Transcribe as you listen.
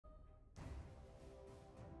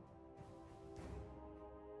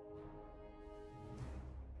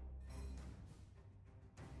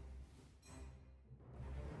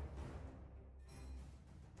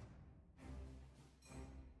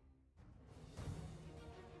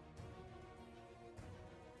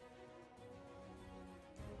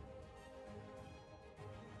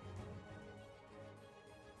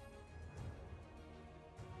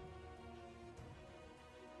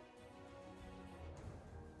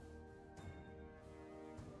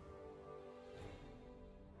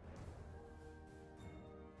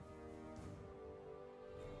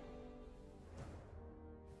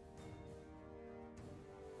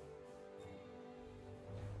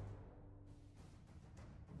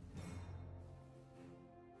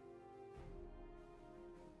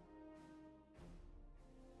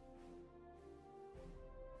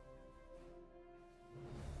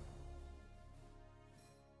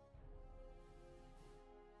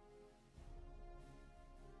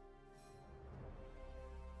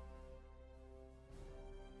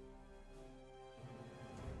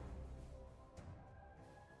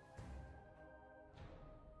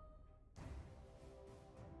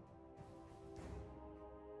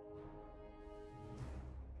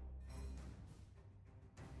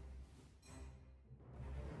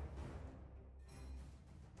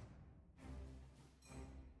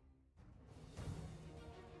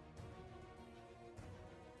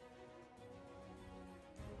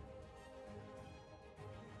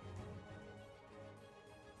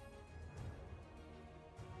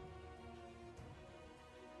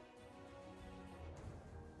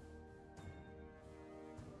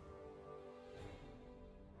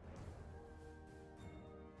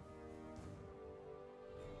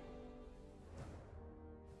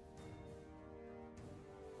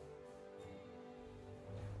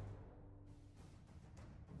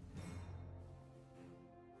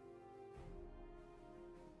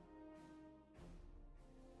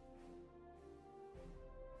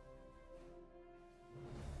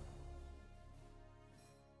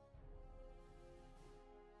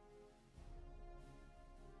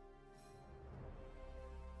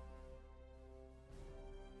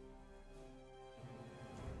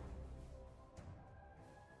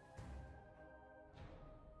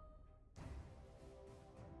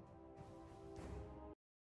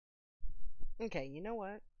Okay, you know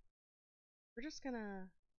what? We're just gonna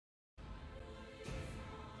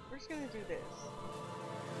do this.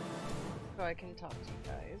 So I can talk to you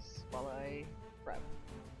guys while I prep.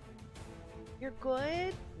 You're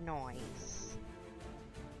good? Nice.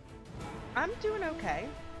 I'm doing okay.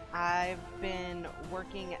 I've been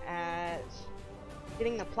working at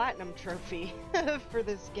getting the platinum trophy for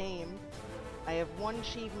this game. I have one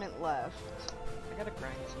achievement left. I gotta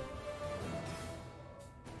grind some.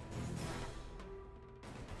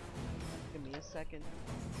 Give me a second.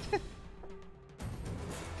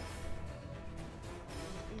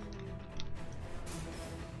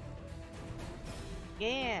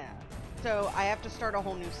 Yeah. So I have to start a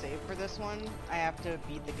whole new save for this one. I have to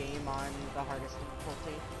beat the game on the hardest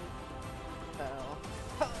difficulty. So.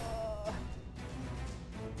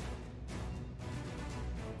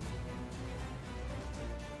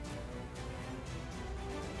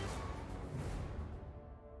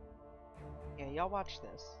 Yeah, y'all watch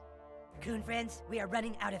this. Coon friends, we are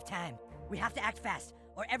running out of time. We have to act fast,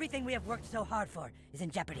 or everything we have worked so hard for is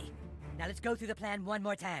in jeopardy. Now let's go through the plan one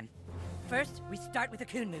more time. First, we start with the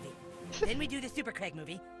Coon movie. Then we do the Super Craig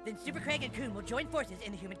movie. Then Super Craig and Coon will join forces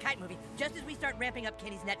in the Human Kite movie, just as we start ramping up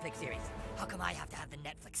Kenny's Netflix series. How come I have to have the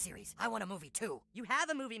Netflix series? I want a movie too. You have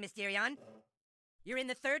a movie, Mysterion. You're in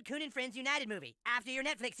the third Coon and Friends United movie, after your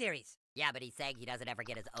Netflix series. Yeah, but he's saying he doesn't ever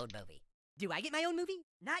get his own movie. Do I get my own movie?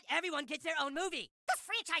 Not everyone gets their own movie. This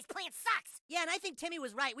franchise plan sucks! Yeah, and I think Timmy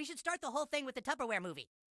was right. We should start the whole thing with the Tupperware movie.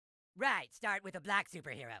 Right, start with a black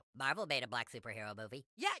superhero. Marvel made a black superhero movie.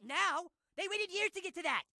 Yeah, now? They waited years to get to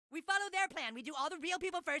that. We follow their plan. We do all the real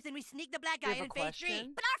people first, and we sneak the black guy in phase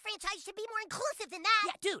 3. But our franchise should be more inclusive than that.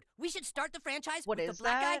 Yeah, dude, we should start the franchise What with is the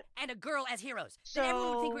black that? guy and a girl as heroes. So then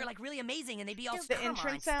everyone would think we were like really amazing, and they'd be all. the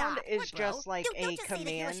entrance sound is just like a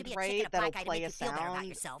command, right? That'll play a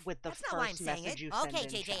sound with the That's not why I'm first saying message it. you send Okay, in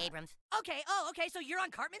J.J. chat. Abrams. Okay, okay, so you're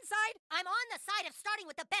on Cartman's side? I'm on the side of starting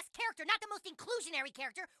with the best character, not the most inclusionary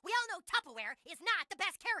character. We all know Tupperware is not the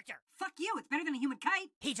best character. Fuck you, it's better than a Human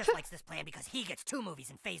Kite. He just likes this plan because he gets 2 movies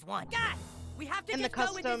in phase 1. God! We have to And just the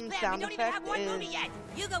go with this custom plan. sound We don't even have effect one movie is yet.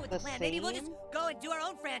 You go with the plan. Maybe we'll just same, go and do our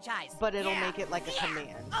own franchise. But it'll Yeah. make it like a Yeah.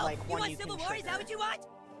 command, Oh, like you one want you Civil can War? Is that trigger. what you want?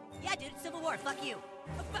 Yeah, dude, it's Civil War. Fuck you.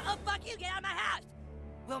 Oh, fuck you. Get out of my house.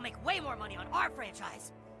 We'll make way more money on our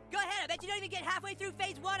franchise. Go ahead. I bet you don't even get halfway through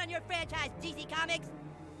phase 1 on your franchise, DC Comics.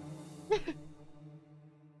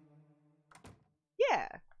 Yeah.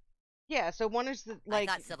 Yeah, so one is like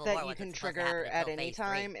thought Civil War that you wasn't can supposed to happen trigger at until any phase 3.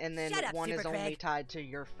 time, and then Shut up, one is Super only Craig. tied to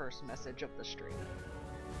your first message of the stream.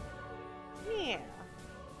 Yeah.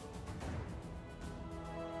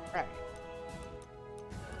 Right.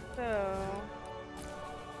 So...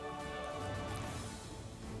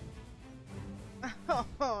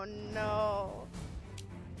 Oh no.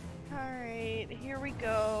 Alright, here we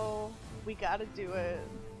go. We gotta do it.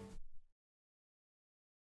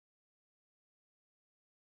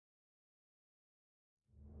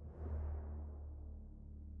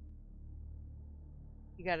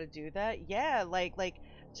 You gotta do that? Yeah,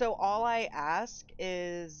 so all I ask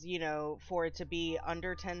is, you know, for it to be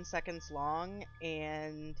under 10 seconds long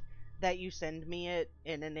and that you send me it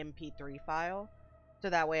in an MP3 file. So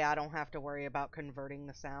that way I don't have to worry about converting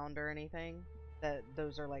the sound or anything.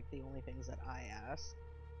 Those are like the only things that I ask.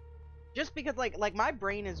 Just because like my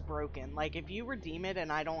brain is broken. Like if you redeem it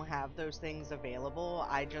and I don't have those things available,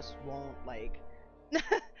 I just won't like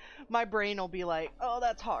my brain will be like, "Oh,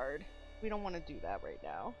 that's hard. We don't want to do that right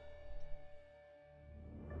now."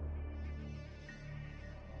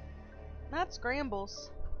 Not scrambles.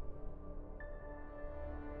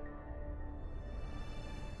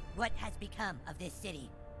 What has become of this city?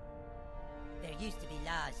 There used to be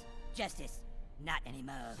laws, justice, not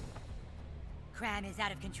anymore. Crime is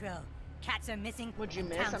out of control. Cats are missing. What'd you and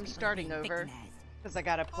miss? townspeople I'm are starting being over. victimized. Because I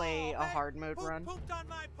gotta play a hard mode run. Pooped on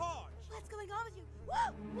my porch. What's going on with you?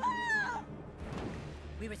 Whoa! Whoa!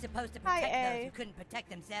 We were supposed to Hi, protect A. those who couldn't protect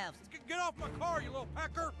themselves. Get off my car, you little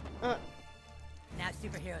pecker. Now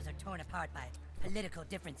superheroes are torn apart by political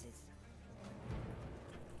differences.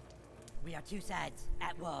 We are two sides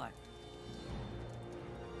at war.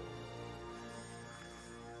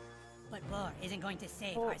 But war isn't going to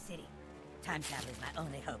save our city. Time travel is my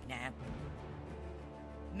only hope now.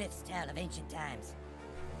 Myths tell of ancient times,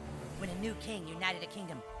 when a new king united a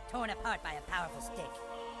kingdom torn apart by a powerful stick.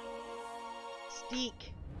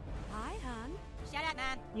 Steak. Hi, hon. Shut up,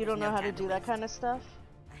 man. You don't know how to do that kind of stuff?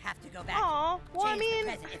 I have to go back. Aw, well, I change the mean,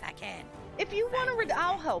 present if I can. if you want to,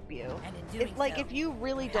 I'll help you. And in doing so, If you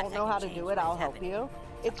really perhaps don't I know can how to change do what it, I'll is help happening. you.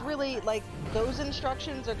 It's really, like, those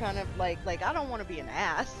instructions are kind of like I don't want to be an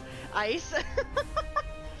ass. Ice.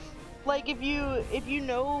 Like, if you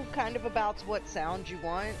know kind of about what sound you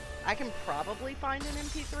want, I can probably find an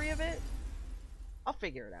MP3 of it. I'll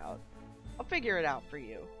figure it out. I'll figure it out for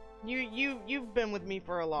you. You've been with me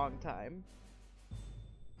for a long time.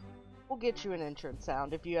 We'll get you an entrance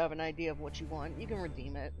sound if you have an idea of what you want. You can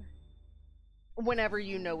redeem it. Whenever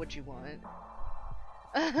you know what you want.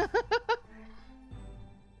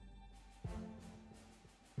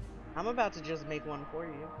 I'm about to just make one for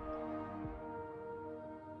you.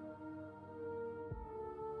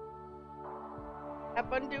 Have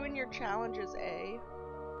fun doing your challenges, eh?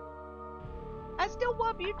 I still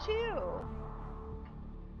love you too!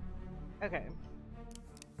 Okay.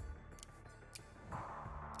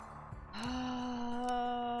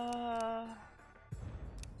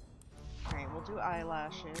 Alright, we'll do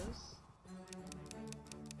eyelashes.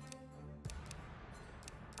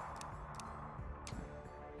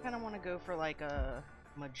 Kinda wanna go for like a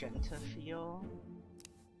magenta feel.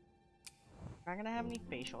 Not gonna have any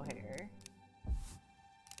facial hair.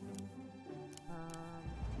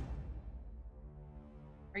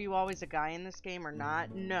 Are you always a guy in this game or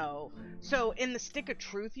not? No. So in the Stick of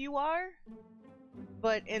Truth you are,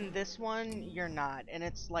 but in this one you're not, and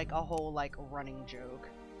it's like a whole like running joke.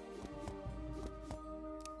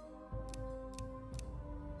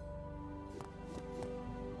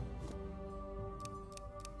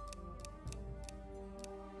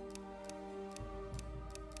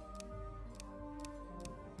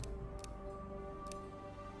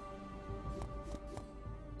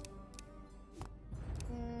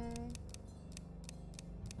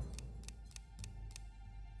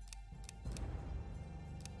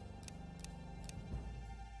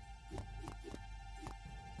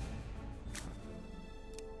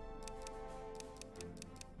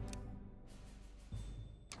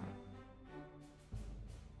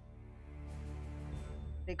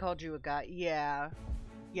 They called you a guy. Yeah.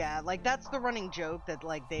 Yeah, like that's the running joke that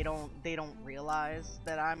like they don't realize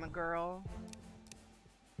that I'm a girl.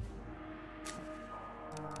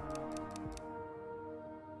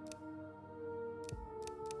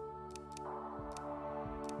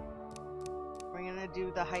 We're gonna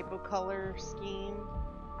do the hypo color scheme.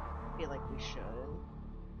 I feel like we should.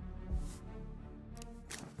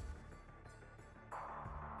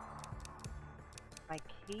 My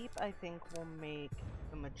cape, I think, will make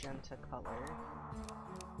the magenta color.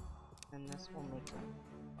 And this will make the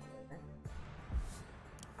color.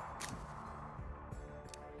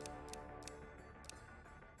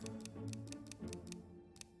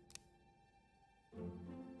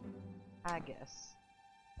 I guess.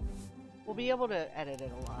 We'll be able to edit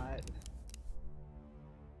it a lot.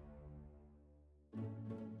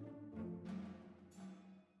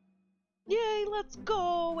 Yay, let's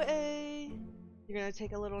go, eh? You're gonna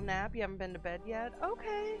take a little nap? You haven't been to bed yet?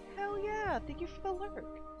 Okay, hell yeah. Thank you for the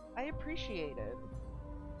lurk. I appreciate it.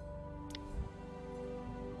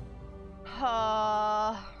 Alright.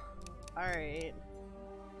 Here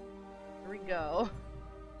we go.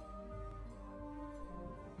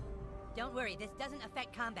 Don't worry, this doesn't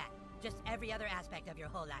affect combat. Just every other aspect of your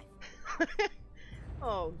whole life.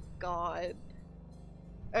 Oh, God.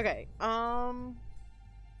 Okay,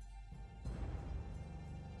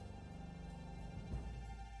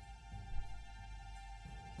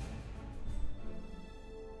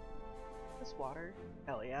 this water.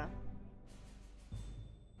 Hell yeah.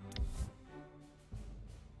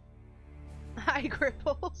 Hi,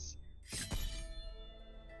 Cripples.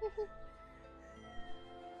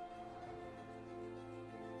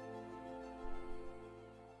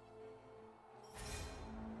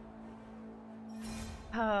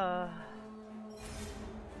 The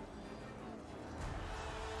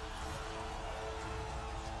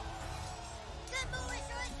Moorish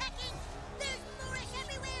are attacking! There's Moorish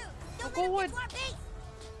everywhere! Don't Go let them on. get to our base!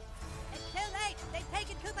 It's too late! They've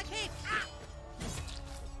taken Koopa Keep! Ah!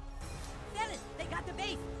 Dennis, they got the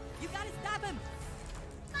base! You gotta stop them!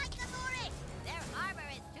 Fight the Moorish! Their armor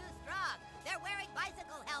is too strong! They're wearing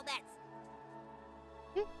bicycle helmets!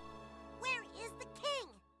 Where is the king?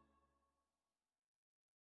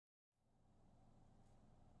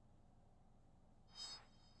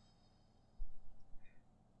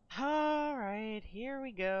 Alright, here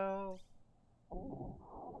we go.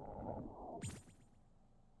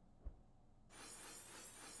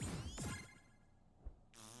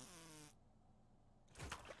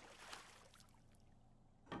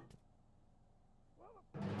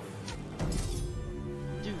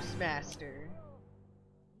 Deuce Master.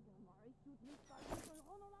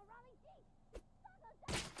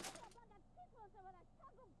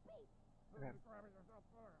 Okay.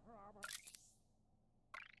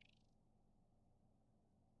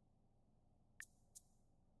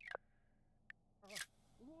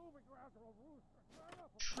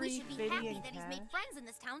 should be Fiddy, happy and that he's made Cash? friends in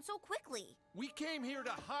this town so quickly. We came here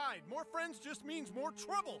to hide. More friends just means more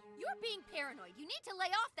trouble. You're being paranoid. You need to lay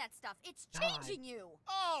off that stuff. It's changing you.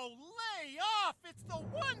 Oh, lay off! It's the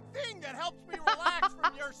one thing that helps me relax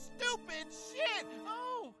from your stupid shit!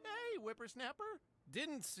 Oh, hey, whippersnapper.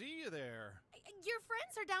 Didn't see you there. Your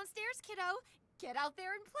friends are downstairs, kiddo. Get out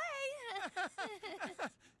there and play.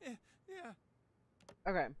 Okay. Yeah.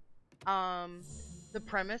 The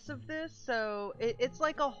premise of this, so it's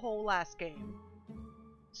like a whole ass game.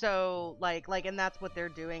 So like, and that's what they're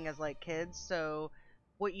doing as like kids. So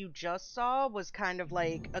what you just saw was kind of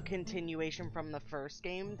like a continuation from the first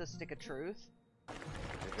game, the Stick of Truth.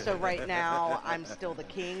 So right now I'm still the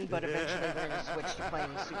king, but eventually we're gonna switch to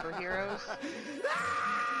playing superheroes.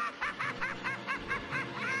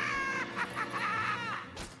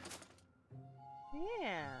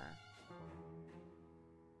 Yeah.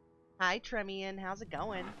 Hi, Tremian. How's it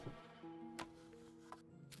going?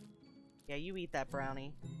 Yeah, you eat that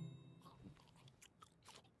brownie.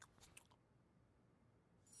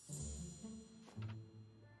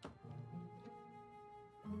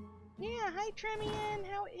 Yeah, hi, Tremian.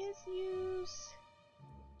 How is yous?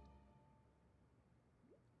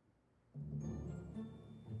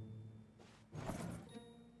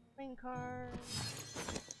 Playing cards.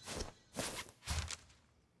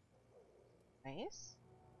 Nice.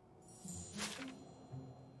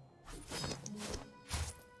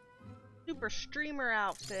 Super streamer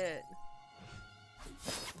outfit.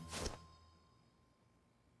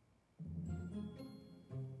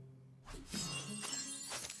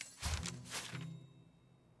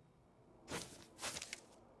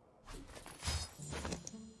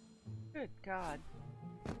 Good God.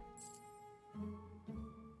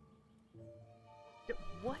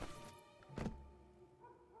 What?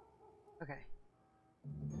 Okay.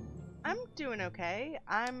 I'm doing okay.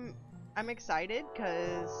 I'm excited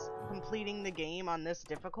because completing the game on this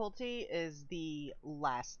difficulty is the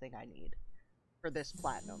last thing I need for this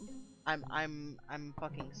platinum. I'm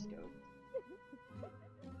fucking stoked.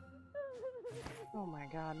 Oh my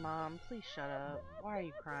God, Mom, please shut up. Why are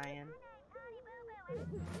you crying?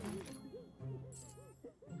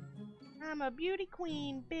 I'm a beauty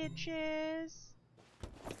queen, bitches.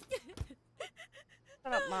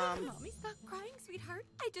 Shut up, Mom. Mommy, stop crying, sweetheart.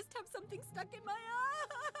 I just have something stuck in my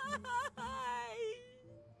eye.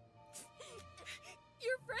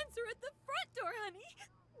 Your friends are at the front door, honey.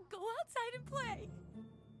 Go outside and play.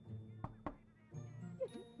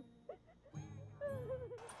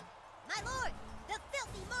 My lord, the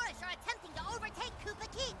filthy Moorish are attempting to overtake Koopa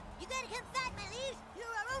Keep. You gotta come back, my liege. You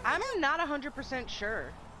are over. I'm not 100%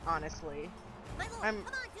 sure, honestly. My lord, I'm-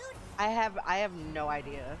 come on, dude. I have no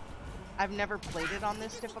idea. I've never played it on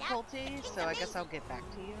this difficulty, so I guess I'll get back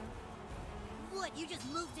to you. What, you just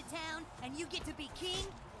moved to town and you get to be king?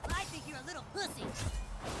 I think you're a little pussy.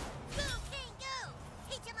 Go, king, go!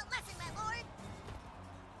 Teach him a lesson, my lord.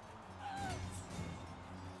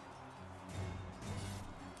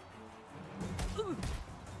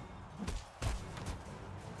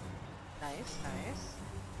 Nice, nice.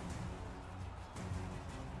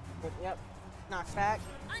 Yep. Knock back.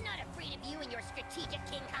 I'm not afraid of you and your strategic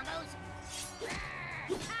king combos.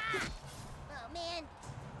 Ah! Oh, man.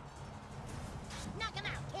 Knock him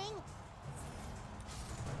out, king.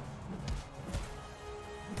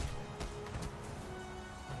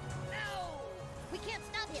 No! We can't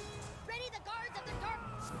stop him. Ready the guards of the dark.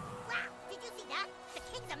 Wow, did you see that? The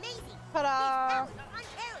king's amazing. Ta-da! His powers are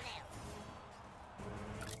unparalleled.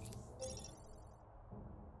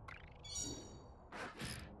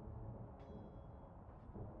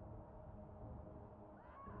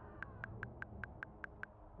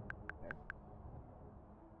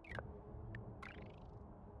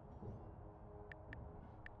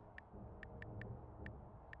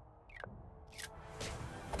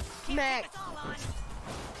 Mac. It's all on.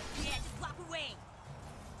 Yeah, just walk away.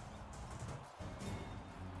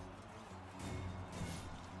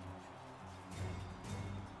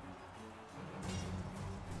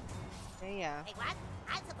 Yeah. Hey, what?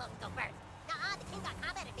 I'm supposed to go first. Nuh-uh, the king got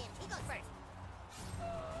combat advantage. He goes first.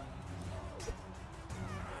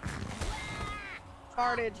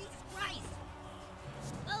 Farted. Jesus Christ!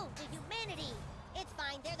 Oh, the humanity! It's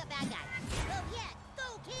fine, they're the bad guys. Oh yeah,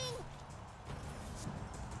 go, king!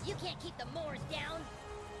 You can't keep the Moors down.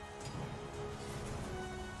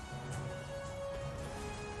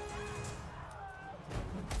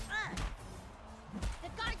 The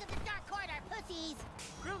guards of the Dark Court are pussies!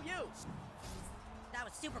 Screw you! That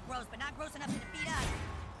was super gross, but not gross enough to defeat us.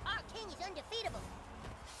 Our king is undefeatable.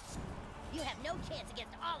 You have no chance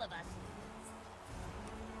against all of us.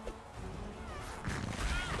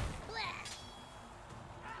 Blah.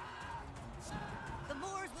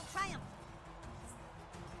 triumph.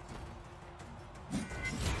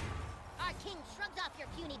 Our king shrugs off your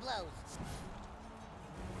puny blows.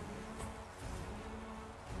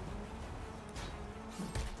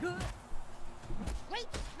 Great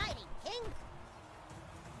smiting, king!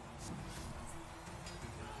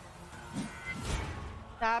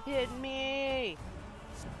 Stop hitting me!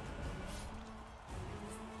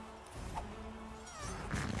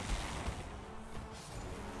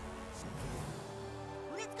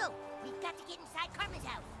 Let's go! We've got to get inside Karma's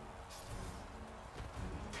house!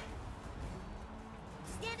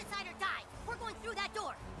 Stand aside or die! We're going through that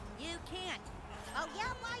door! You can't, Oh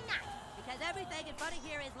yeah? Why not? because everything in front of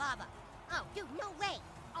here is lava. Oh, dude, no way!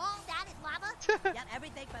 All that is lava? Yep,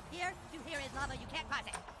 everything from here to here is lava. You can't cross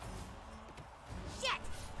it. Shit!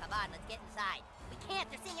 Come on, let's get inside. We can't.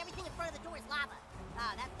 They're saying everything in front of the door is lava.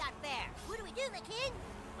 Oh, that's not fair. What do we do, the king?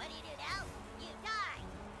 What do you do now? You die.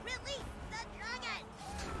 Release the dragon!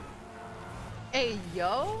 Hey,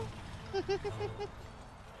 yo! A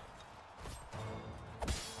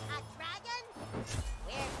dragon?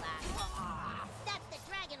 Where's that? That's the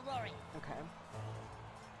dragon roaring. Okay.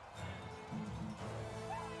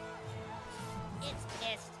 It's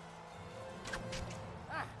pissed.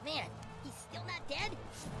 Oh, man. He's still not dead?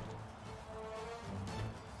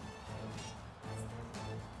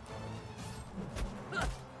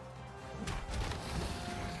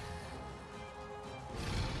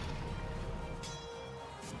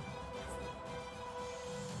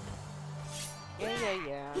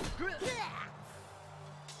 Yeah.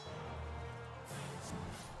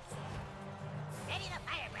 Ready to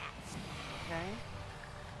fire breath. Okay.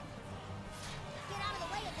 Get out of the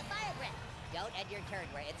way of the fire breath. Don't end your turn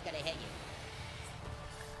where it's gonna hit you.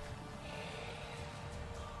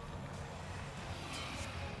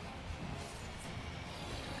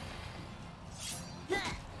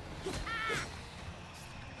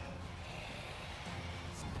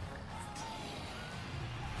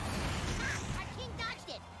 Our king dodged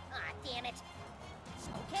it. Ah, damn it.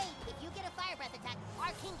 Okay, if you get a fire breath attack,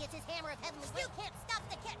 our king gets his hammer of heavenly. You can't stop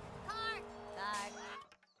the kid. Car.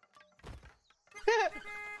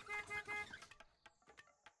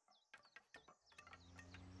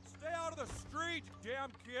 Stay out of the street,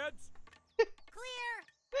 damn kids! Clear.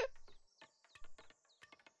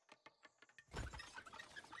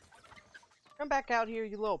 Come back out here,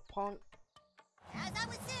 you little punk. As I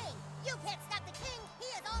was saying, you can't stop the king. He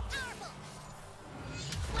is all powerful.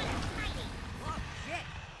 What a tiny. Oh, shit!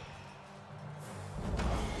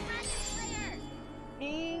 Dragon Slayer.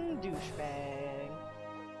 King douchebag.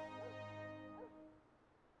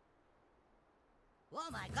 Oh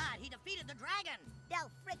my god, he defeated the dragon! No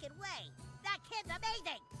frickin' way. That kid's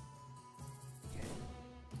amazing.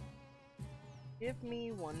 Give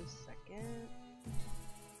me 1 second.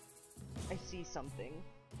 I see something,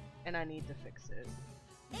 and I need to fix it.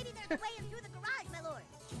 Maybe there's a way in through the garage, my lord.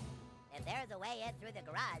 If there's a way in through the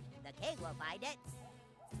garage, the king will find it.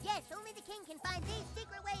 Yes, only the king can find the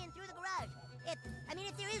secret way in through the garage. If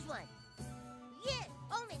there is one. Yes,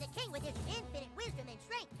 only the king with his infinite wisdom and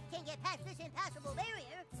strength can get past this impassable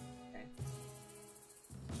barrier. Okay.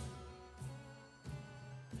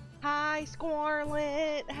 Hi,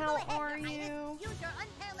 Scarlet. Go How ahead, are Your Highness. you? Use your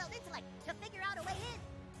unparalleled intellect to figure out a way in.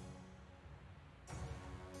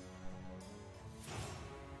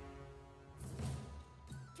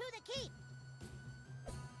 To the keep.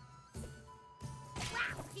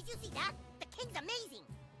 Wow, did you see that? The king's amazing.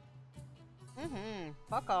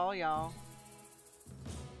 Fuck all y'all.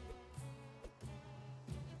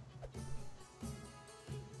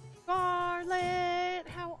 Scarlet,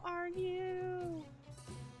 how are you?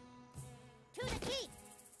 To the keep.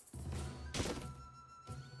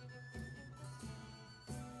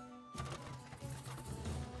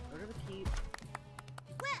 Go to the keep.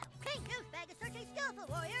 Well, King Douchebag is such a skillful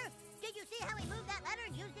warrior. Did you see how he moved that ladder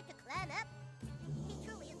and used it to climb up? He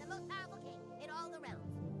truly is the most powerful king in all the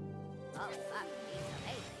realms. Oh, fuck, he's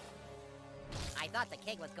amazing. I thought the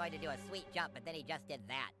king was going to do a sweet jump, but then he just did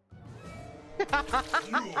that.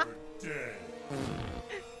 You're dead.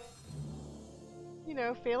 You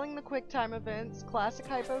know, failing the quick time events, classic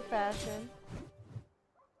Hypo fashion.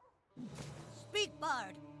 Speak,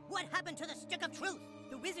 Bard! What happened to the stick of truth?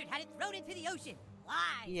 The wizard had it thrown into the ocean.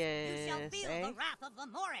 Lies! You shall Yes, feel eh? the wrath of the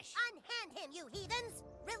Moorish! Unhand him, you heathens!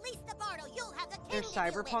 Release the Bardo, you'll have the king Their to deal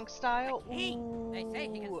with. cyberpunk style. He! They say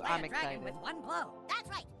he can Ooh, slay I'm a dragon excited. with one blow. That's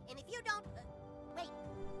right, and if you don't...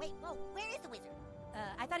 wait, whoa, where is the wizard?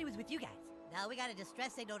 I thought he was with you guys. Now we got a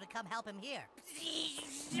distress signal to come help him here.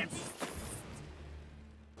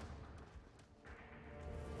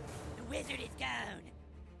 The wizard is gone.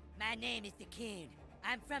 My name is the Coon.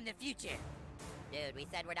 I'm from the future. Dude, we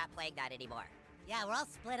said we're not playing that anymore. Yeah, we're all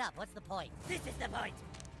split up. What's the point? This is the point.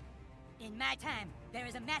 In my time, there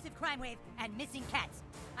is a massive crime wave and missing cats.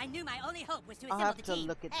 I knew my only hope was to I'll assemble have the to team.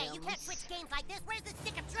 look at Hey, them. you can't switch games like this. Where's the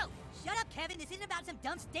stick of truth? Shut up, Kevin. This isn't about some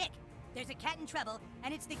dumb stick. There's a cat in trouble,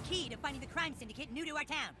 and it's the key to finding the crime syndicate new to our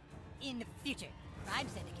town. In the future. Crime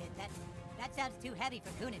syndicate? That sounds too heavy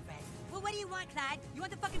for Coon and friends. Well, what do you want, Clyde? You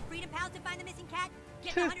want the fucking Freedom Pals to find the missing cat?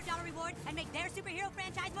 Get the $100 reward and make their superhero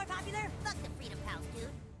franchise more popular? Fuck the Freedom Pals, dude.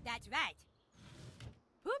 That's right.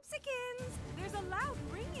 Poopsikins! There's a loud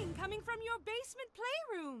ringing coming from your basement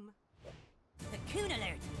playroom. The Coon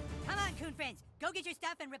Alert. Come on, Coon friends. Go get your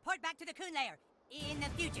stuff and report back to the Coon Lair. In the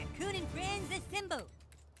future, Coon and friends assemble.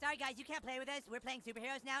 Sorry, guys, you can't play with us. We're playing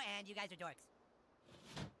superheroes now, and you guys are dorks.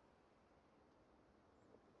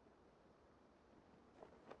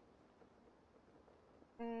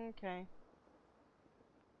 Okay.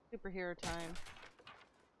 Superhero time.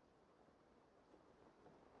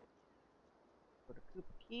 Go to Coop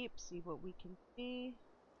Keep, see what we can see.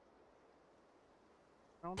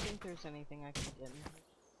 I don't think there's anything I can get in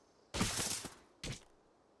here.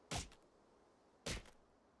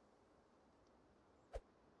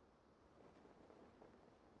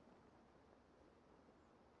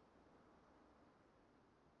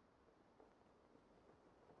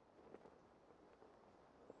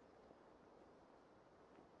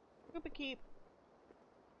 Coop Keep.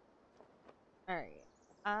 Alright.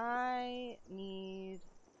 I need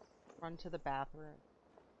to run to the bathroom.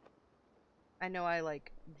 I know I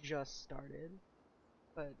like just started,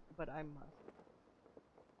 but I must.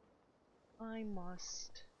 I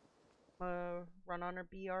must run on our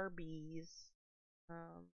BRBs.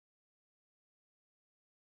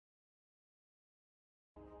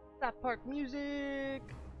 That park music.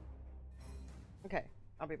 Okay,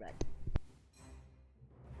 I'll be back.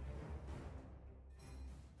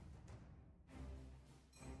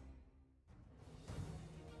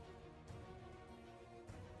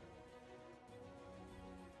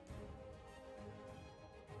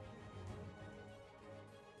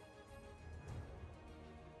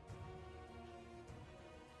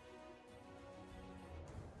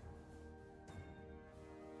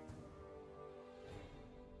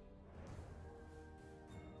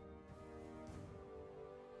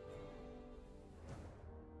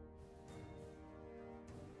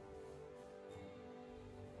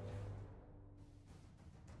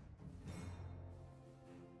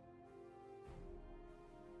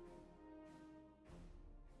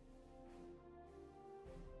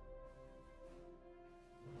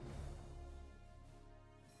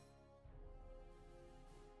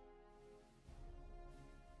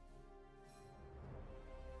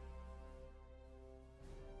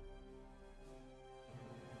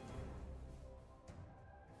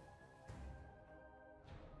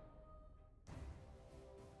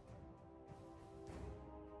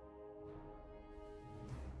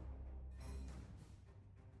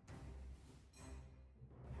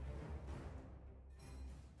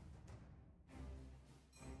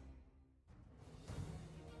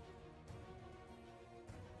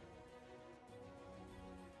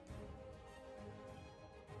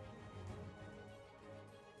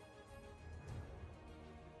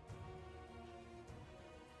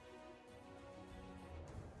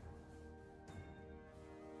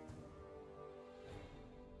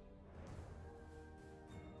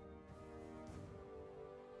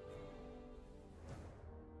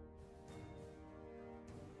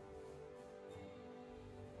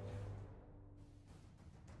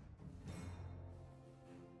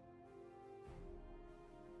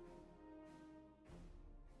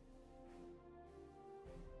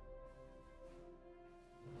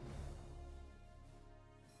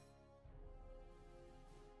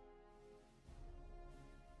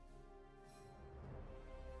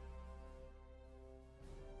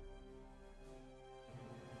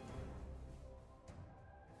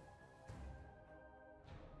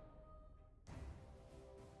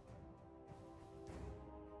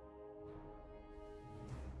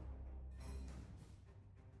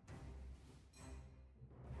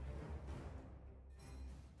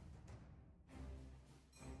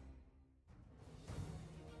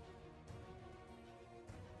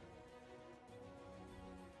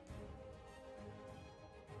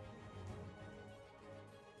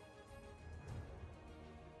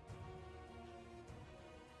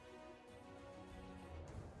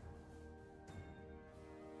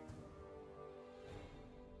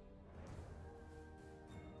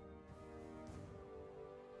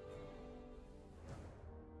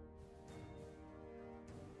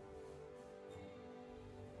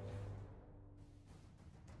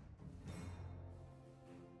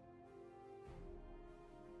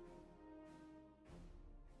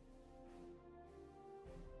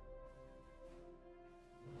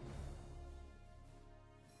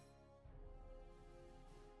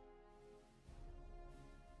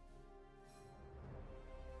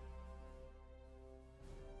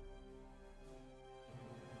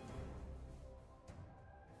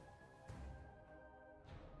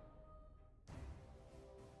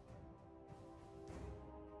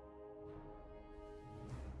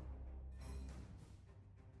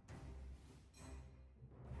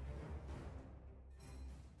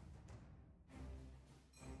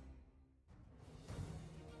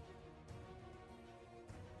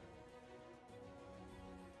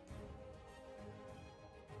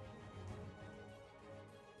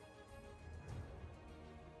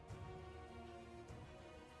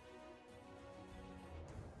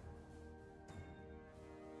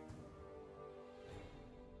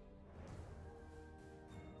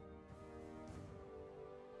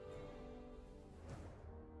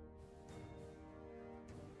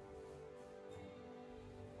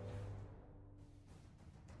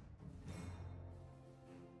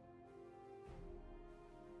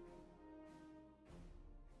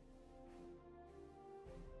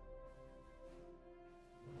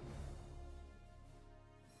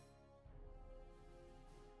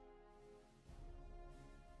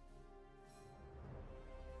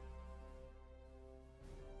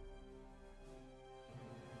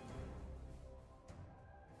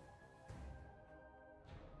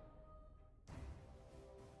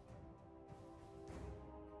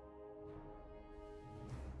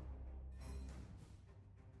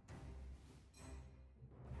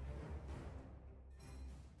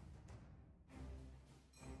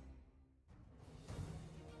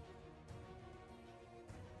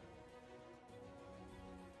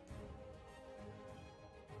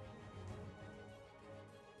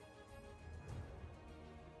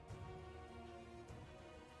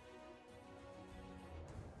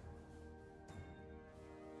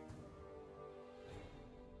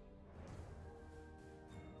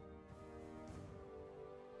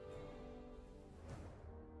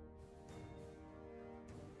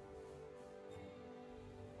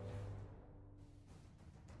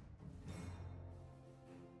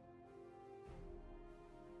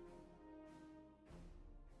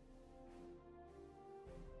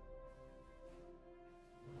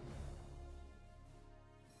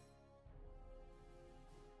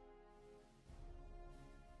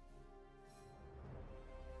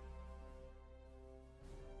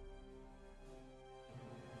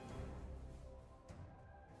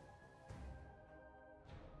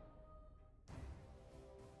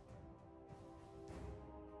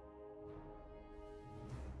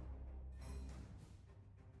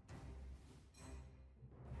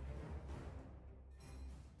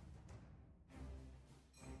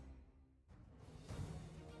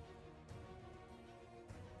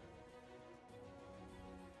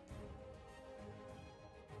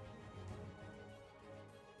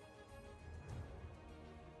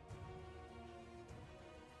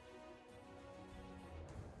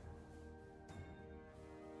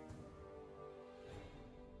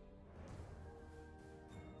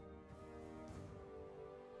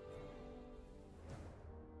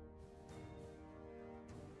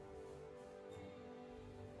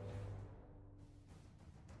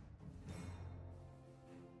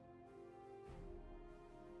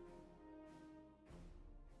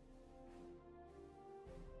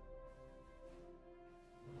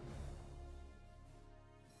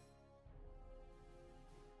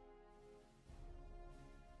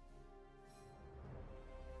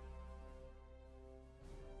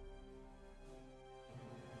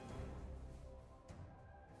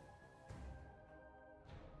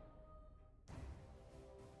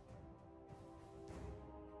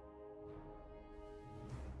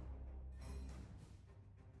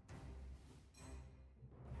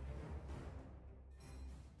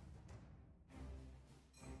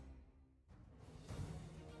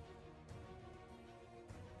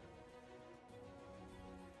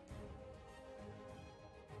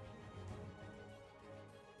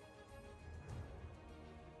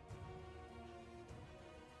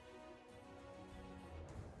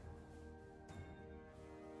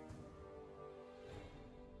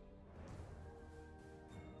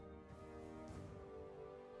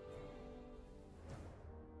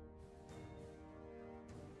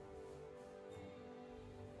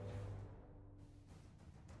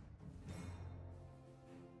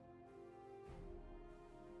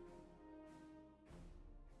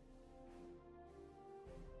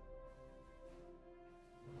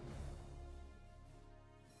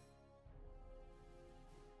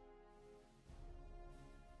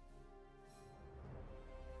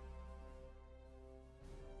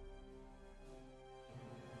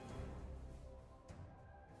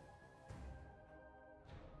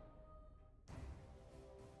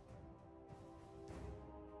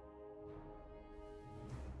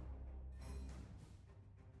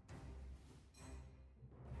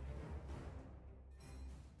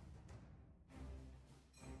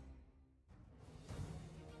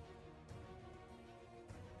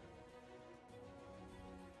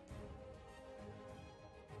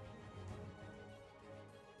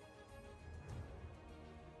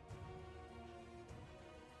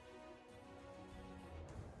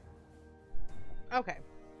 Okay.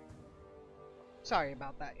 Sorry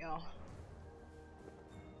about that, y'all.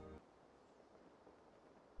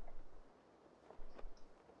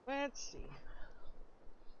 Let's see.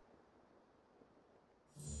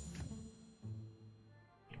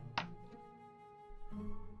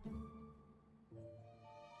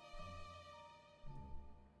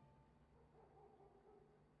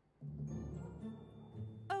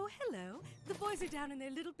 Oh, hello. The boys are down in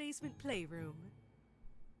their little basement playroom.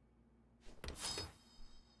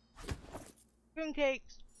 Spoon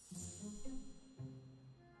cakes.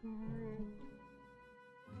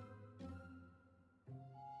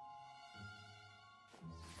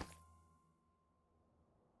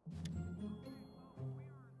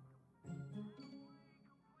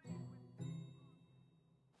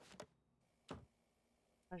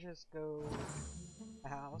 Let's just go to the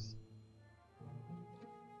house.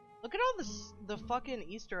 Look at all the fucking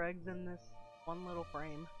Easter eggs in this one little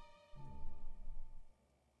frame.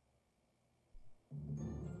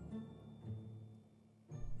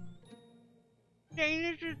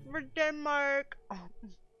 Danish is for Denmark.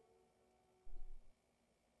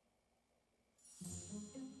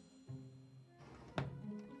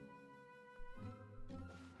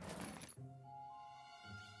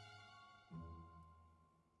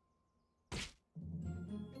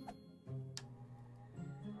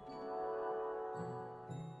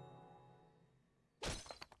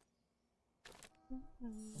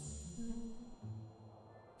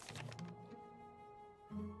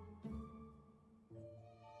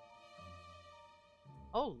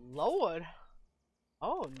 Oh Lord.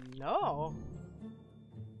 Oh no.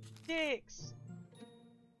 Dicks.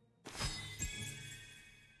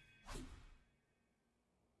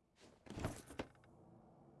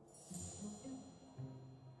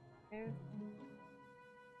 Okay.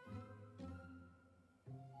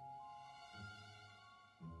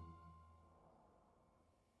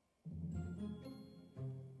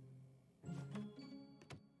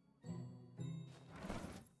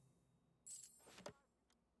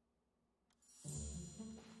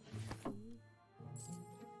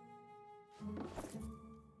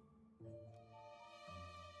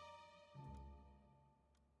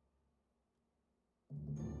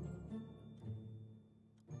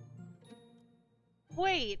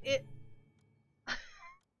 Wait, it...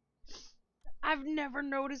 I've never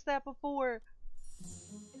noticed that before.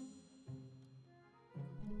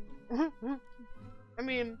 I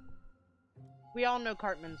mean, we all know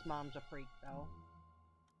Cartman's mom's a freak, though.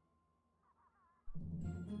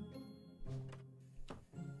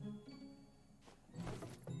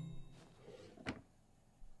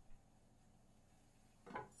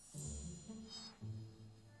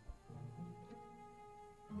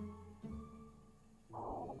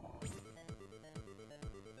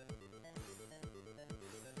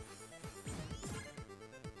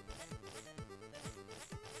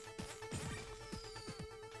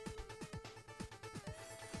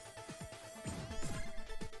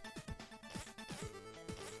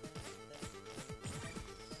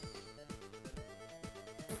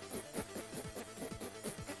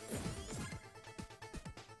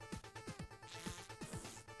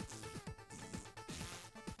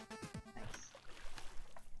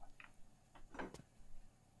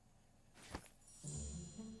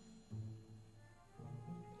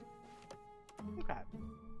 Okay.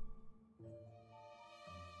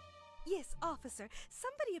 Yes, officer.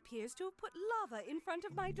 Somebody appears to have put lava in front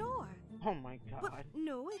of my door. Oh my god. Well,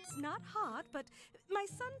 no, it's not hot, but my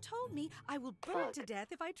son told me I will burn to death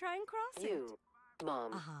if I try and cross it.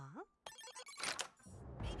 Mom. Uh-huh.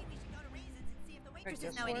 Maybe we should go to Raisins and see if the waitresses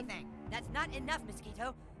this know one? anything. That's not enough,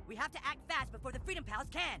 Mosquito. We have to act fast before the Freedom Pals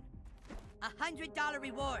can. $100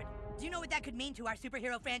 reward. Do you know what that could mean to our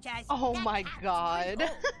superhero franchise? Oh That my cat was god. pretty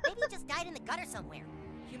old. Maybe he just died in the gutter somewhere.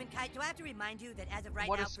 Human Kite, do I have to remind you that as of right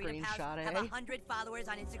What a now, Freedom Pals screenshot, have eh? 100 followers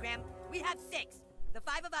on Instagram? We have 6. The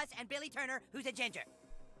 5 of us and Billy Turner, who's a ginger.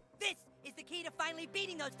 This is the key to finally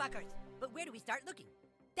beating those fuckers. But where do we start looking?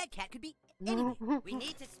 That cat could be anywhere. We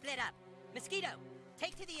need to split up. Mosquito,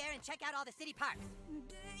 take to the air and check out all the city parks.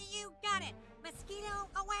 You got it. Mosquito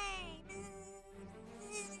away.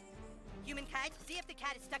 Human Kite, see if the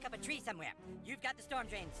cat is stuck up a tree somewhere. You've got the storm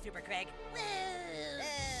drain, Super Craig.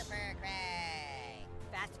 Super Craig.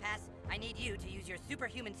 Fast Pass, I need you to use your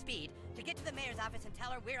superhuman speed to get to the mayor's office and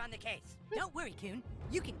tell her we're on the case. Don't worry, Coon.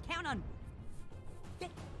 You can count on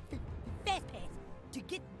Fast Pass to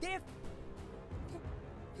get there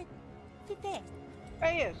fast.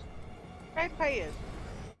 Payas. Guys, payas.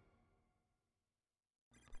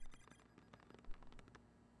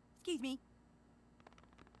 Excuse me.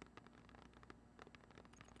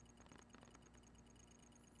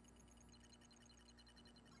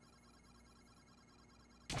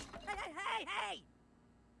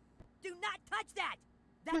 watch that!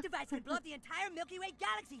 That device can blow up the entire Milky Way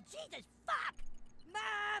galaxy! Jesus fuck!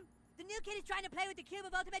 Mom! The new kid is trying to play with the cube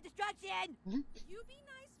of ultimate destruction! You be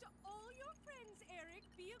nice to all your friends, Eric.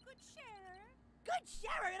 Be a good sharer. Good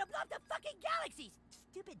sharer! It'll blow up the fucking galaxies!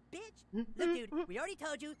 Stupid bitch! Look, dude, we already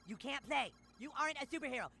told you, you can't play. You aren't a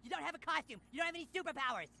superhero. You don't have a costume. You don't have any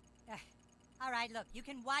superpowers. Alright, look, you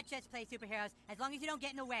can watch us play superheroes as long as you don't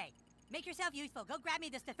get in the way. Make yourself useful. Go grab me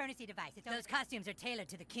the Stephernacy device. Those costumes are tailored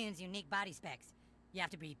to the Coon's unique body specs. You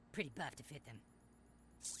have to be pretty buff to fit them.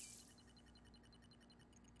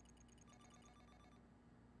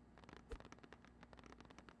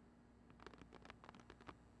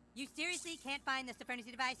 You seriously can't find the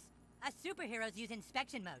Stephernacy device? Us superheroes use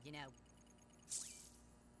inspection mode, you know.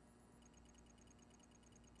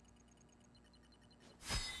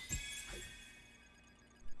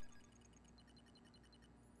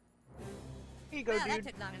 Here you go, Well, dude.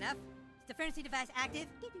 that took long enough. Stephernacy device active.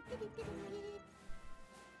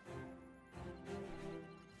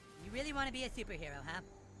 You really want to be a superhero, huh?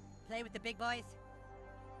 Play with the big boys?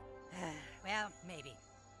 Well, maybe.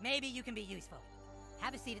 Maybe you can be useful.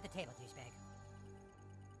 Have a seat at the table, douchebag.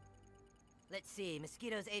 Let's see,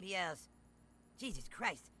 Mosquito's ABLs. Jesus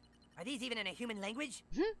Christ. Are these even in a human language?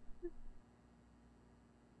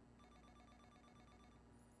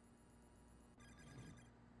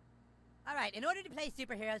 Alright, in order to play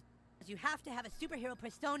superheroes, you have to have a superhero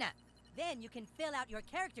persona. Then you can fill out your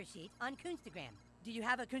character sheet on Coonstagram. Do you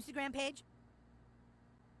have a Coonstagram page?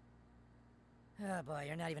 Oh boy,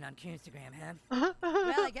 you're not even on Coonstagram, huh?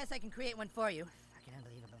 Well, I guess I can create one for you. Fucking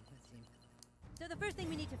unbelievable. Let's see. So the first thing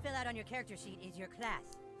we need to fill out on your character sheet is your class.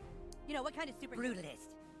 You know, what kind of super... Brutalist.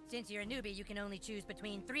 Since you're a newbie, you can only choose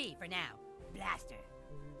between 3 for now. Blaster.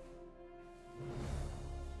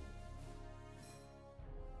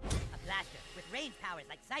 A blaster with range powers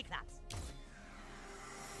like Cyclops.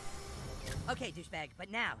 Okay, douchebag, but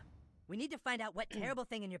now, we need to find out what terrible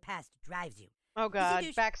thing in your past drives you. Oh god,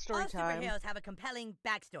 You see, douche, backstory all time. superheroes have a compelling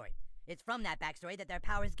backstory. It's from that backstory that their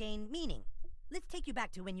powers gain meaning. Let's take you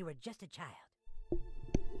back to when you were just a child.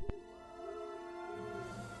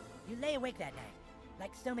 You lay awake that night.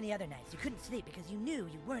 Like so many other nights, you couldn't sleep because you knew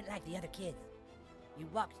you weren't like the other kids. You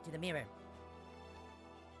walked to the mirror.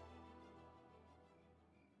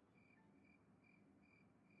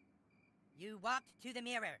 You walked to the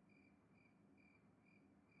mirror.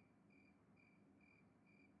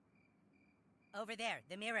 Over there,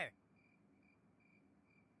 the mirror.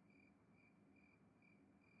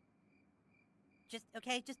 Just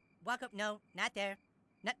walk up. No, not there.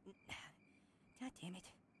 Not. God damn it.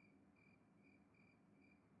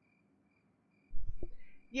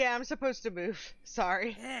 Yeah, I'm supposed to move.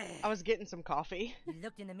 Sorry. I was getting some coffee. You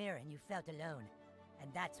looked in the mirror and you felt alone. And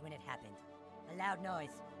that's when it happened. A loud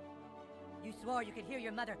noise. You swore you could hear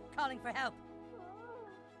your mother calling for help.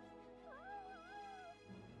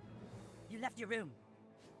 You left your room.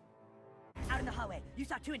 Out in the hallway, you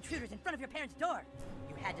saw 2 intruders in front of your parents' door.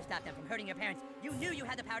 You had to stop them from hurting your parents. You knew you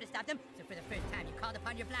had the power to stop them, so for the first time you called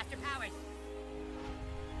upon your blaster powers.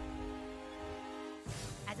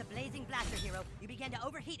 As a blazing blaster hero, you began to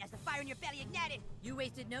overheat as the fire in your belly ignited. You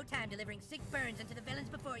wasted no time delivering sick burns into the villains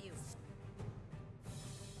before you.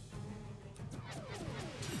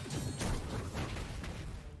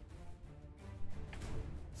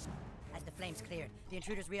 As the flames cleared, the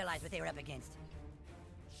intruders realized what they were up against.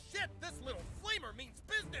 Shit, this little flamer means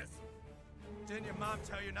business! Didn't your mom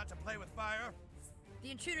tell you not to play with fire?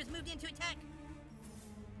 The intruders moved in to attack.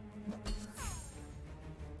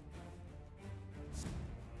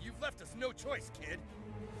 You've left us no choice, kid.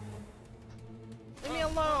 Leave me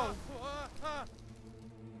alone.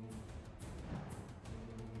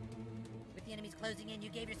 With the enemies closing in, you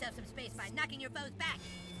gave yourself some space by knocking your foes back.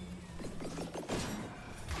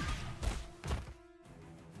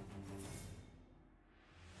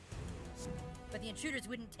 But the intruders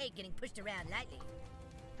wouldn't take getting pushed around lightly.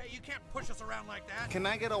 Hey, you can't push us around like that. Can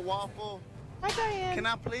I get a waffle? Hi, Diane. Can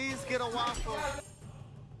I please get a waffle?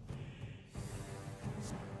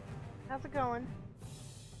 How's it going?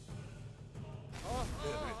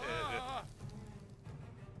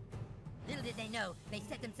 Little did they know, they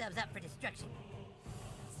set themselves up for destruction.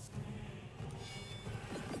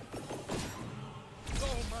 So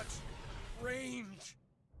much range.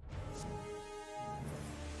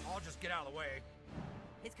 I'll just get out of the way.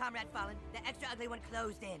 His comrade fallen, the extra ugly one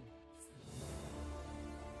closed in.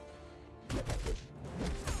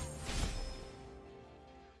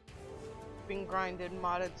 Been grinded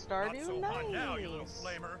modded Stardew. Not so Nice. hot now, you little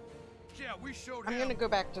flamer. Yeah, we showed I'm him. gonna go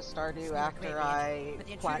back to Stardew after I But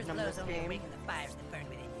the intruders' platinum blows this only game. awakened the fires that burned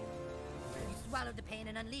within you. You swallowed the pain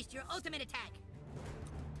and unleashed your ultimate attack.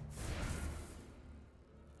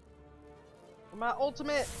 My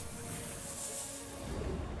ultimate.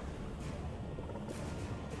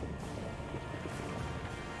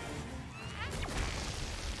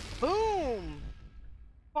 Boom!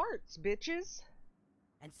 Farts, bitches.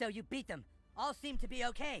 And so you beat them. All seemed to be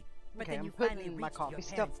okay. But Okay, then I'm you finally putting my reached coffee your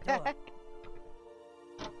stuff parents' door. back.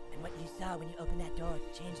 And what you saw when you opened that door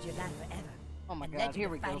changed your life forever. Oh my and god, led you here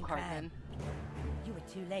to we go, fighting crime. Cartman. You were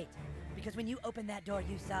too late. Because when you opened that door,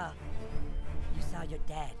 you saw your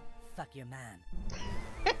dad fuck your mom.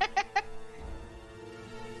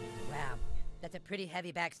 Wow, that's a pretty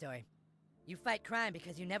heavy backstory. You fight crime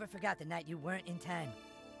because you never forgot the night you weren't in time.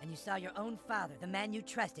 And you saw your own father, the man you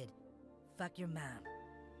trusted, fuck your mom.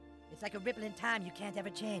 It's like a ripple in time you can't ever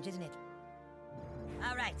change, isn't it?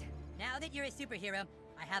 All right, now that you're a superhero,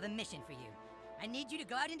 I have a mission for you. I need you to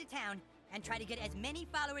go out into town and try to get as many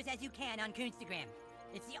followers as you can on Coonstagram.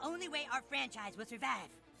 It's the only way our franchise will survive.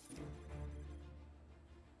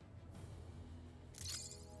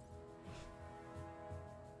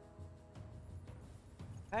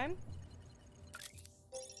 Okay.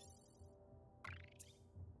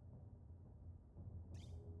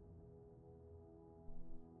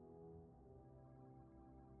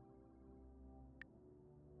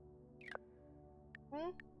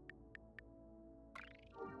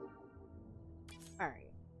 Alright.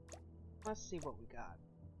 Let's see what we got.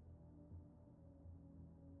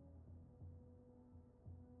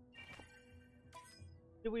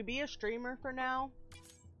 Do we be a streamer for now?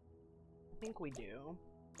 I think we do.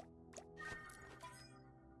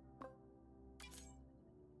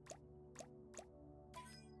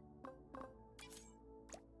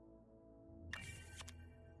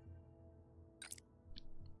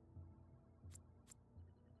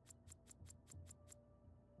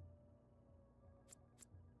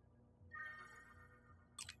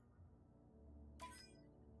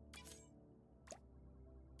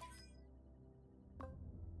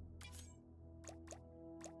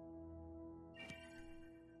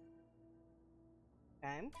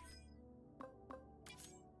 Okay.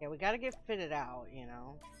 Yeah, we gotta get fitted out, you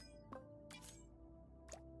know.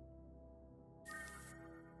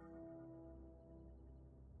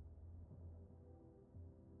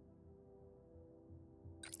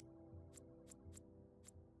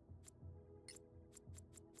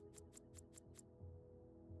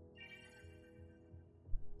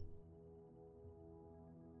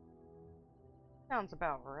 Sounds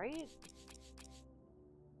about right.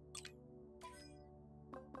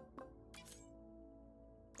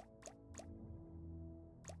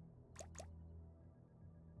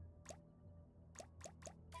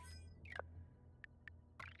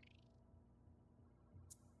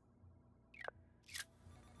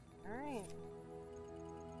 Alright.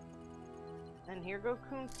 And here go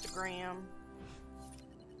Coonstagram.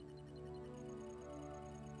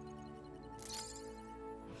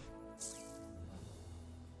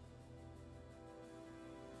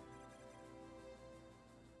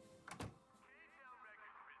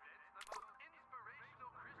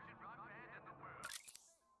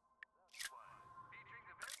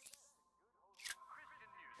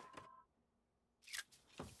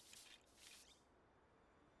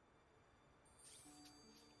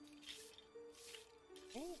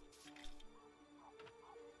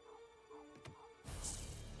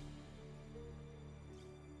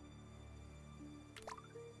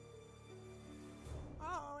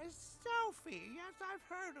 Oh, it's Sophie. Yes, I've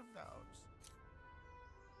heard of those.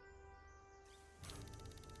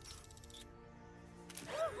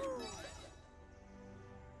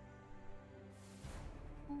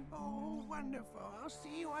 Oh, wonderful. I'll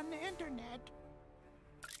see you on the internet.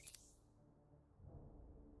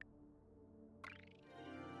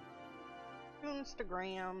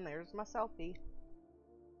 Instagram, there's my selfie.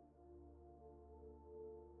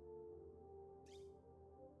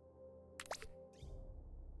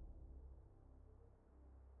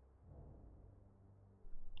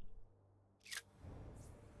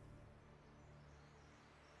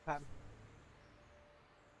 Okay.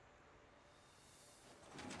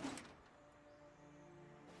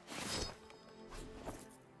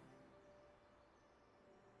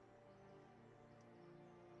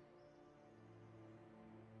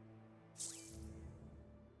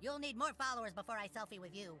 You'll need more followers before I selfie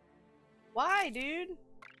with you. Why, dude?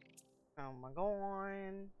 Oh my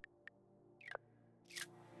god.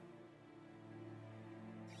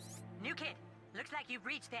 New kid, looks like you've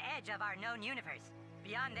reached the edge of our known universe.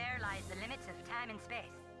 Beyond there lies the limits of time and space.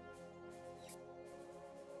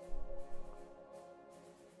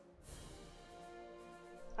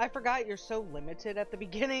 I forgot you're so limited at the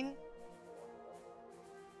beginning.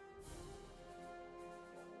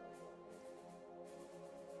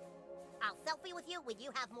 I'll selfie selfie with you when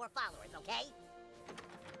you have more followers, okay?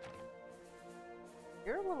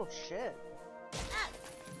 You're a little shit.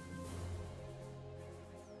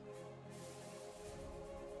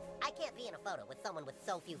 I can't be in a photo with someone with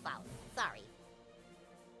so few followers. Sorry.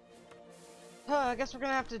 I guess we're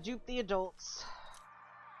gonna have to dupe the adults.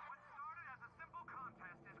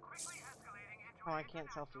 Oh, I can't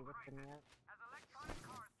selfie with them yet.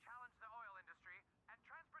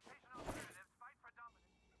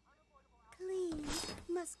 Clean.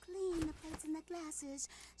 Must clean the plates and the glasses.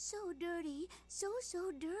 So dirty. So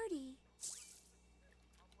dirty.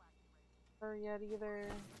 Or yet either.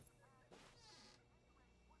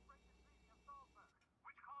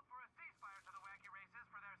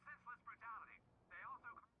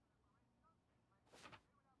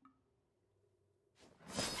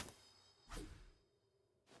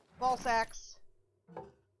 Ball sacks.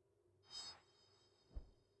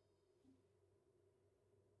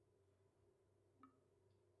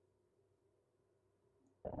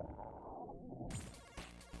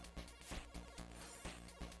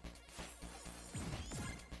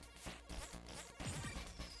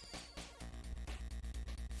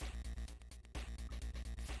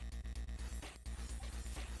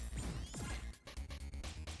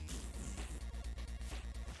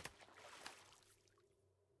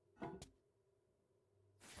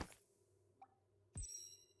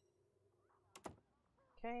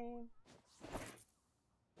 Okay.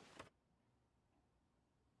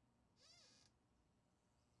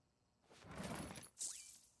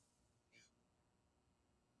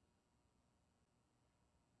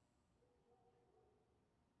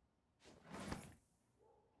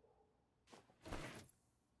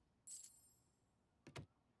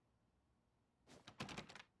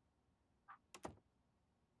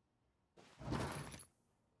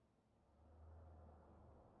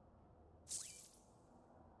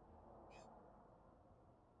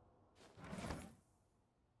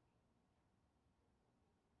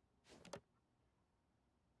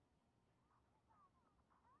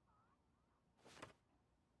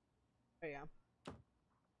 Oh yeah.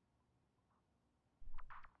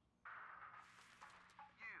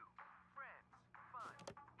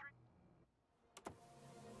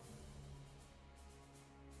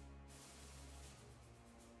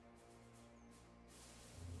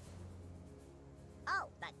 Oh,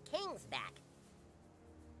 the king's back.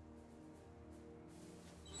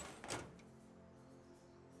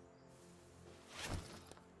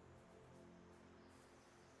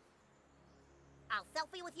 I'll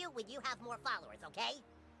selfie with you when you have more followers, okay?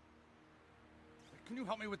 Can you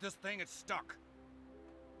help me with this thing? It's stuck.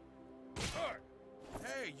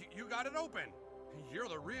 Hey, you got it open. You're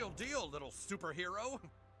the real deal, little superhero.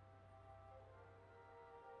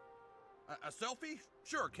 A selfie?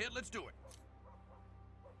 Sure, kid, let's do it.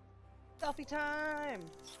 Selfie time!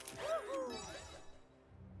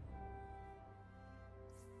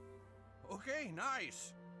 Okay,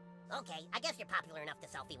 nice. Okay, I guess you're popular enough to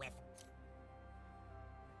selfie with.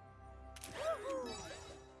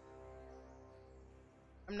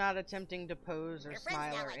 I'm not attempting to pose or We're friends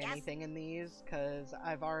smile now, or I guess. anything in these, because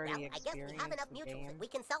I've already Well, I guess we experienced have enough the mutuals game. that we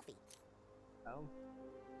can selfie. Oh.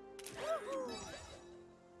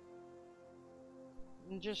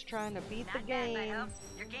 I'm just trying to beat the Not bad, game. Hypo.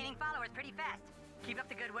 You're gaining followers pretty fast. Keep up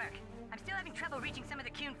the good work. I'm still having trouble reaching some of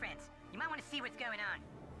the Coon friends. You might want to see what's going on.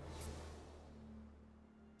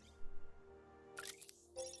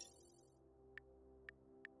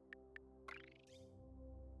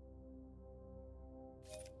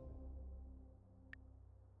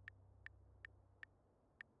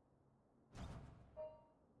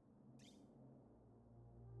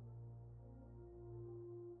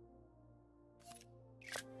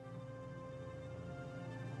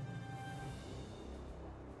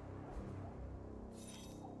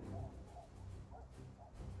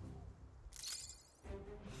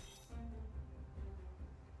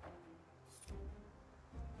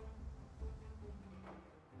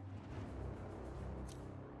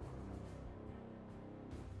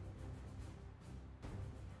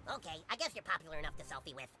 Okay, I guess you're popular enough to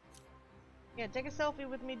selfie with. Yeah, take a selfie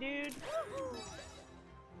with me, dude.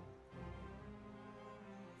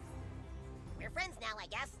 We're friends now, I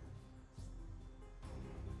guess.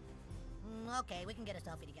 Okay, we can get a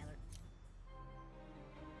selfie together.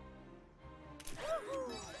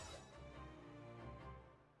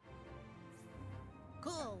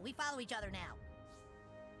 Cool, we follow each other now.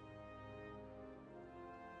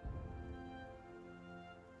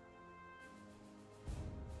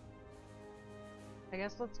 I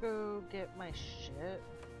guess let's go get my shit.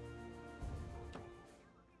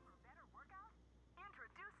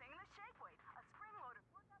 Introducing the Shape Weight, a spring-loaded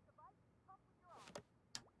workout device to pump with your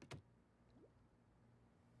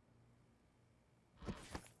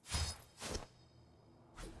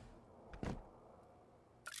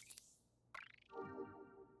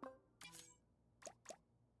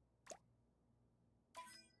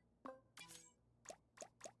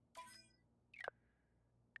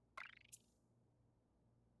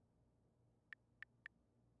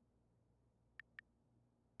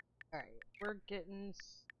Alright, we're getting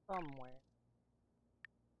somewhere.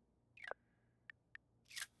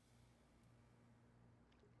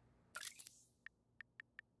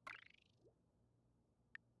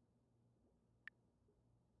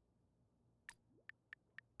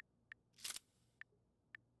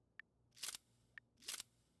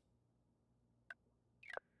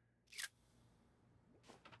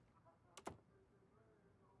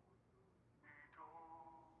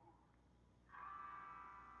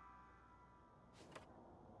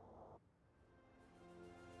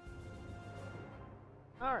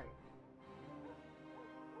 Alright.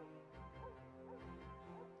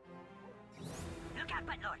 Look out,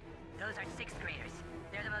 Buttlord! Those are 6th graders.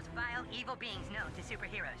 They're the most vile, evil beings known to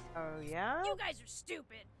superheroes. Oh, yeah? You guys are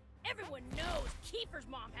stupid. Everyone knows Kiefer's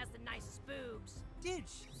mom has the nicest boobs. Dude!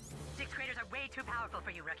 6th graders are way too powerful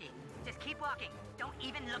for you, rookie. Just keep walking. Don't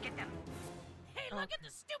even look at them. Hey, look at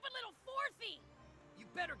the stupid little fourthie! You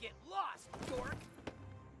better get lost, dork!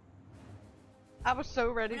 I was so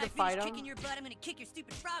ready When to I fight finish him. kicking your butt, I'm gonna kick your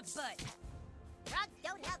stupid frog butt. Frogs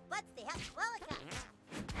don't have butts, they have qualica.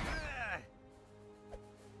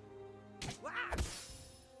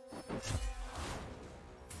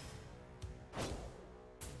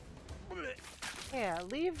 Yeah,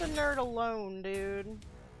 leave the nerd alone, dude.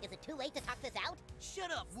 Is it too late to talk this out? Shut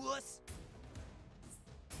up, wuss!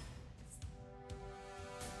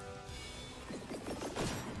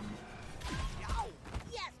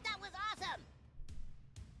 Yes, that was awesome!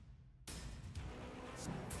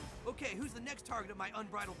 Okay, who's the next target of my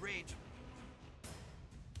unbridled rage?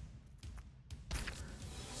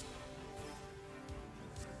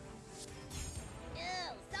 Ew,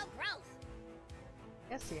 so gross!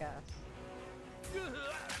 Yes, yes.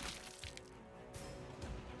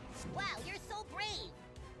 Wow, you're so brave!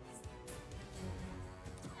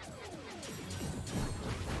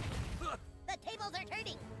 The tables are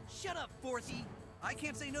turning! Shut up, Fourthy! I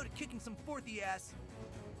can't say no to kicking some Fourthy ass.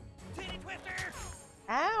 Titty twister!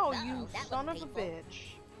 Ow, Uh-oh, you that son of looked a painful.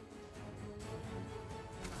 bitch.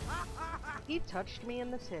 He touched me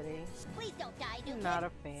in the titty. Please don't die, new kid. Not a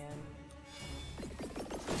fan.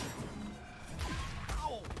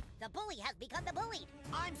 Ow! The bully has become the bullied!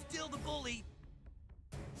 I'm still the bully!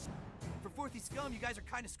 For Fourthy scum, you guys are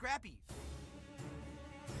kinda scrappy.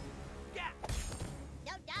 Yeah!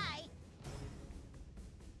 Don't die!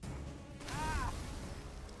 Ah!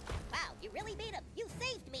 Wow, you really beat him! You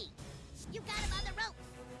saved me! You got him on the ropes!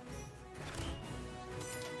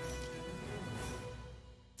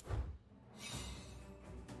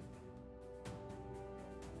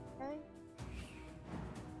 Okay.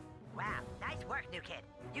 Wow, nice work, new kid.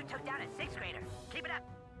 You took down a 6th grader. Keep it up.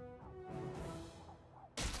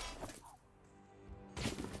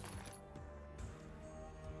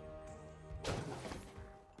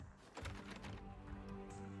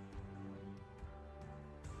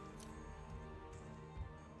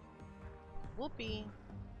 Whoopee.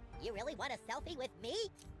 You really want a selfie with me?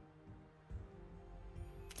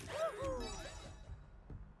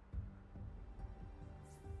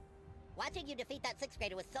 Watching you defeat that 6th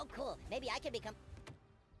grader was so cool. Maybe I can become...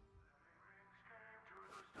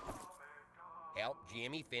 Help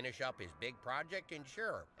Jimmy finish up his big project, and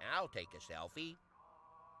sure, I'll take a selfie.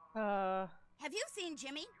 Have you seen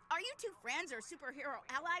Jimmy? Are you two friends or superhero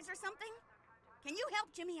allies or something? Can you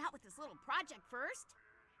help Jimmy out with this little project first?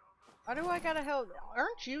 Why do I gotta help?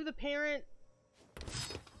 Aren't you the parent?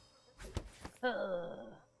 I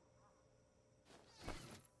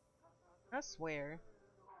swear.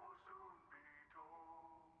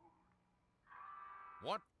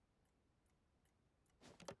 What?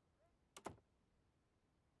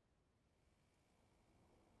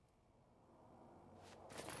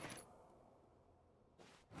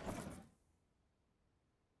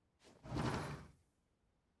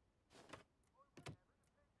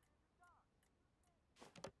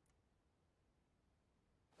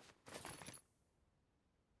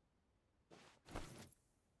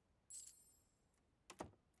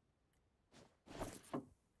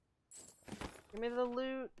 Give me the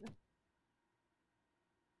loot.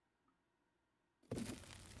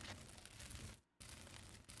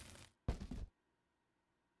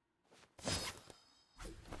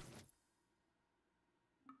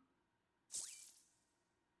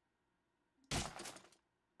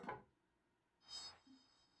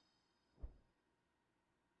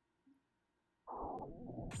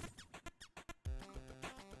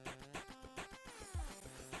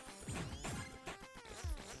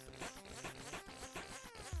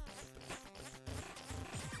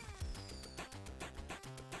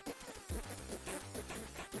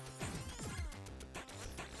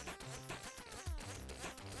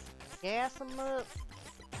 Gas them up.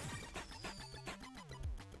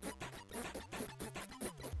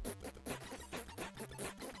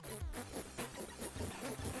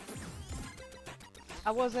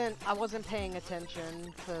 I wasn't paying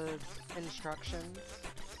attention to instructions.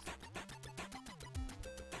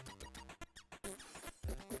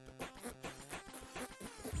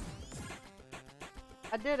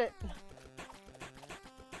 I did it.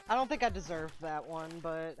 I don't think I deserved that one,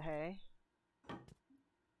 but hey.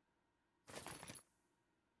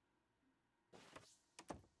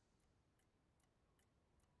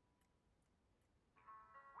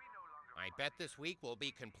 I bet this week will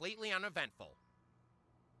be completely uneventful.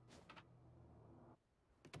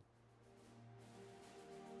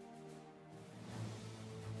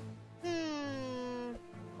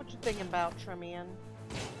 What you thinking about, Tremian?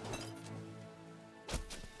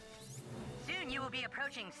 Soon you will be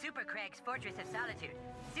approaching Super Craig's Fortress of Solitude.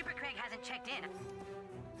 Super Craig hasn't checked in.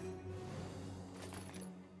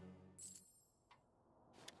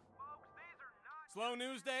 Slow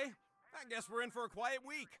news day? I guess we're in for a quiet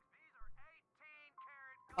week.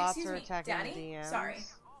 Bots Excuse are me, attacking Daddy? the DMs. Sorry.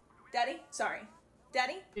 Daddy? Sorry.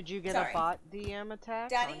 Daddy? Did you get Sorry. a bot DM attack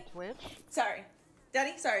Daddy? on Twitch? Sorry.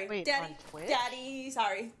 Daddy? Sorry. Wait, Daddy? on Twitch? Daddy?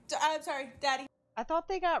 Sorry. I'm sorry. Daddy? I thought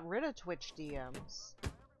they got rid of Twitch DMs.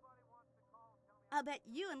 I bet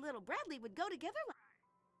you and little Bradley would go together.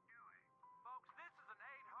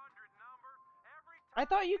 I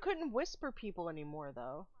thought you couldn't whisper people anymore,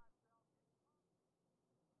 though.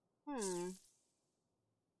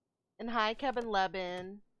 And hi, Kevin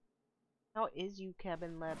Lebin. How is you,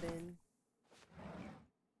 Kevin Lebin?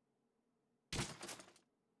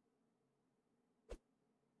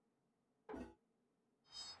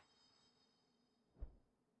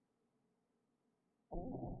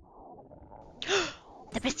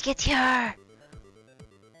 The biscuit's here!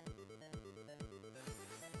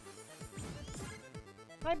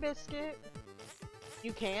 Hi, Biscuit.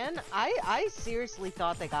 You can? I seriously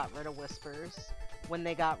thought they got rid of whispers when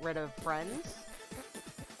they got rid of friends.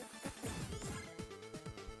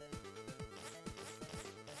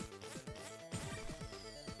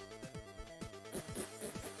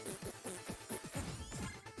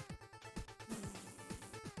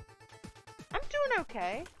 I'm doing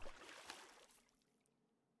okay.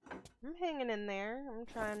 I'm hanging in there. I'm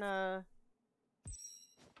trying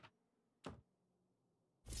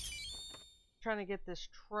to get this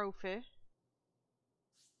trophy.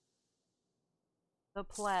 The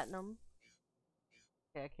platinum.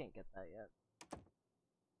 Okay, I can't get that yet.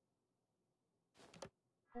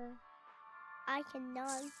 I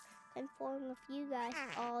cannot conform with you guys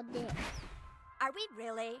all day. Are we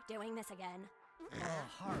really doing this again? Oh,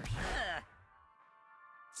 harsh.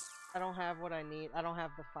 I don't have what I need. I don't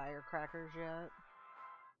have the firecrackers yet.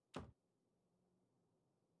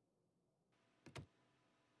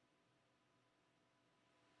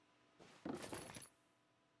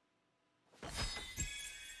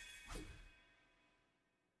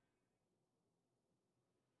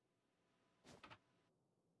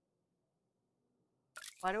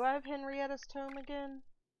 Why do I have Henrietta's tome again?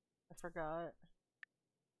 I forgot.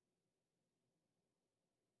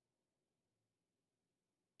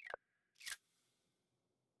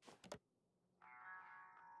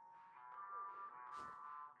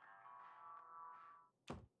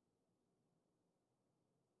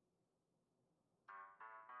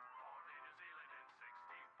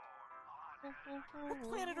 What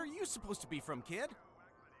planet are you supposed to be from, kid?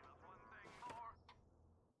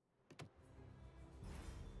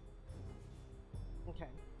 Okay.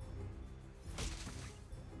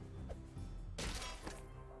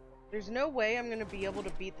 There's no way I'm gonna be able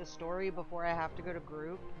to beat the story before I have to go to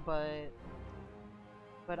group, but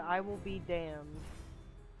I will be damned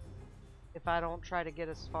if I don't try to get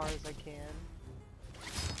as far as I can.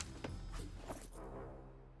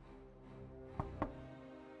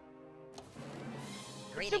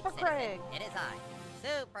 Greetings, Super Craig! citizen. It is I,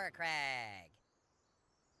 Super Craig.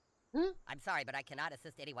 I'm sorry, but I cannot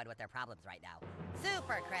assist anyone with their problems right now.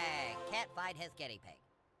 Super Craig can't find his guinea pig.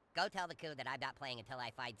 Go tell the coon that I'm not playing until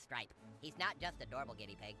I find Stripe. He's not just a normal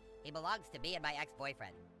guinea pig. He belongs to me and my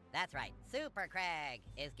ex-boyfriend. That's right, Super Craig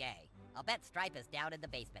is gay. I'll bet Stripe is down in the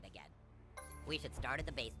basement again. We should start at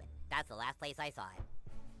the basement. That's the last place I saw him.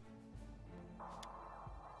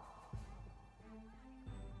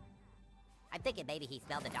 I'm thinking maybe he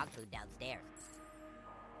smelled the dog food downstairs.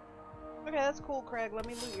 Okay, that's cool, Craig. Let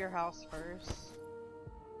me loot your house first.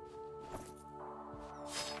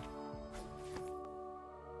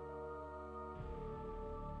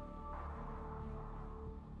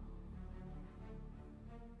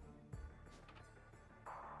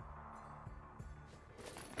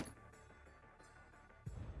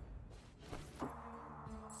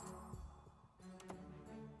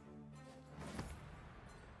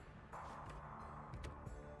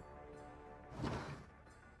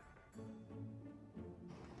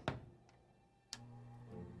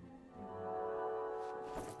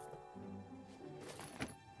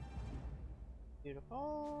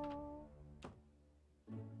 Beautiful.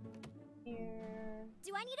 Here.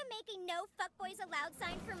 Do I need to make a no fuckboys allowed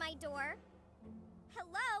sign for my door?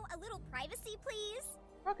 Hello, a little privacy, please?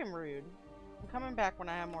 Fucking rude. I'm coming back when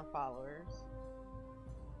I have more followers.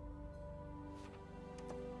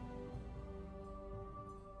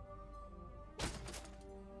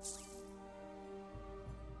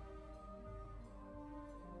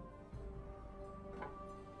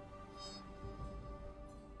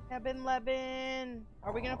 Lebin.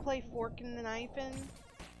 Are we gonna play Fork and the Knifin'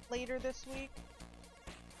 later this week?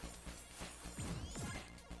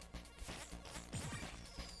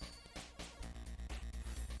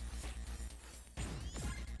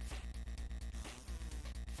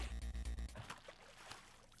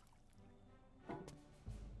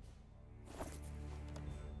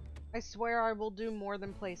 I swear I will do more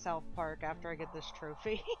than play South Park after I get this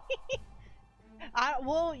trophy.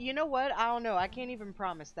 Well, you know what? I don't know. I can't even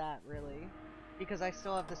promise that, really. Because I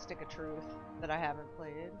still have the Stick of Truth that I haven't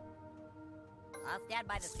played. I'll stand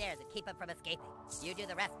by the stairs and keep him from escaping. You do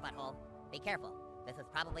the rest, butthole. Be careful. This is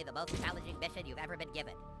probably the most challenging mission you've ever been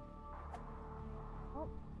given.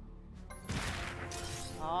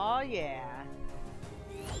 Oh, yeah.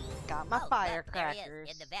 Got my firecrackers. There he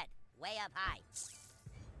is, in the vent, way up high.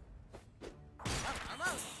 Oh,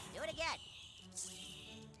 almost. Do it again.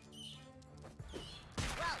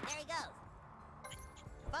 Whoa, there he goes.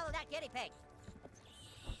 Follow that guinea pig.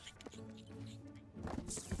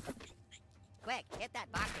 Quick, hit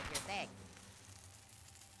that box with your thing.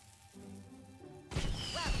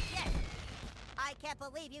 Well, shit! I can't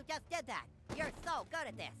believe you just did that. You're so good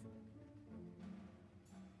at this.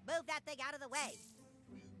 Move that thing out of the way.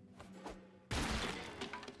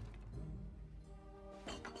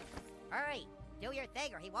 Hurry, do your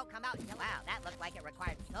thing or he won't come out until... Wow, that looked like it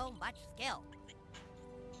required so much skill.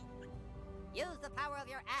 Use the power of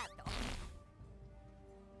your ass to...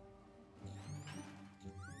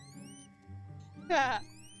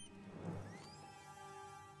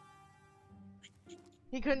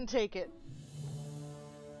 He couldn't take it.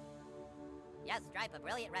 Yes, Stripe, a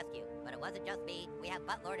brilliant rescue. But it wasn't just me. We have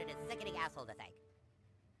Buttlord and his sickening asshole to thank.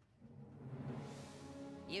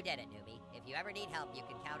 You did it, newbie. If you ever need help, you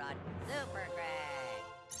can count on Super Craig.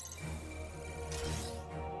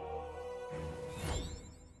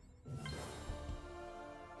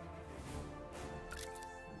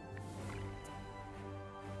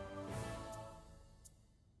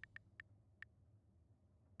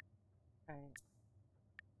 Right.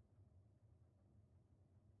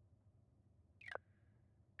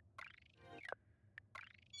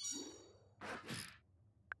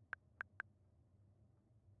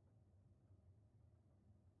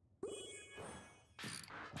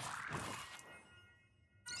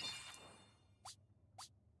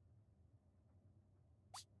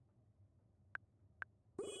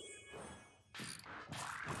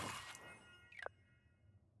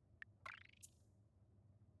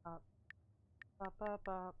 Up. Up, up,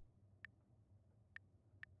 up.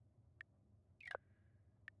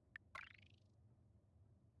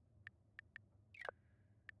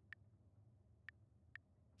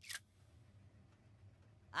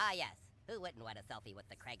 Ah, yes. Who wouldn't want a selfie with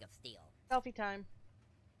the Craig of Steel? Selfie time.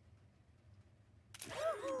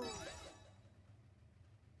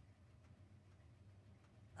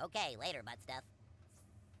 Okay, later, butt stuff.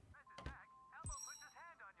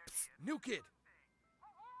 New kid.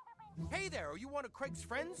 Hey there, are you one of Craig's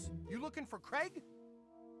friends? You looking for Craig?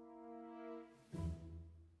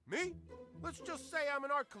 Me? Let's just say I'm an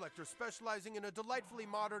art collector specializing in a delightfully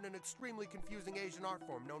modern and extremely confusing Asian art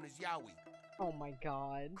form known as yaoi. Oh my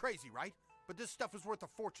god. Crazy, right? But this stuff is worth a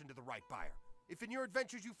fortune to the right buyer. If in your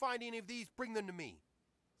adventures you find any of these, bring them to me.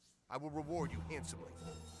 I will reward you handsomely.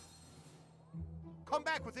 Come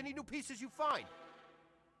back with any new pieces you find.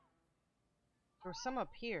 There's some up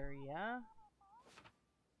here, yeah?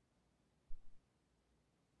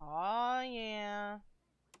 Oh yeah.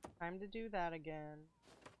 Time to do that again.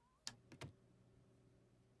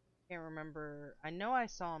 Can't remember. I know I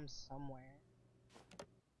saw him somewhere.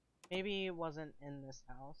 Maybe it wasn't in this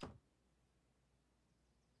house.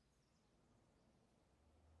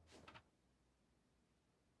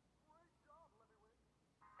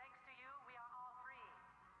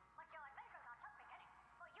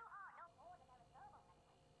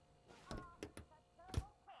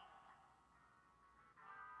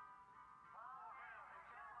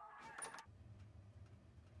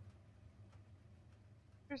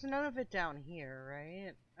 There's none of it down here,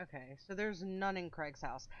 right? Okay, so there's none in Craig's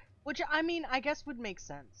house. Which, I mean, I guess would make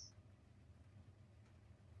sense.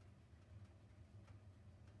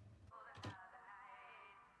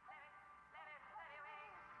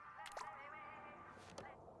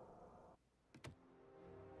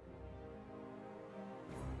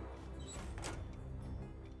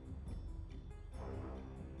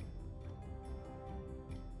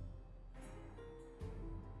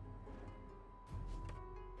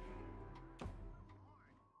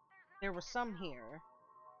 There was some here.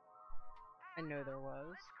 I know there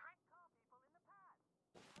was.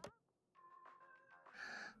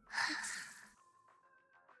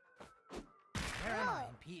 Where am I?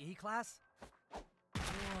 In PE class? Whoa.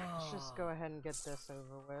 Let's just go ahead and get this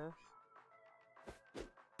over with.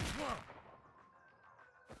 Whoa.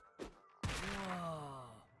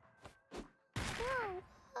 Whoa.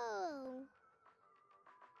 Whoa.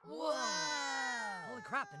 Whoa. Holy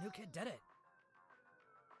crap, the new kid did it.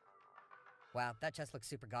 Wow, that chest looks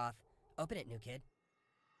super goth. Open it, new kid.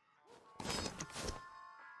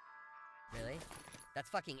 Really? That's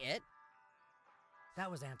fucking it?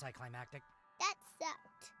 That was anticlimactic. That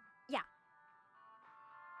sucked. Yeah.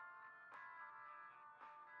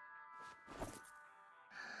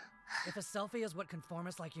 If a selfie is what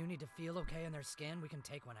conformists like you need to feel okay in their skin, we can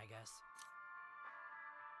take one, I guess.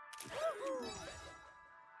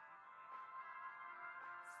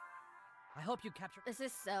 I hope you capture— This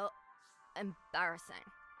is so embarrassing.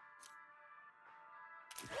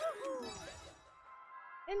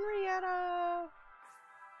 Henrietta!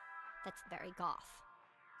 That's very goth.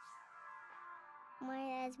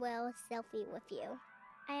 Might as well selfie with you.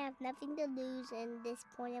 I have nothing to lose in this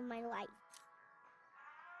point of my life.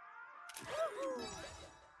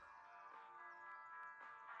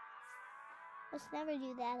 Let's never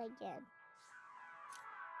do that again.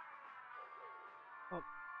 Oh.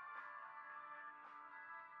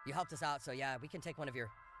 You helped us out, so yeah, we can take one of your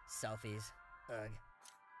selfies. Ugh.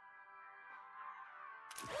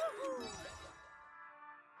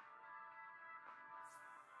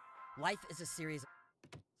 Life is a series of—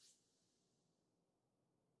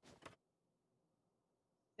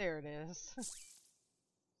 There it is.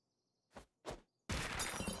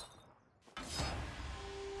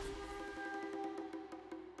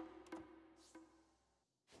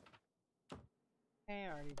 Okay, I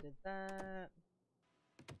already did that.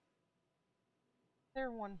 Is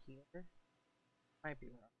there one here? Might be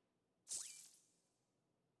wrong.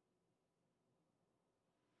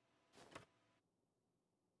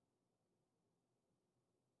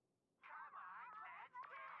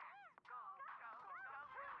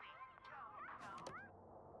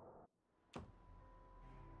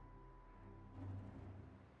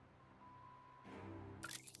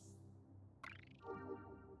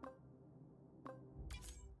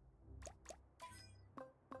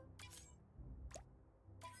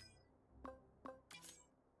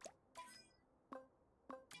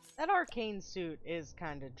 That arcane suit is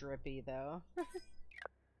kind of drippy, though.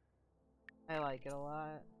 I like it a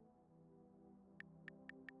lot.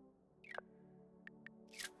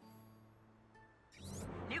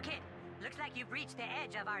 New kid, looks like you've reached the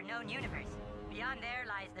edge of our known universe. Beyond there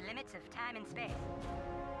lies the limits of time and space.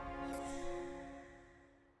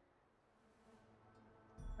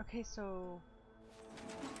 Okay, so...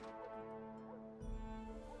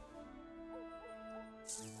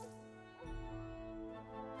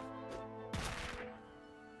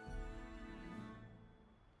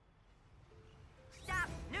 Stop!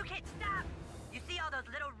 New kid, stop! You see all those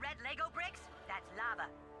little red Lego bricks? That's lava.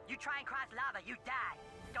 You try and cross lava, you die.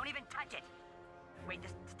 Don't even touch it. Wait,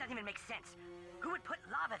 this doesn't even make sense. Who would put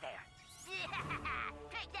lava there?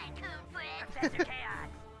 Take that, Coon friend! Professor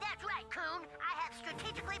Chaos! That's right, Coon! I have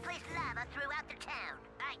strategically placed lava throughout the town.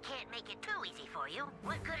 I can't make it too easy for you.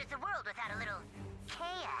 What good is the world without a little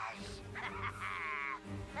chaos?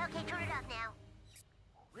 Okay, turn it off now.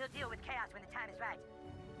 We'll deal with chaos when the time is right.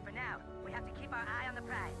 For now, we have to keep our eye on the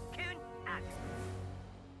prize. Coon, out.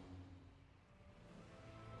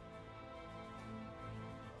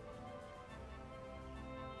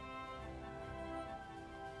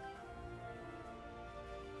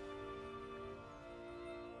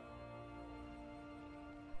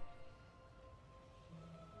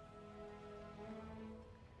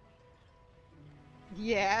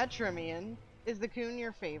 Yeah, Trimian. Is the coon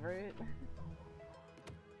your favorite?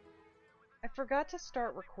 I forgot to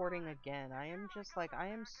start recording again. I am just like, I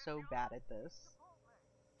am so bad at this.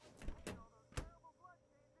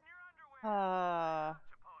 I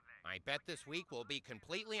bet this week will be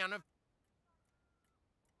completely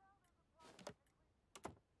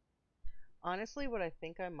Honestly, what I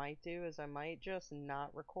think I might do is I might just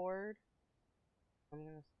not record. I'm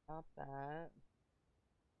gonna stop that.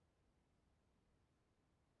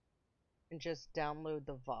 And just download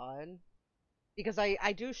the VOD. Because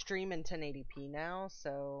I do stream in 1080p now,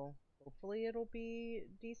 so hopefully it'll be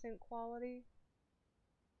decent quality.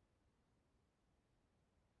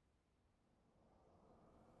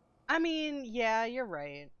 I mean, yeah, you're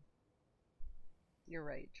right. You're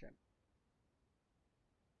right, Trim.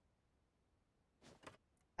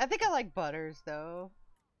 I think I like Butters, though.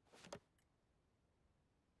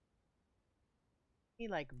 He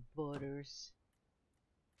like butters.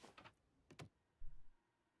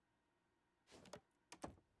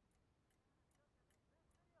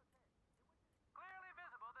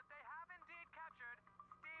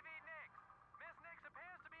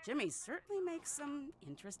 Jimmy certainly makes some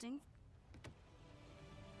interesting.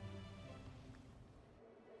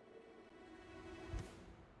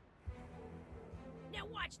 Now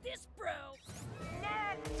watch this, bro.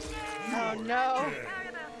 Oh no.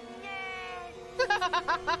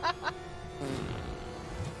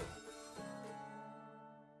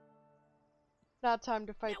 Not time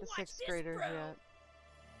to fight the sixth graders yet.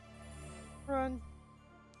 Run.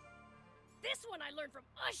 This one I learned from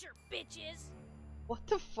Usher, bitches. What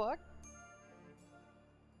the fuck?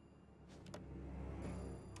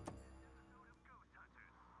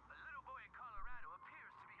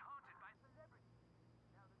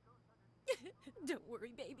 Don't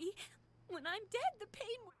worry, baby. When I'm dead, the pain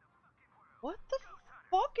will... What the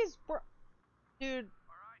fuck is Dude,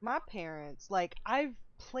 my parents, like, I've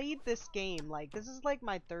played this game, like, this is like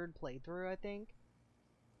my third playthrough, I think.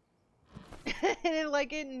 And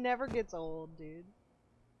it never gets old, dude.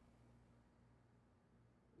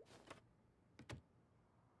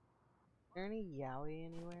 Is there any yaoi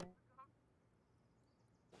anywhere?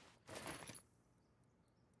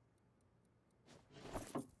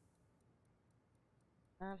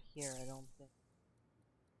 Not here, I don't think.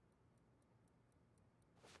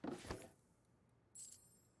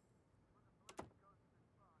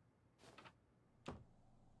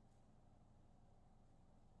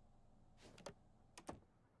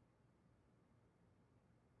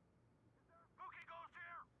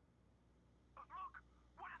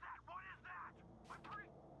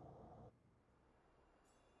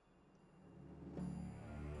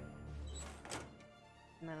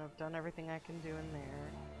 And then I've done everything I can do in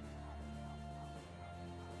there.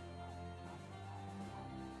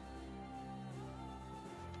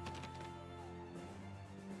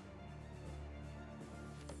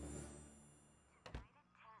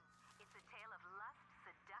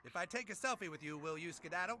 If I take a selfie with you, will you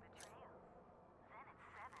skedaddle?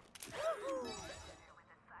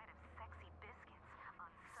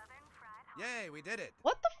 Yay, we did it.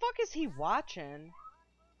 What the fuck is he watching?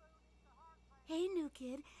 Hey, new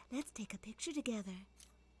kid, let's take a picture together.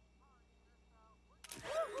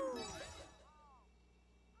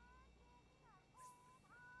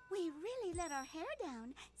 We really let our hair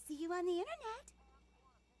down. See you on the internet.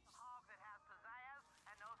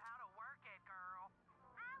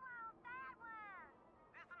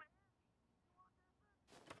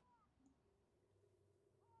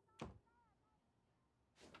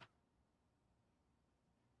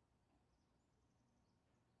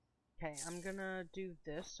 Okay, I'm gonna do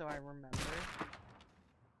this so I remember.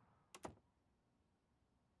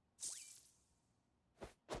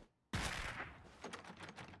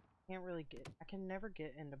 I can never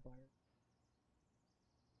get into Bart.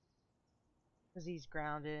 Because he's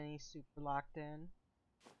grounded and he's super locked in.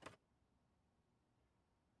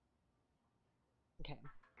 Okay.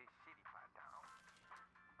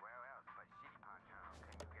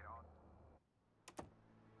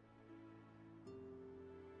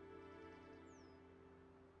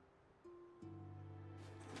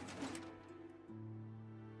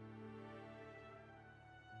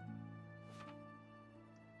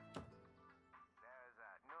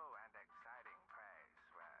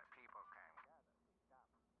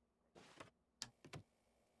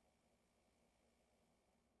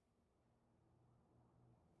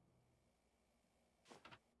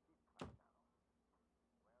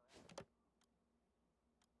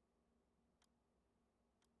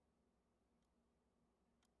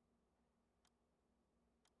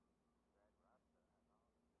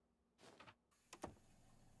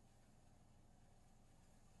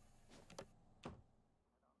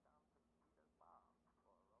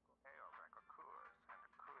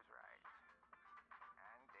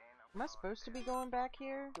 Am I supposed to be going back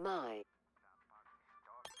here? My.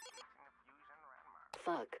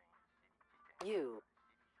 Fuck. You.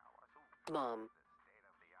 Mom.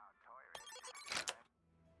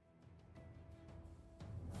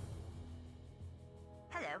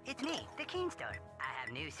 Hello, it's me, the Keen Store. I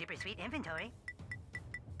have new super sweet inventory.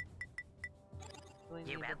 Really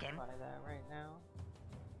You're need welcome. to buy that right now.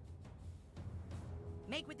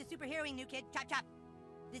 Make with the superheroing, new kid. Chop chop.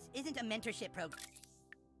 This isn't a mentorship program.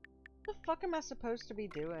 What the fuck am I supposed to be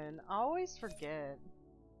doing? I always forget.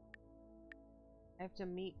 I have to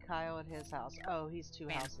meet Kyle at his house. Oh, he's two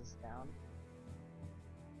houses down.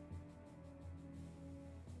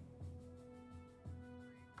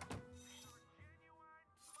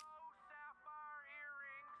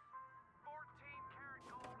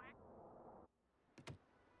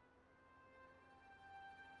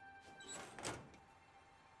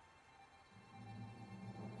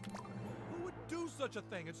 do such a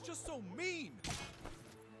thing. It's just so mean.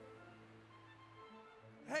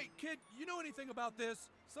 Hey, kid, you know anything about this?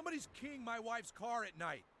 Somebody's keying my wife's car at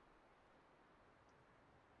night.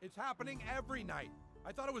 It's happening every night.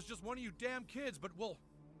 I thought it was just one of you damn kids, but well,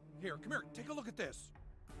 here, come here, take a look at this.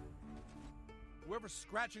 Whoever's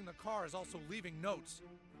scratching the car is also leaving notes.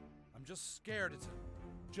 I'm just scared it's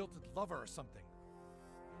a jilted lover or something.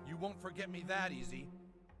 You won't forget me that easy.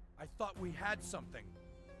 I thought we had something.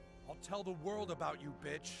 I'll tell the world about you,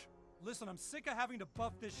 bitch. Listen, I'm sick of having to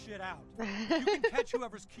buff this shit out. If you can catch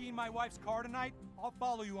whoever's keying my wife's car tonight, I'll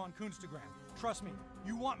follow you on Coonstagram. Trust me,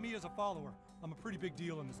 you want me as a follower. I'm a pretty big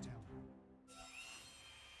deal in this town.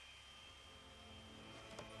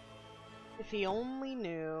 If he only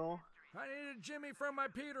knew. I need a Jimmy from my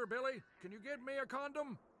Peter, Billy. Can you get me a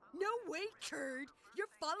condom? No way, turd. Your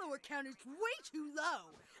follower count is way too low.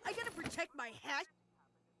 I gotta protect my hash.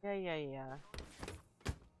 Yeah.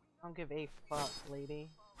 Don't give a fuck, lady.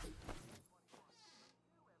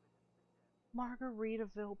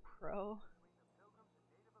 Margaritaville Pro.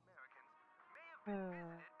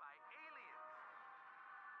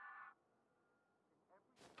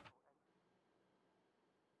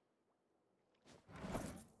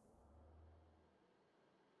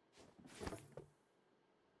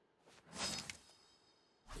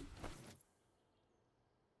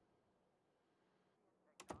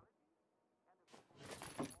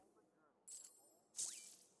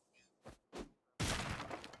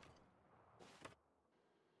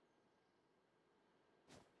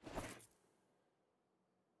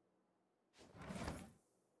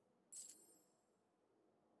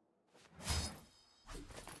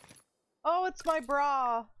 Oh, it's my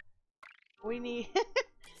bra. We need...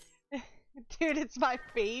 Dude, it's my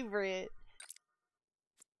favorite.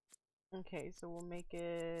 Okay, so we'll make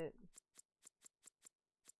it...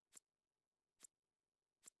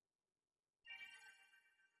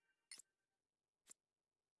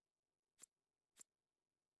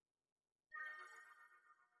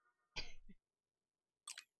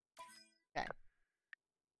 Okay.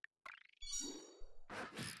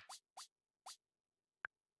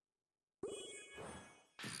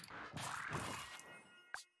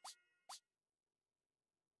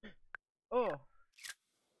 Oh,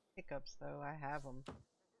 hiccups though, I have them.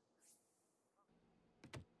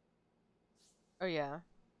 Oh yeah.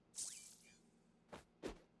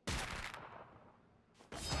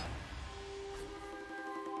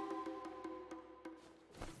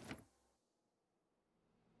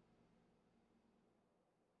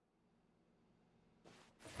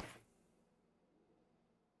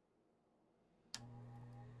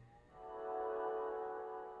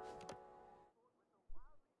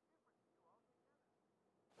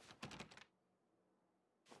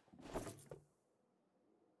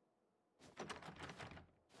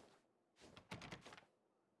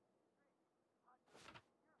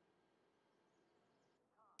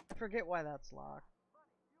 I forget why that's locked.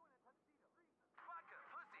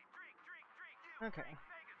 Okay.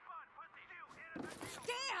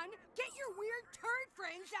 Stan, get your weird turd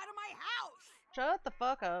friends out of my house! Shut the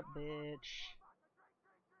fuck up, bitch.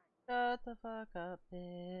 Shut the fuck up,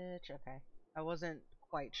 bitch. Okay. I wasn't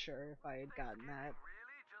quite sure if I had gotten that.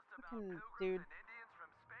 Fucking dude.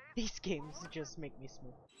 These games just make me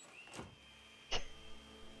smooth.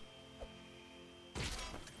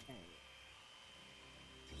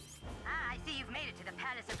 I see you've made it to the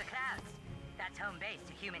Palace of the Clouds. That's home base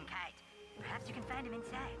to Human Kite. Perhaps you can find him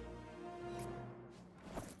inside.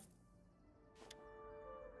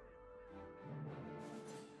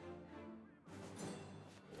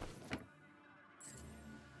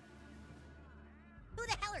 Who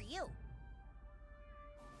the hell are you?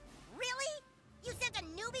 Really? You sent a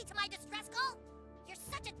newbie to my distress call? You're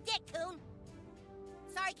such a dick, Coon.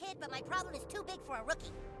 Sorry, kid, but my problem is too big for a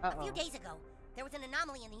rookie. A few days ago, there was an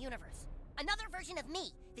anomaly in the universe. Another version of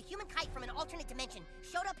me, the human kite from an alternate dimension,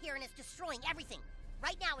 showed up here and is destroying everything.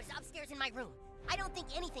 Right now, it's upstairs in my room. I don't think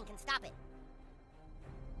anything can stop it.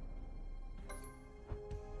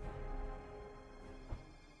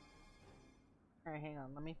 Alright, hang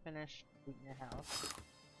on. Let me finish looting your house.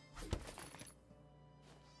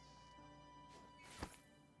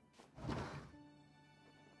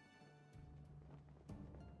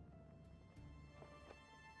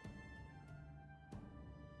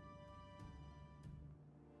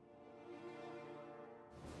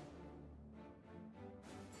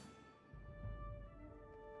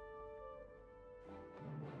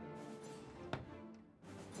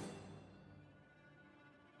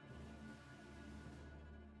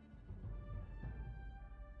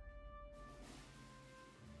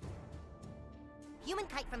 Human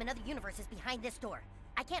kite from another universe is behind this door.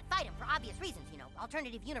 I can't fight him for obvious reasons, you know,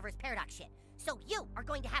 alternative universe paradox shit. So you are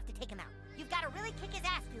going to have to take him out. You've got to really kick his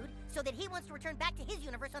ass, dude, so that he wants to return back to his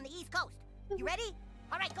universe on the East Coast. You ready?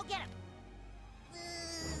 All right, go get him.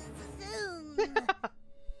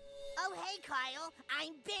 Oh, hey, Kyle.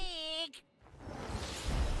 I'm big.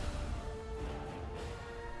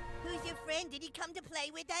 Who's your friend? Did he come to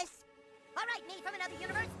play with us? All right, me from another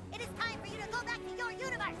universe. It is time for you to go back to your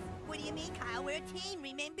universe. What do you mean, Kyle? We're a team,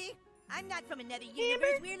 remember? I'm not from another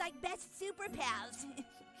universe. We're like best super pals.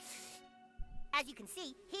 As you can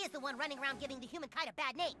see, he is the one running around giving the human kite a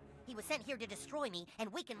bad name. He was sent here to destroy me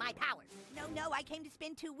and weaken my powers. No, I came to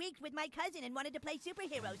spend 2 weeks with my cousin and wanted to play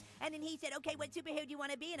superheroes. And then he said, okay, what superhero do you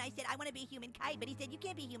want to be? And I said, I want to be Human Kite. But he said, you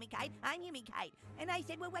can't be Human Kite. I'm Human Kite. And I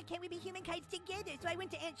said, well, why can't we be Human Kites together? So I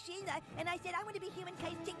went to Aunt Sheila and I said, I want to be Human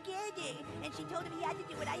Kites together. And she told him he had to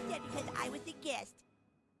do what I said because I was the guest.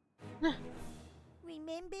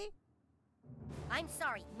 Remember? I'm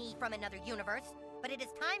sorry, me from another universe, but it is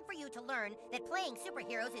time for you to learn that playing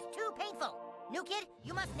superheroes is too painful. New kid,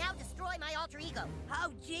 you must now destroy my alter ego.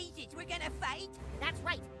 Oh, Jesus, we're gonna fight? That's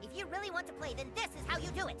right. If you really want to play, then this is how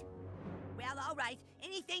you do it. Well, all right.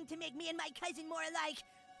 Anything to make me and my cousin more alike.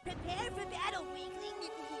 Prepare for battle,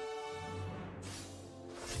 weakling.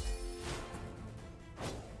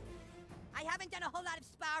 I haven't done a whole lot of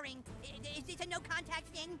sparring. Is this a no-contact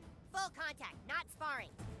thing? Full contact, not sparring.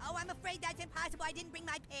 Oh, I'm afraid that's impossible. I didn't bring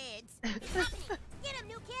my pads. Get him,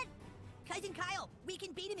 new kid! Cousin Kyle, we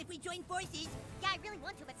can beat him if we join forces. Yeah, I really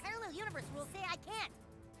want to, but parallel universe rules say I can't.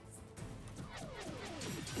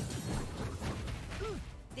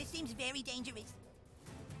 This seems very dangerous.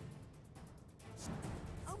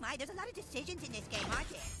 Oh my, there's a lot of decisions in this game, aren't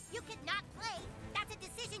there? You could not play. That's a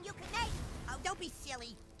decision you could make. Oh, don't be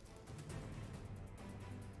silly.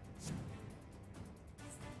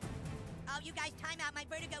 Oh, you guys, time out. My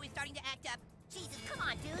vertigo is starting to act up. Jesus, come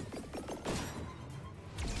on, dude.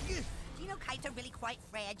 Do you know kites are really quite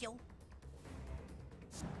fragile?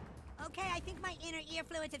 Okay, I think my inner ear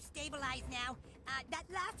fluids have stabilized now. That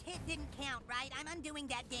last hit didn't count, right? I'm undoing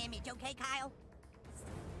that damage, okay, Kyle?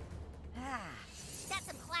 That's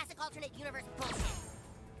some classic alternate universe bullshit.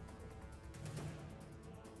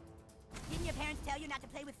 Didn't your parents tell you not to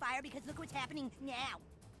play with fire? Because look what's happening now.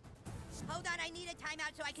 Hold on, I need a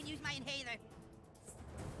timeout so I can use my inhaler.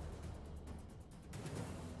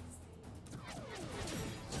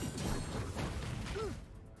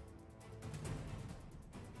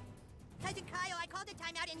 Cousin Kyle, I called a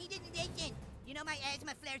timeout and he didn't listen. You know my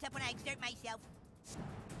asthma flares up when I exert myself.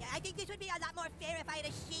 Yeah, I think this would be a lot more fair if I had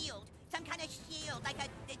a shield. Some kind of shield, like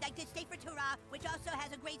the Safer Torah, which also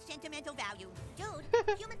has a great sentimental value. Dude,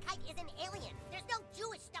 Human Kite is an alien. There's no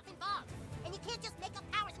Jewish stuff involved. And you can't just make up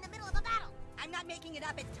powers in the middle of a battle. I'm not making it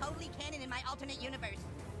up. It's totally canon in my alternate universe.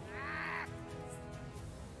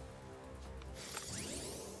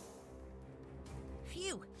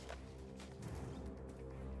 Phew.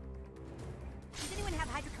 Does anyone have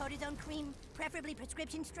hydrocortisone cream? Preferably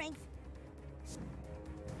prescription strength?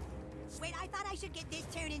 Wait, I thought I should get this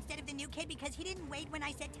turn instead of the new kid because he didn't wait when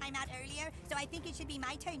I said timeout earlier, so I think it should be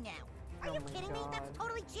my turn now. Are you kidding me? That's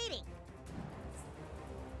totally cheating.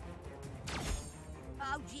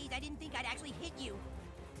 Oh, geez, I didn't think I'd actually hit you.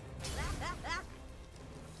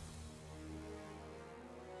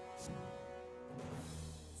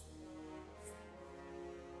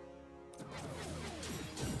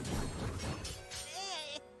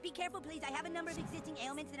 Be careful, please. I have a number of existing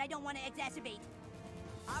ailments that I don't want to exacerbate.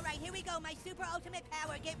 All right, here we go. My super ultimate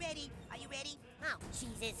power. Get ready. Are you ready? Oh,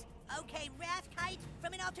 Jesus. Okay, Wrath Kite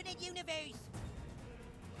from an alternate universe.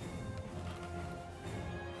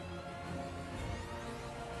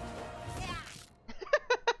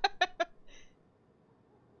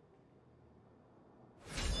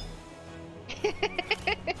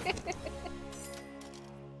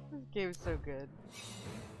 This game's so good.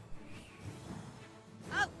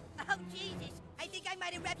 Oh, Jesus. I think I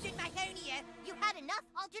might have ruptured my hernia. You had enough,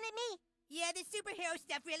 alternate me? Yeah, the superhero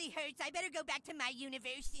stuff really hurts. I better go back to my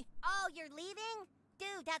universe. Oh, you're leaving?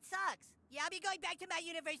 Dude, that sucks. Yeah, I'll be going back to my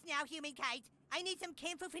universe now, Human Kite. I need some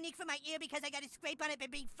camphorphenique for my ear because I got a scrape on it by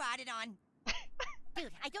being farted on.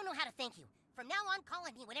 Dude, I don't know how to thank you. From now on, call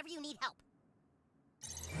on me whenever you need help.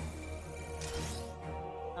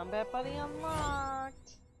 Combat buddy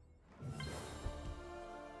unlocked.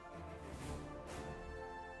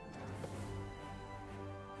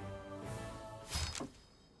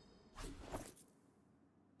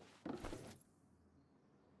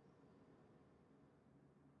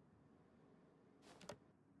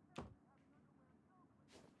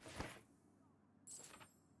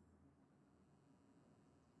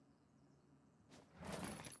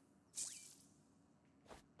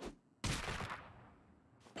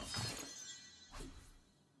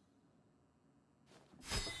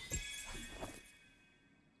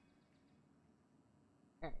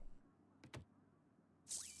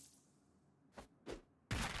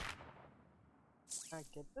 Can I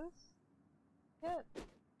get this yet?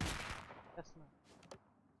 That's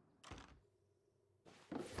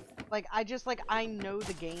not. Like, I know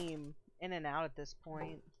the game in and out at this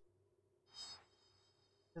point.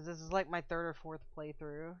 Because this is like my third or fourth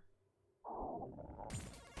playthrough.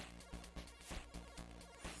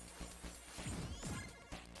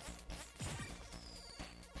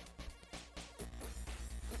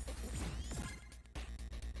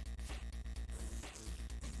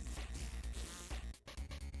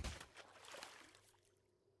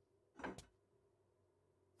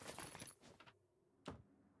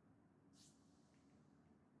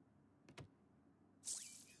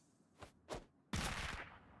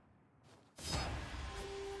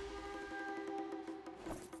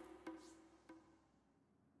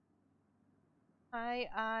 Hi,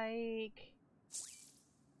 Ike.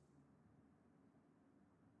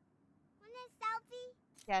 Want a selfie?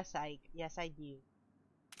 Yes, Ike. Yes, I do.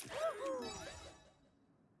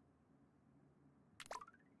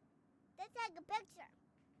 Let's take a picture.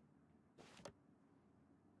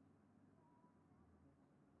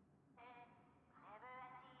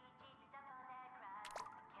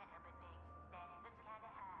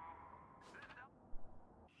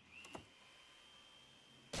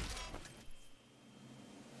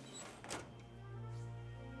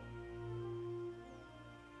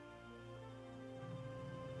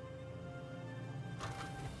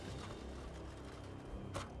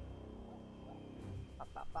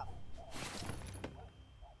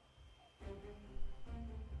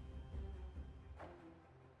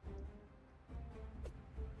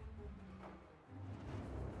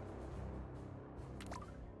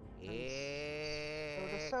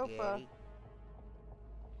 Yeah, sofa.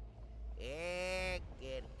 kitty. Yeah,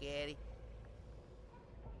 kitty, kitty.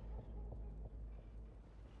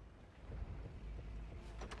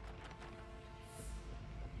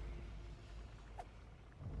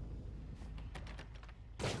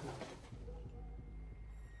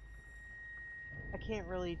 I can't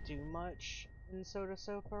really do much in Soda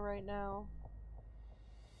Sofa right now.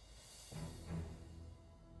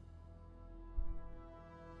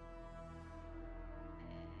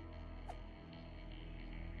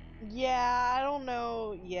 Yeah, I don't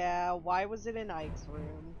know. Yeah, why was it in Ike's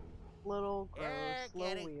room? Little gross,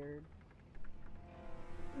 little weird.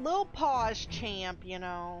 Little pause champ, you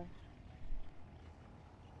know.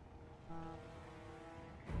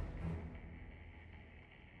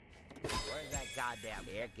 Where's that goddamn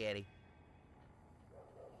here, kitty?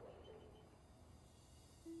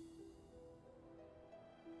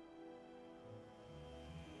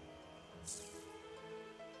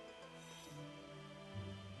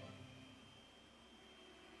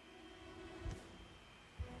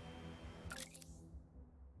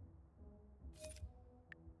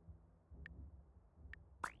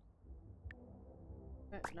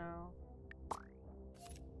 No.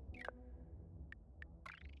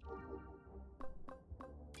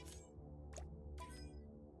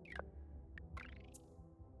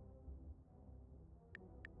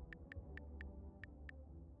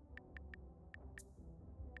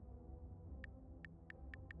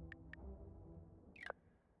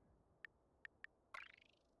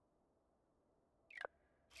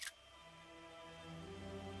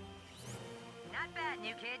 Not bad,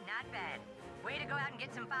 new kid, not bad. Way to go out and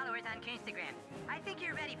get some followers on Coonstagram. I think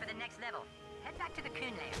you're ready for the next level. Head back to the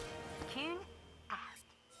Coon lair. Coon out.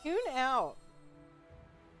 Coon out.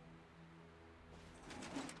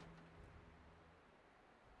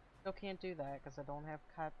 Still can't do that because I don't have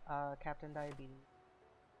Captain Diabetes.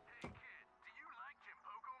 Hey kid, do you like Jim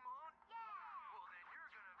Pokemon? Yeah! Well then you're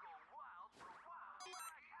gonna go wild for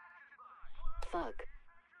wild Fuck.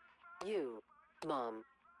 You, Mom.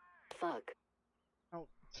 Fuck. Oh.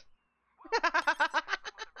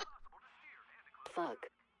 Fuck.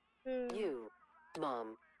 You,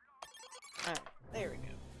 Mom. Alright, there we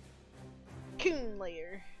go. Coon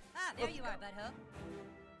layer. Ah, there you are, butthole.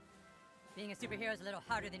 Being a superhero is a little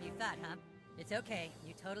harder than you thought, huh? It's okay,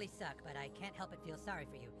 you totally suck, but I can't help but feel sorry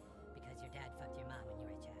for you, because your dad fucked your mom when you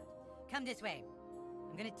were a child. Come this way.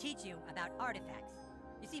 I'm gonna teach you about artifacts.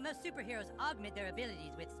 You see, most superheroes augment their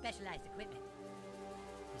abilities with specialized equipment.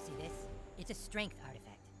 You see this? It's a strength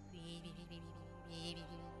artifact.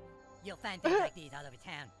 You'll find things like these all over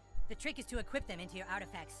town. The trick is to equip them into your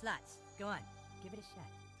artifact slots. Go on, give it a shot.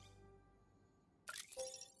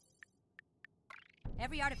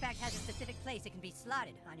 Every artifact has a specific place it can be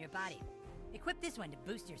slotted on your body. Equip this one to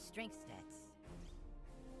boost your strength stats.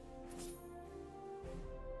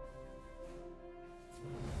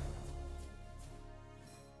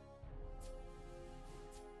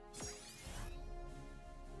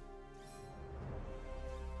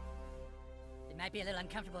 Might be a little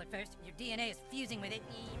uncomfortable at first. Your DNA is fusing with it.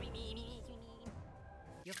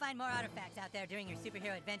 You'll find more artifacts out there during your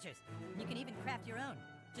superhero adventures. And you can even craft your own.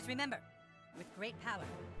 Just remember, with great power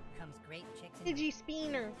comes great chicks and...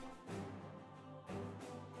 Digi-spinner.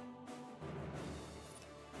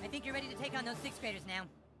 I think you're ready to take on those 6th graders now.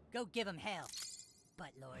 Go give them hell, butt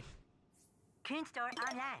lord. Coon Store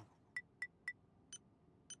online.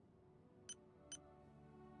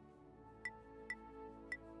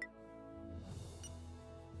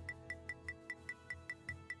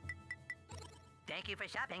 Thank you for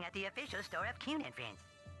shopping at the official store of Coon and Friends.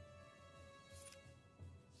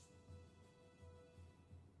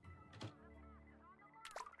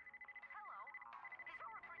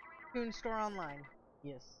 Coon Store online.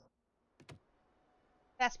 Yes.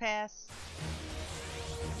 Fast pass.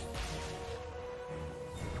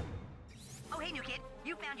 Oh, hey, new kid.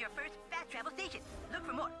 You found your first fast travel station. Look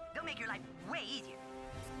for more. They'll make your life way easier.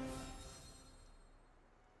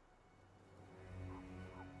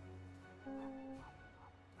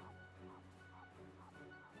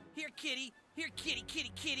 Here, kitty. Here, kitty,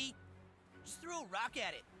 kitty, kitty. Just throw a rock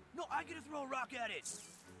at it. No, I gotta throw a rock at it.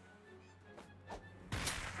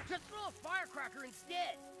 Just throw a firecracker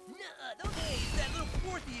instead. Nuh-uh, hey, it's that little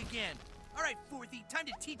fourthy again. All right, fourthy, time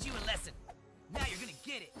to teach you a lesson. Now you're gonna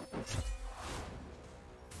get it.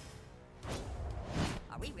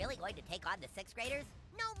 Are we really going to take on the 6th graders?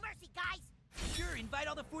 No mercy, guys! Sure, invite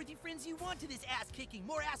all the fourthy friends you want to this ass-kicking.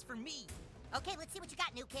 More ass for me. Okay, let's see what you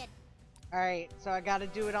got, new kid. Alright, so I gotta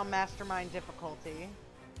do it on Mastermind difficulty.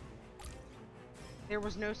 There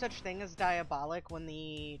was no such thing as Diabolic when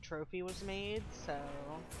the trophy was made, so...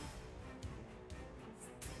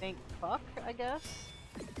 Thank fuck, I guess?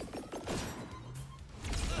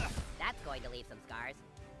 That's going to leave some scars.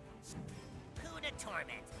 Who to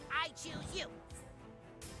torment? I choose you!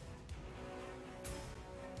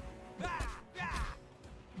 Ah! Ah!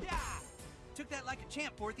 Yeah! Took that like a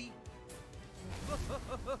champ, fourthy.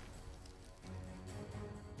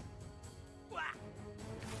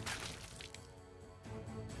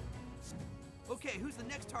 Okay, who's the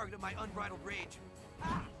next target of my unbridled rage?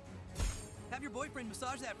 Ah! Have your boyfriend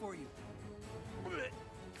massage that for you.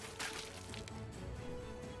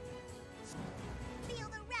 Feel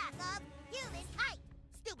the wrath of human kite!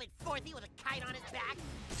 Stupid fourthy with a kite on his back!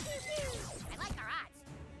 I like our odds.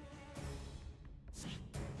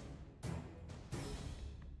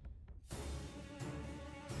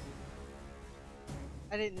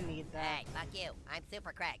 I didn't need that. Hey, fuck you. I'm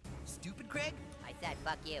Super Craig. Stupid Craig? I said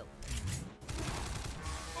fuck you.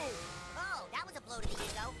 Oh, that was a blow to the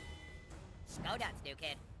ego. Go nuts, new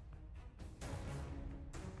kid.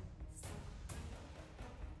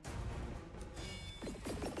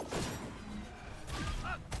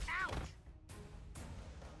 Ouch!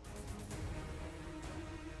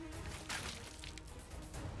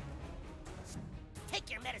 Take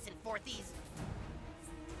your medicine, fourthies.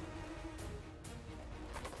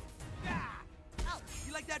 Ah! Oh,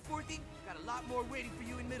 you like that, fourthy? Got a lot more waiting for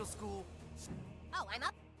you in middle school. Oh, I'm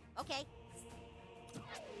up? Okay.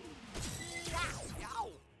 Ow!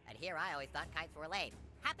 And here I always thought kites were lame.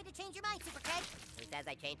 Happy to change your mind, Super Craig. Who says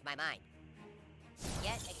I changed my mind?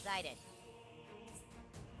 Get excited.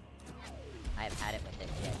 I have had it with this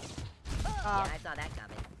shit. Yeah, I saw that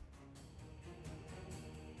coming.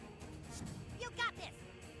 You got this!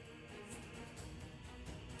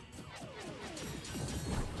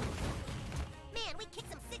 Man, we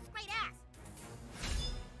kicked some 6th grade ass!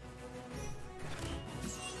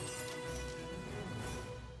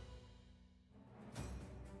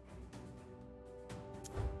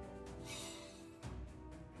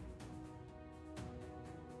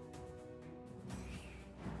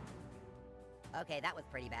 Okay, that was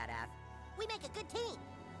pretty badass. We make a good team.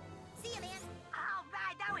 See ya, man. All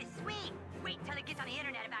right, that was sweet. Wait until it gets on the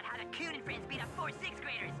internet about how the Coon and Friends beat up 4 6th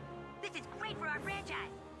graders. This is great for our franchise.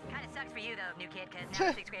 Kind of sucks for you, though, new kid, because now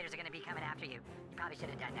the 6th graders are going to be coming after you. You probably should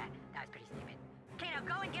have done that. That was pretty stupid. Okay, now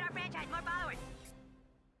go and get our franchise more followers.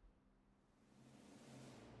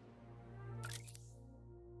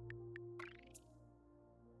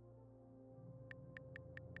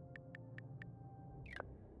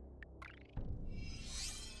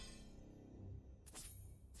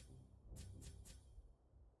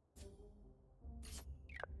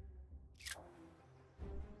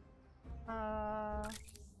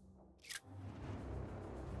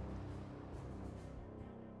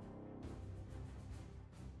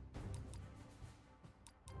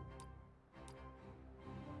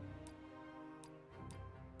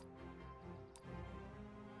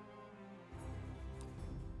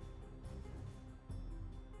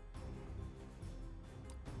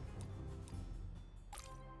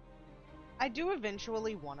 I do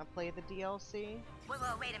eventually want to play the DLC.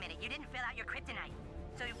 Whoa, wait a minute. You didn't fill out your kryptonite.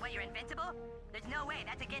 So what, you're invincible? There's no way.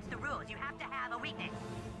 That's against the rules. You have to have a weakness.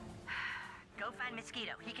 Go find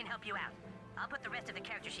Mosquito. He can help you out. I'll put the rest of the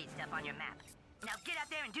character sheet stuff on your map. Now get out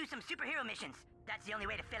there and do some superhero missions. That's the only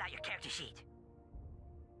way to fill out your character sheet.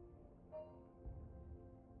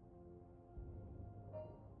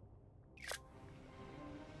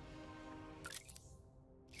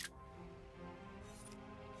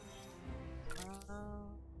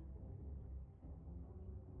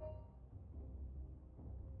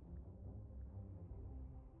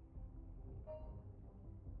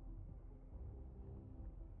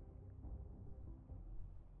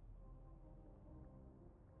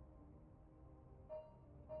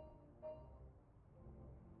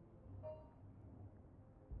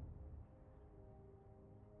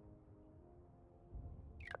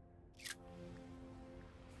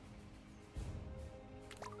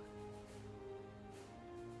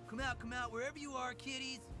 Come out, wherever you are,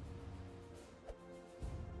 kiddies.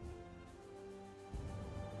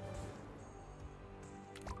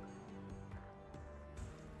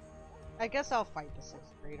 I guess I'll fight the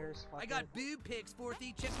 6th graders. I got boob pics,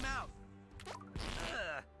 Forthy. Check them out.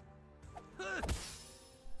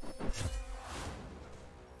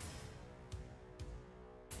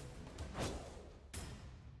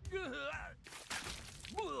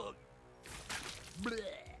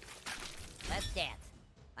 Let's dance.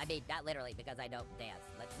 I mean, not literally, because I don't dance.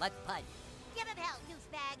 Let's punch. Give him hell,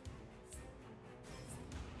 douchebag.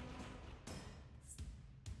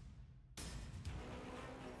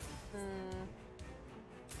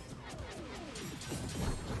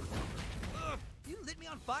 You lit me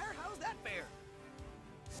on fire? How's that fair?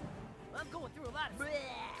 I'm going through a lot of...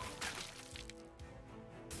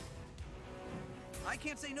 I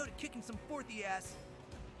can't say no to kicking some Forthy ass.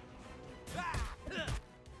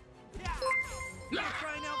 You're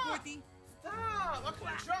crying out, Forthy. Stop! I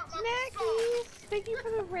couldn't drop my Mackey, thank you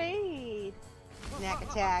for the raid. Snack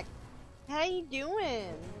attack. How you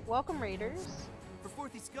doing? Welcome, raiders. For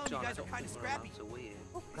Forthy scum, you guys are kind of scrappy.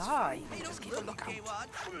 Oh God. Hey, don't look at K-Wad.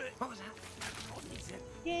 What was that?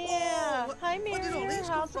 Yeah. Hi, Mary.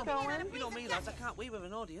 How's it going? You know me, lads. I can't wait with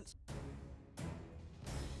an audience.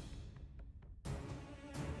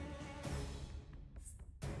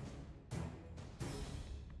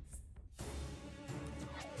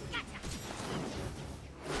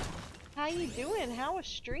 How you doing? How was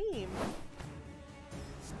stream?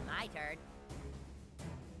 My turn.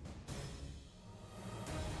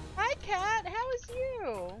 Hi, Kat. How is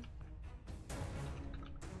you?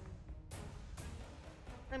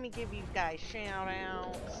 Let me give you guys shout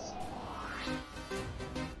outs.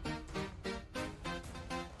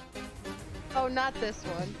 Oh, not this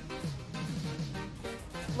one.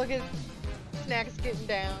 Look at Snacks getting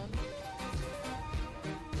down.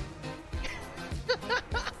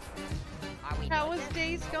 How was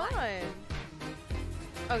Days Gone?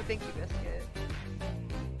 Oh, thank you, Biscuit.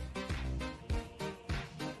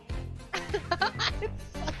 It's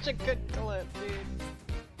such a good clip, dude.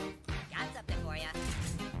 Got something for ya.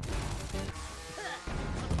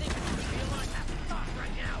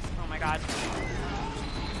 Oh my god.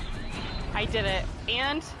 I did it.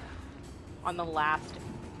 And on the last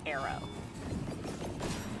arrow.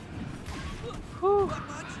 Whew.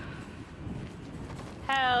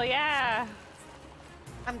 Hell yeah.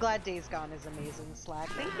 I'm glad Days Gone is amazing, Slack.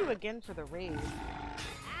 Thank you again for the raid.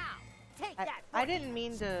 Take that. I didn't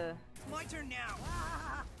mean to... My turn now.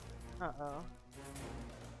 Uh-oh.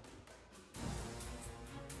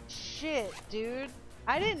 Shit, dude.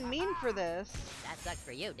 I didn't mean for this. That sucks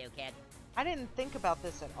for you, new kid. I didn't think about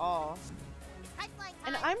this at all.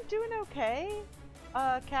 And I'm doing okay.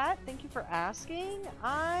 Kat, thank you for asking.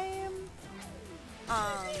 I'm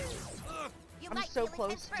so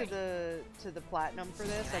close to the platinum for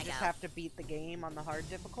this. I just have to beat the game on the hard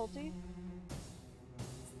difficulty,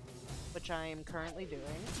 which I am currently doing.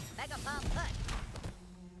 Mega pump push.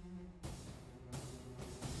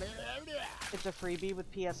 It's a freebie with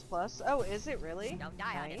PS Plus. Oh, is it really? Don't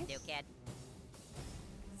die on this, new kid.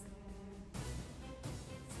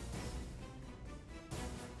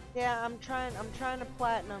 Yeah, I'm trying to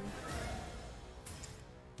platinum.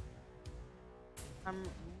 I'm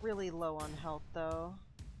really low on health though.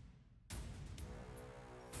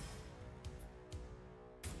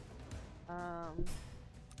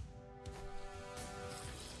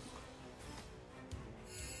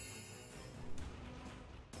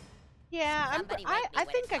 Yeah, I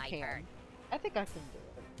think I can. I think I can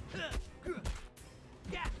do it.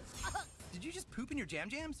 Did you just poop in your jam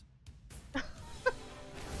jams?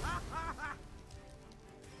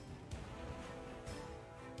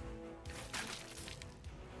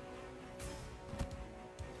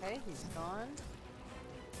 he's gone.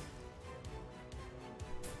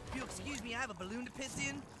 If you'll excuse me, I have a balloon to piss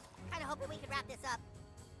in. Kinda hoping we could wrap this up.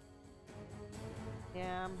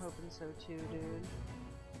 Yeah, I'm hoping so too, dude.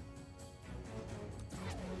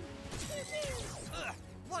 Ugh.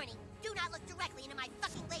 Warning, do not look directly into my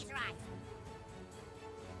fucking laser eyes.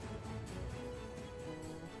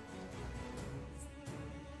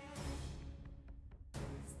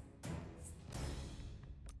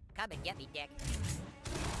 Come and get me, dick.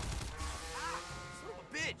 Ah, son of a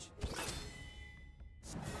bitch.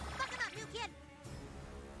 Fuck him up, new kid.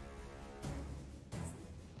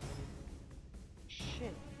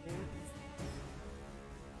 Shit, dude.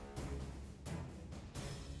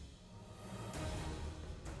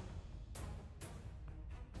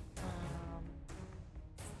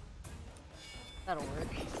 That'll work.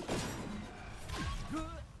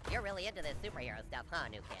 You're really into this superhero stuff, huh,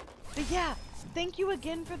 new kid? But yeah, thank you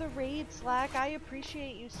again for the raid, Slack. I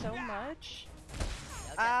appreciate you so much. Don't just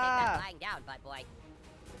take that lying down, butt boy.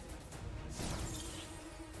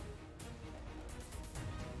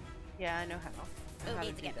 Yeah, I know how. Who how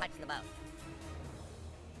needs to get that. punched the most?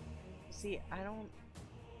 See, I don't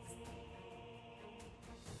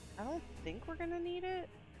think we're gonna need it.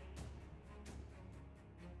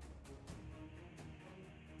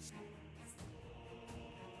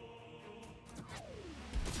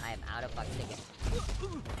 I am out of fucking tickets.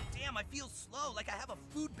 Damn, I feel slow, like I have a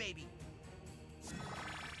food baby.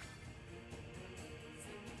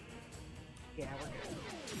 Yeah, we're good.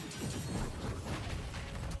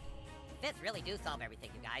 This really do solve everything,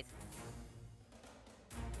 you guys.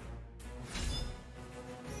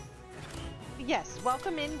 Yes,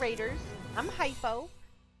 welcome in, Raiders. I'm Hypo.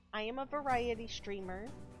 I am a variety streamer.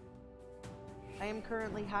 I am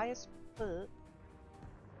currently high as fuck.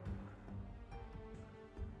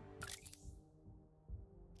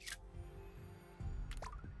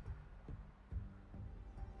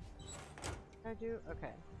 I do?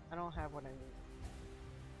 Okay. I don't have what I need.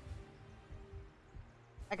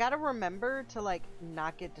 I gotta remember to, like,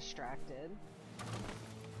 not get distracted.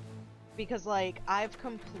 Because, like, I've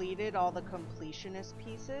completed all the completionist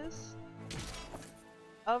pieces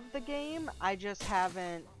of the game. I just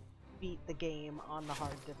haven't beat the game on the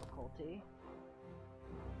hard difficulty.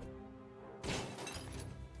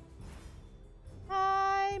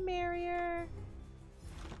 Hi, Marrier.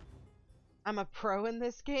 I'm a pro in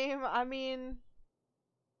this game? I mean,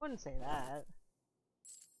 wouldn't say that.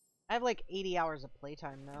 I have like 80 hours of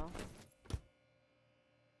playtime though.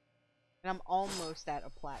 And I'm almost at a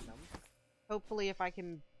platinum. Hopefully if I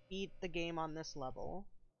can beat the game on this level,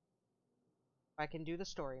 if I can do the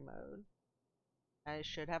story mode, I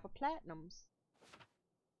should have a platinums.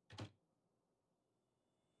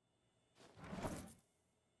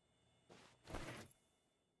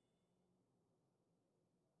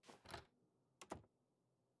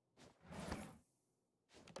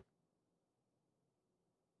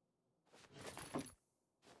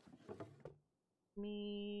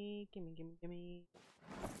 Gimme.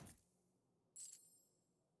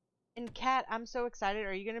 And Kat, I'm so excited.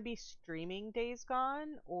 Are you gonna be streaming Days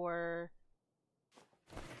Gone or?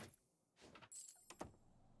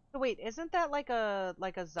 So wait, isn't that like a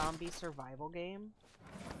zombie survival game?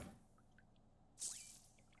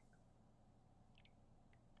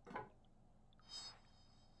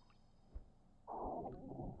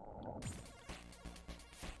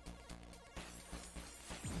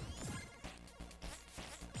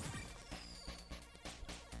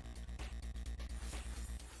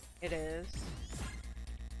 It is.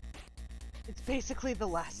 It's basically The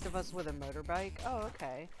Last of Us with a motorbike. Oh,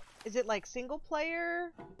 okay. Is it like single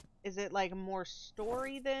player? Is it like more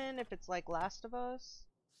story then if it's like Last of Us?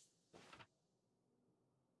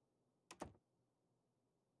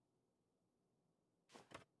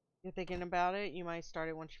 You're thinking about it? You might start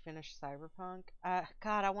it once you finish Cyberpunk.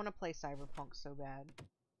 God, I want to play Cyberpunk so bad.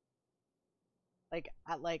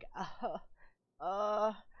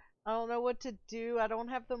 I don't know what to do. I don't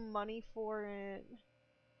have the money for it.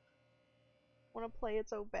 I want to play it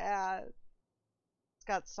so bad. It's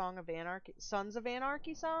got Sons of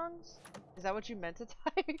Anarchy songs? Is that what you meant to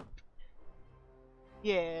type?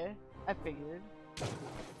 Yeah, I figured.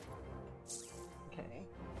 Okay.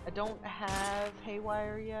 I don't have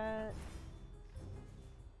Haywire yet.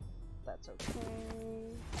 That's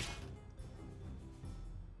okay.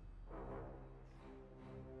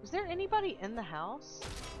 Is there anybody in the house?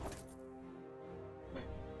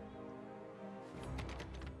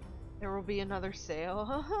 There will be another sale.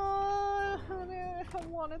 I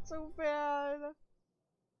want it so bad.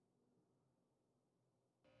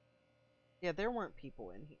 Yeah, there weren't people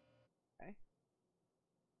in here. Okay.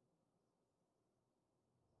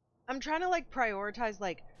 I'm trying to like prioritize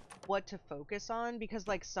like what to focus on because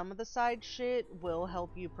like some of the side shit will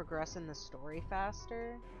help you progress in the story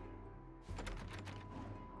faster.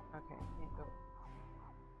 Okay, can't go.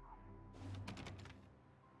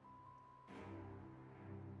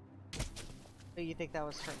 So you think that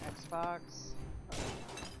was for Xbox?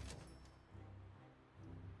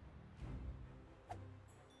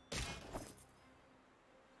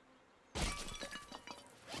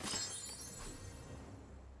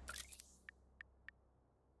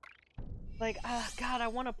 Like, God, I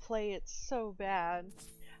want to play it so bad.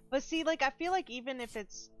 But see, like, I feel like even if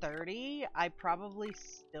it's 30, I probably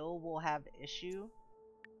still will have issue.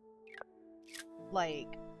 Like,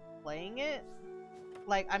 playing it.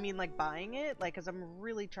 Like, I mean, like, buying it. Like, because I'm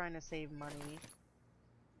really trying to save money.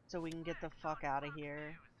 So we can get the fuck out of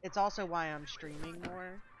here. It's also why I'm streaming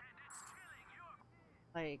more.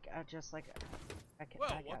 Like, I just, like, I can't.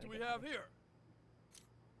 Well, what do we have here?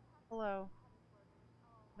 Hello.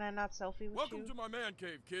 Can I not selfie with Welcome you? to my man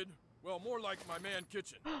cave, kid. Well, more like my man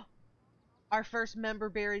kitchen. Our first member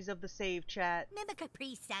berries of the save chat. Remember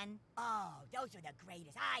Capri Sun? Oh, those are the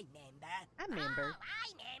greatest. I remember. I remember. Oh, I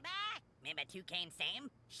remember. Remember Toucan Sam?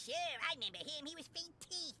 Sure, I remember him. He was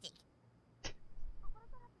fantastic.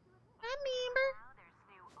 I remember.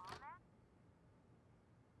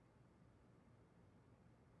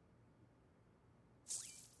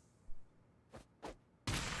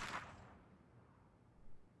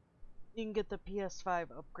 You can get the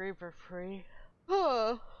PS5 upgrade for free.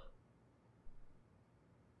 Oh.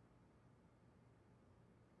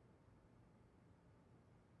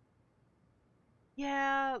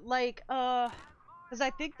 Yeah, like, because I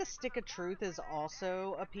think the Stick of Truth is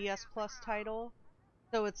also a PS Plus title.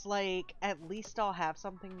 So it's like, at least I'll have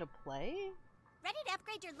something to play? Ready to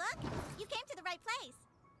upgrade your look? You came to the right place.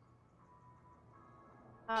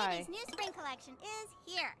 Hi. Baby's new spring collection is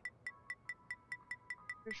here.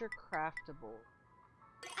 Here's your craftable.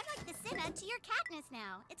 I'm like the Cinna to your Katniss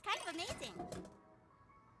now. It's kind of amazing.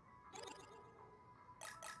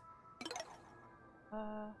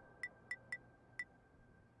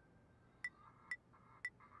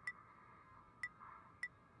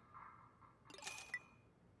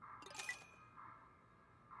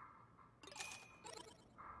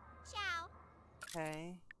 Ciao.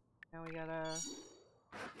 Okay. Now we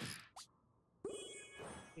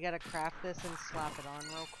gotta craft this and slap it on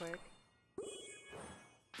real quick.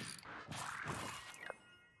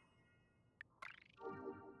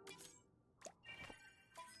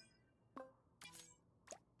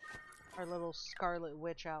 Our little Scarlet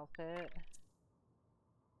Witch outfit.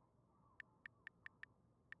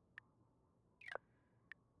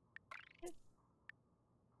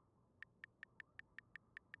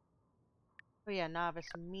 Oh yeah, novice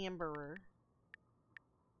memberer.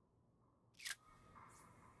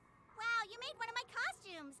 Wow, you made one of my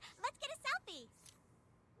costumes. Let's get a selfie.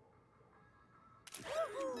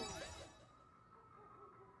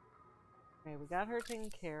 Okay, we got her taken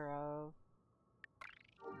care of.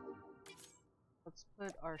 Let's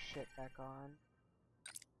put our shit back on.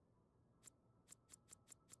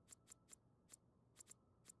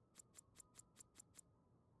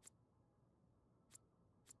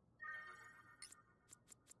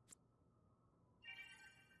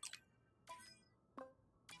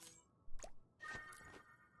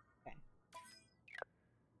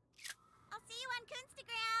 I'll see you on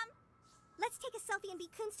Coonstagram. Let's take a selfie and be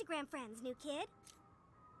Coonstagram friends, new kid.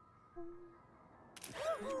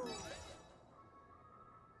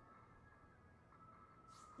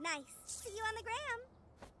 Nice. See you on the gram.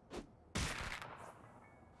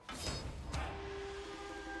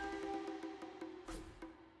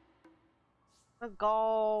 Let's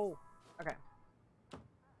go. Okay.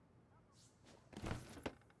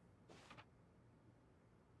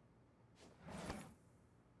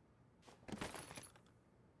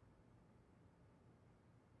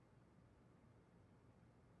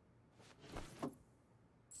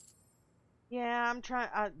 Yeah, I'm trying.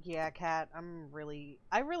 Yeah, Kat, I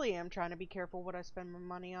really am trying to be careful what I spend my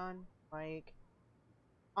money on. Like,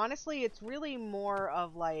 honestly, it's really more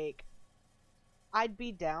of like, I'd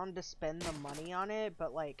be down to spend the money on it,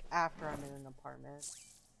 but like after I'm in an apartment.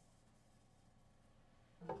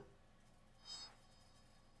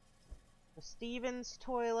 The Stevens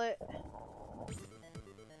toilet.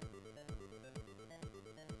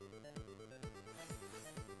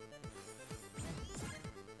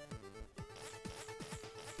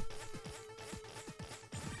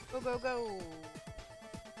 Go, go, go!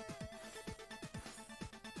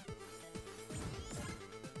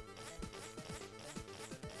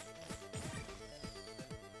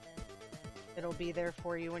 It'll be there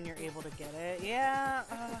for you when you're able to get it. Yeah,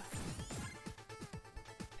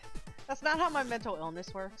 that's not how my mental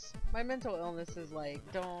illness works. My mental illness is like,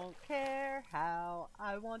 don't care how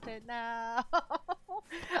I want it now.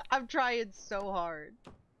 I'm trying so hard.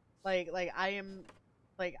 Like I am,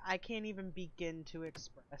 like, I can't even begin to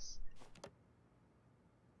express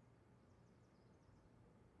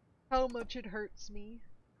how much it hurts me.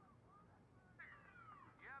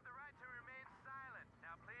 You have the right to remain silent.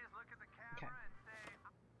 Now please look at the camera and say...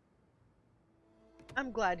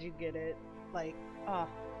 I'm glad you get it. Like, oh.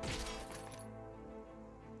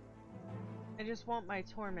 I just want my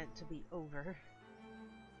torment to be over.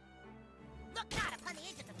 Look not upon the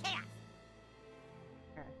agents of chaos!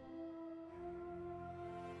 Okay.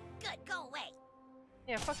 Good, go away!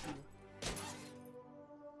 Yeah, fuck you.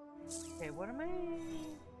 Okay, what am I...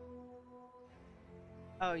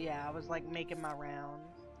 Oh yeah, I was like making my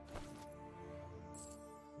rounds.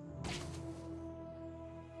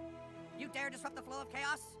 You dare disrupt the flow of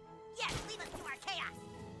chaos? Yes, leave us to our chaos!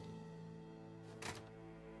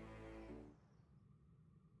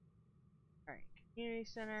 Alright, community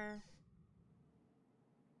center.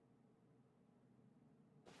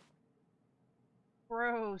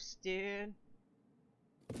 Gross, dude.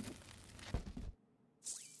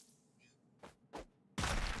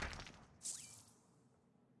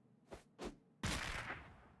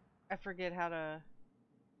 I forget how to...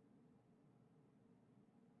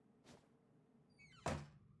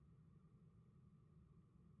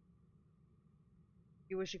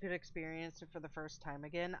 You wish you could experience it for the first time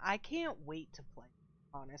again. I can't wait to play,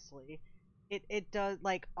 honestly. It does,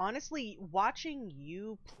 like, honestly, watching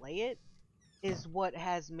you play it is what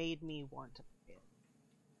has made me want to play it.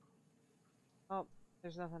 Oh,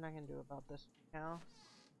 there's nothing I can do about this now.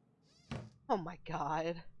 Oh my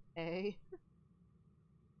god. Hey.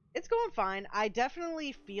 It's going fine. I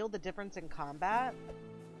definitely feel the difference in combat.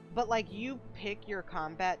 But, like, you pick your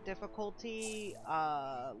combat difficulty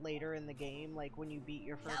later in the game, like when you beat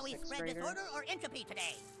your first Shall we sixth spread graders. disorder or entropy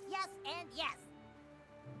today? Yes and yes.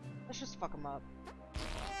 Let's just fuck them up.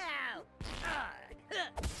 Ow.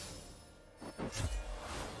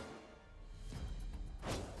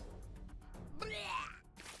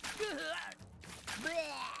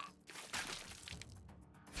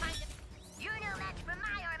 You're no match for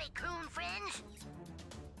my army, coon fringe.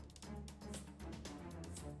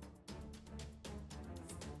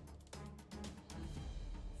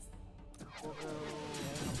 We'll go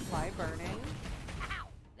apply burning. Ow,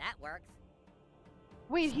 that works.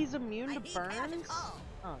 Wait, he's immune to burns?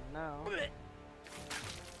 Oh no.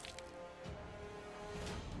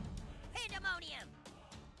 Pandemonium.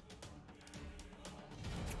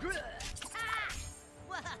 Ah!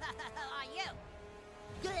 Whoa, are you?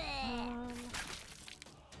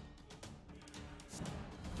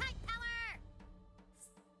 Kite power.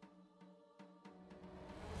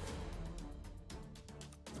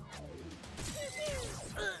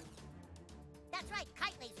 That's right,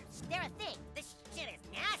 kite lasers. They're a thing. This shit is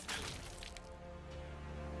nasty.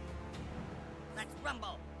 Let's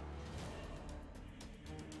rumble.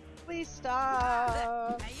 Please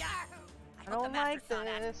stop. I I don't like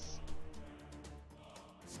this.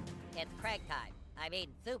 It's Craig time. I mean,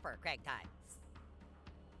 Super Craig time.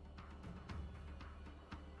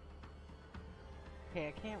 Okay,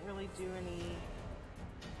 I can't really do any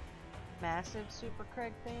massive Super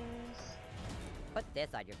Craig things. Put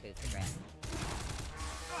this on your boostergram.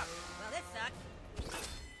 Well, this sucks.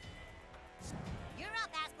 You're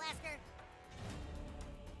up, Ass Blaster.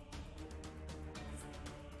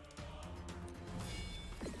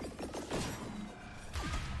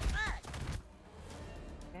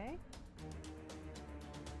 Okay.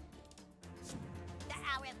 The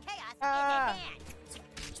hour of chaos is Ah. at hand.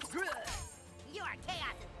 You're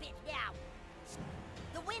chaos, bitch, now.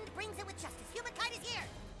 The wind brings it with justice. Humankind is here.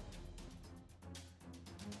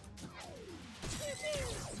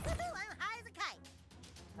 Woohoo, I'm high as a kite.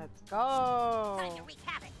 Let's go. Time to wreak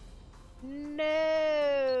havoc.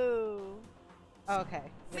 No. Okay.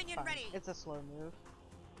 It's Minion fine. ready. It's a slow move.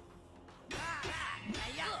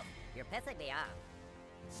 You're pissing me off.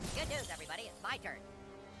 Good news, everybody. It's my turn.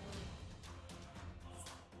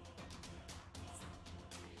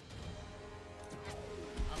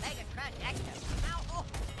 Omega Crush Extra. Ow! Oh,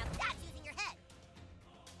 now that's using your head.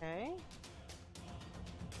 Okay.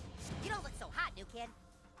 You don't look so hot, new kid.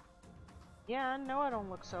 Yeah, no, I don't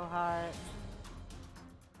look so hot.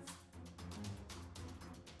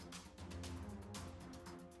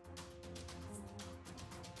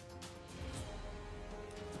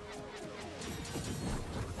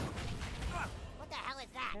 What the hell is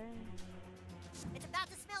that? It's about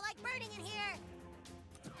to smell like burning in here.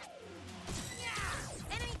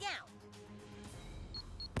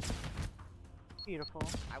 Beautiful.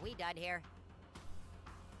 Are we done here?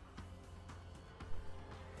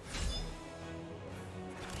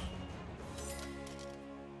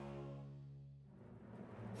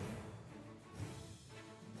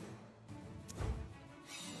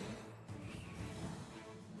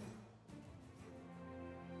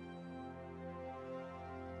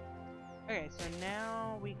 Okay, so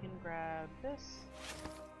now we can grab this.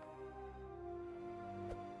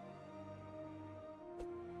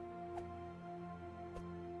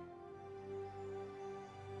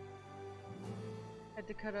 Had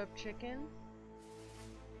to cut up chicken.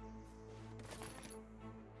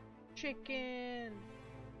 Chicken!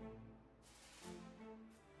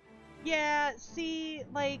 Yeah, see,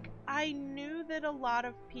 like, I knew that a lot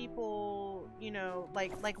of people, you know,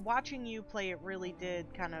 like watching you play, it really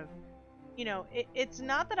did kind of, you know, it's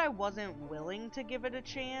not that I wasn't willing to give it a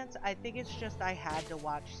chance. I think it's just I had to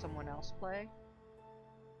watch someone else play.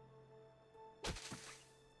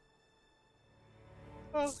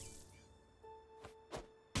 Oh.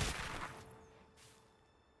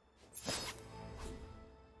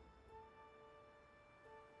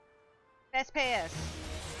 Fast pass.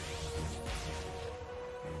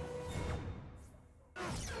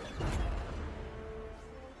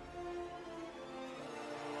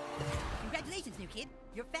 Congratulations, new kid.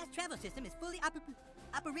 Your fast travel system is fully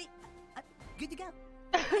good to go.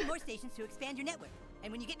 Find more stations to expand your network.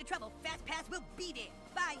 And when you get into trouble, Fast Pass will be there.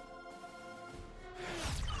 Bye.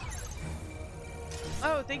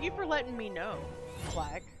 Oh, thank you for letting me know,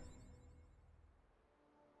 Flag.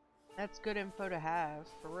 That's good info to have.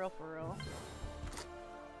 For real, for real.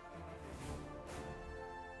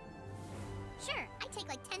 Sure, I take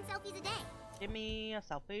like 10 selfies a day. Give me a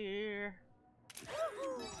selfie.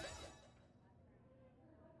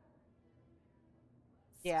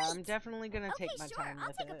 Yeah, I'm definitely gonna take my time with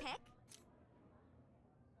it. I'll take a pic.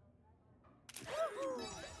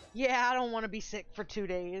 Yeah, I don't want to be sick for 2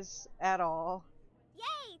 days at all.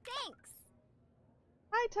 Yay, thanks.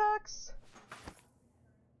 Hi, Tux.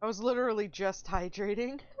 I was literally just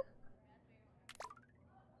hydrating.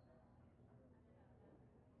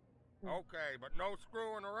 Okay, but no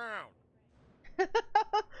screwing around.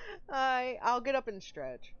 I'll get up and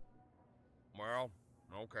stretch. Well,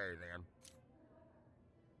 okay then.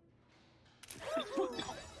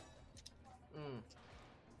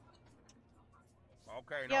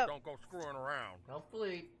 Okay, now don't go screwing around.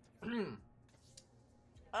 Hopefully.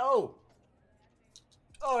 Oh!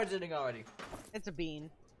 Oh, it's ending already. It's a bean.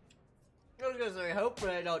 I was gonna say,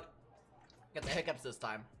 hopefully I don't get the hiccups this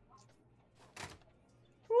time.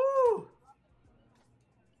 Woo!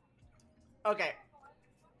 Okay.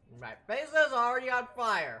 My face is already on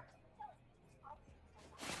fire.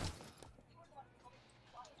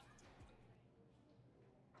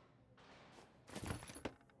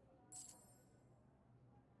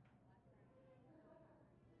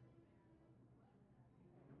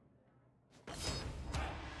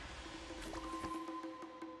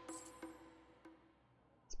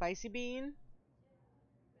 Spicy bean.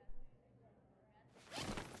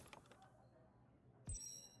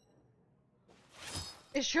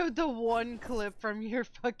 It showed the one clip from your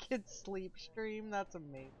fucking sleep stream. That's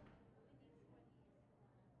amazing.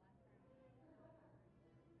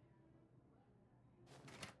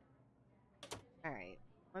 Alright,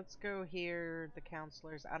 let's go here. The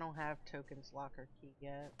counselors. I don't have Token's locker key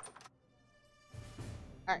yet.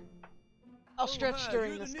 Alright. I'll stretch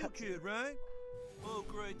during this You're the new kid, right? Oh,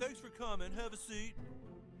 great. Thanks for coming. Have a seat.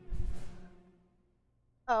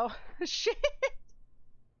 Oh, shit.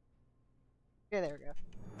 Yeah, there we go.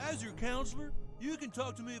 As your counselor, you can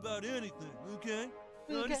talk to me about anything, okay?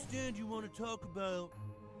 I understand you want to talk about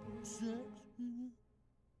sex.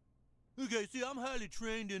 Okay, see, I'm highly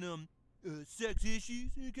trained in sex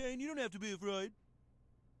issues, okay? And you don't have to be afraid.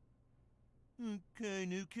 Okay,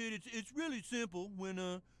 new kid, it's really simple. When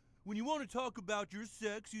you want to talk about your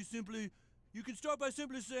sex, you can start by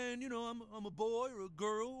simply saying, you know, I'm a boy or a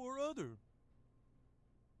girl or other.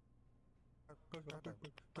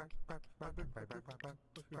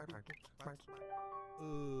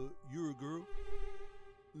 You're a girl?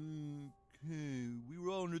 Okay, we were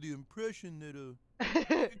all under the impression that,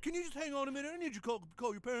 can you just hang on a minute? I need you to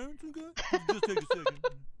call your parents, okay? Just take a second.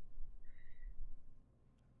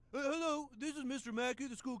 Hello, this is Mr. Mackey,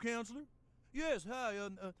 the school counselor. Yes, hi,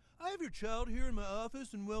 I have your child here in my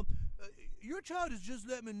office, and well, your child has just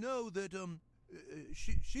let me know that,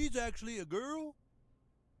 she's actually a girl?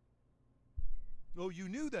 Oh, you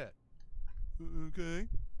knew that? Okay.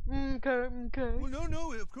 Okay. Well,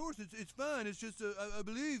 no, of course, it's fine. It's just, I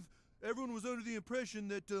believe everyone was under the impression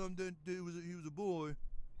that, he was a boy.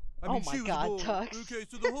 I mean, she was a boy. Tux. Okay,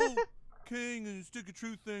 so the whole King and Stick of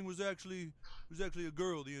Truth thing was actually a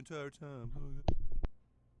girl the entire time.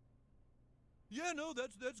 Yeah, no,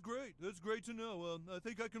 that's great. That's great to know. I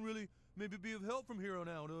think I can really maybe be of help from here on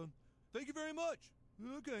out. Thank you very much.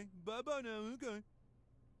 Okay, bye-bye now, okay.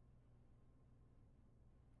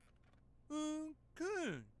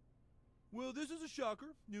 Okay. Well, this is a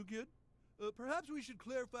shocker, new kid. Perhaps we should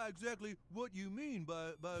clarify exactly what you mean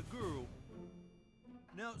by a girl.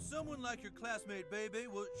 Now, someone like your classmate, Bebe,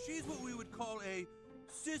 well, she's what we would call a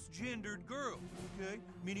cisgendered girl, okay?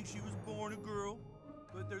 Meaning she was born a girl.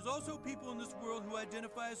 But there's also people in this world who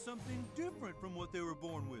identify as something different from what they were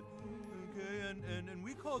born with, okay? And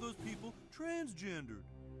we call those people transgendered.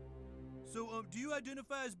 So, do you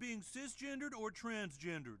identify as being cisgendered or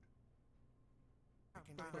transgendered?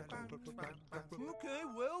 Okay,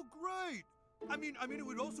 well, great. I mean, it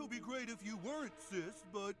would also be great if you weren't cis,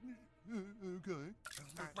 but okay.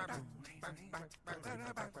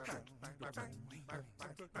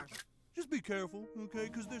 Just be careful, okay?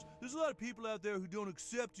 Because there's a lot of people out there who don't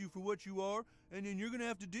accept you for what you are, and then you're gonna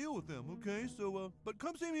have to deal with them, okay? So, but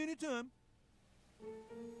come see me anytime.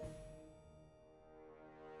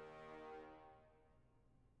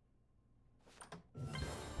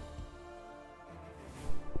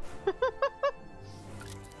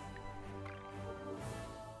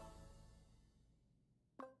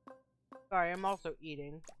 Sorry, I'm also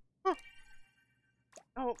eating. Huh.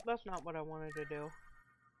 Oh, that's not what I wanted to do.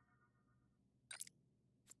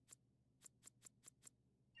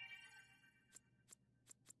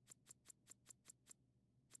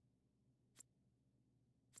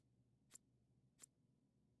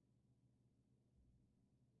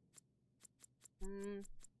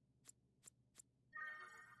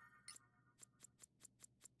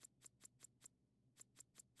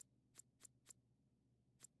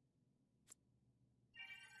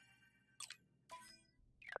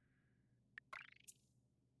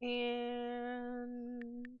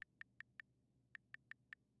 And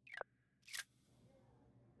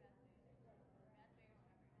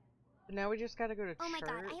now we just gotta go to Oh my church.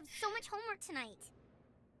 god, I have so much homework tonight.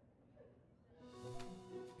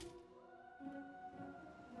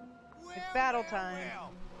 It's battle time.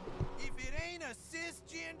 Well, if it ain't a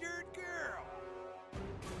cisgendered girl.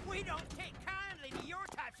 We don't take kindly to your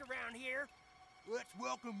types around here. Let's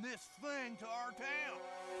welcome this thing to our town.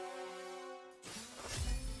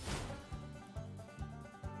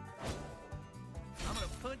 I'm gonna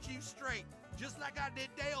punch you straight, just like I did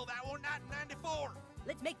Dale that one night in '94.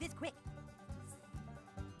 Let's make this quick.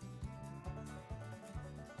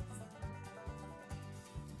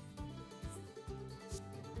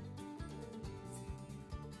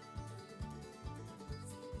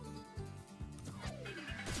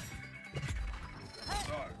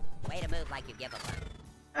 Way to move like you give a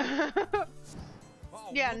fuck.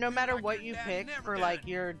 Yeah, no matter what you pick for like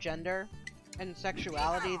your gender and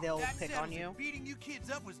sexuality, they'll That pick settles on it. you. Beating you kids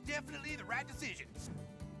up was definitely the right decision.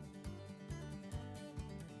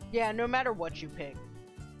 Yeah, no matter what you pick.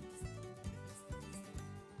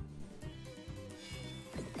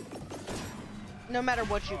 No matter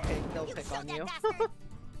what you pick, they'll pick on you.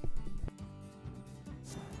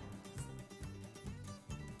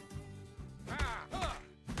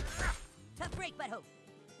 Tough break, butthole.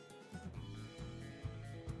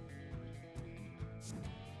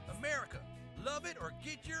 America, love it or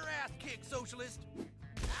get your ass kicked, socialist.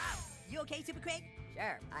 You okay, Super Craig?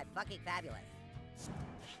 Sure, I'm fucking fabulous.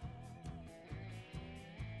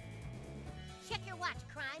 Check your watch,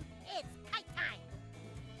 crime. It's kite time.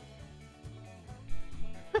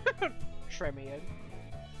 Tremian.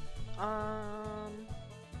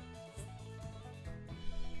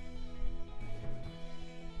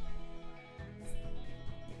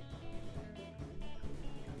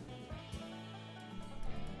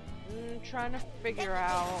 Trying to figure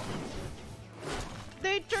out.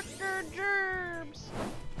 They took their gerbs.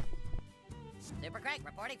 Super Craig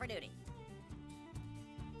reporting for duty.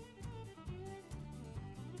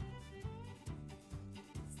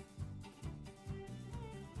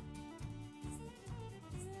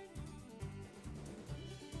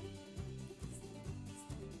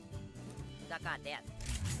 Duck on death.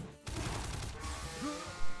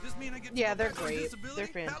 This mean I get to Yeah, go they're back on great. disability? They're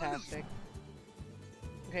fantastic.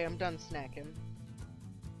 Okay, I'm done snacking.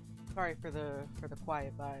 Sorry for the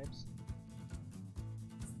quiet vibes.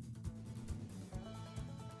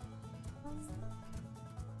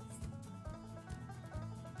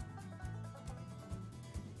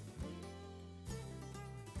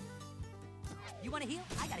 You wanna heal?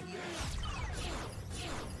 I gotta heal.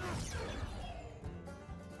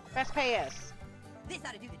 Best pay us. This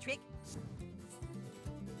ought to do the trick.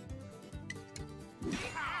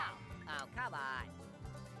 Ow! Oh, come on.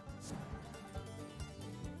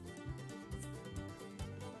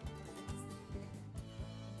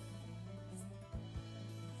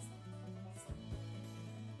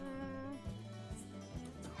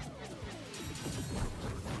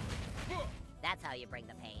 That's how you bring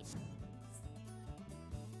the pain.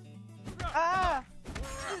 Ah!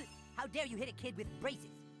 How dare you hit a kid with braces?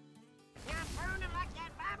 You're burning like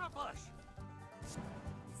that Bible bush.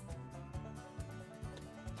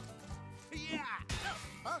 Yeah. Oh,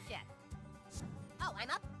 bullshit. Oh, I'm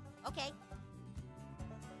up? Okay.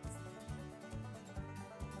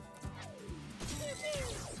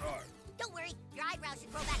 Don't worry, your eyebrows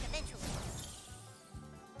should grow back eventually.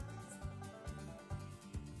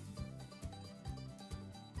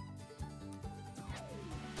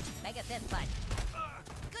 Make a fist punch.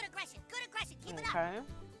 Good aggression, keep it up. Okay.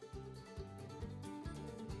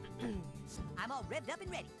 I'm all revved up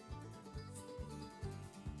and ready.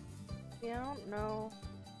 Yeah, I don't know.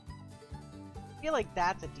 I feel like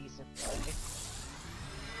that's a decent play.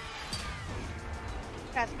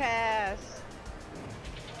 Pass.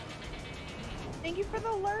 Thank you for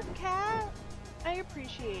the alert, cat. I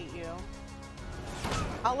appreciate you.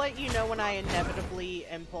 I'll let you know when I inevitably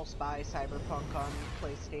impulse buy Cyberpunk on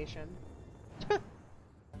PlayStation.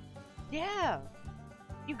 Yeah!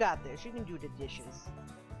 You got this. You can do the dishes.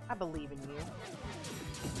 I believe in you.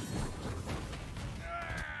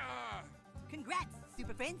 Congrats,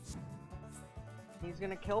 super friends. He's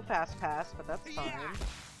gonna kill Fast Pass, but that's fine.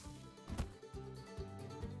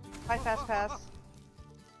 Hi, Fast Pass.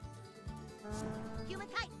 Human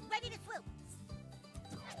kite, ready to swoop.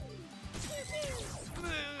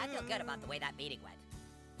 I feel good about the way that meeting went.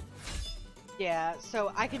 Yeah,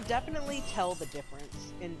 so I can definitely tell the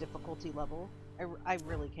difference in difficulty level. I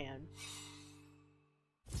really can.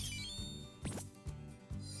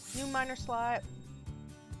 New minor slot.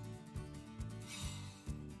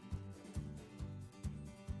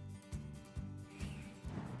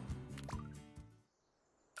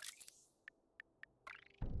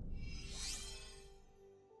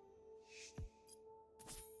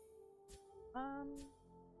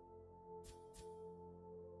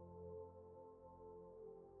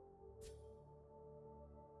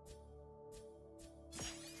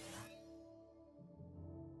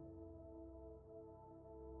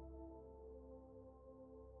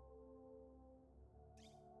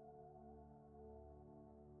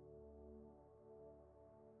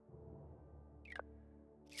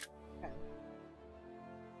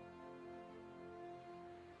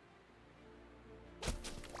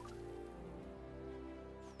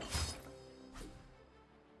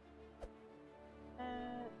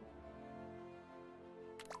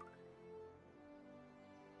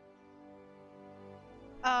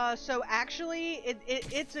 So actually,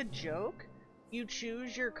 it's a joke. You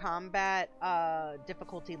choose your combat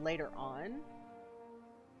difficulty later on.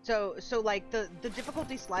 So like the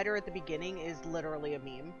difficulty slider at the beginning is literally a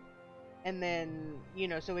meme. And then, you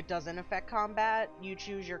know, so it doesn't affect combat. You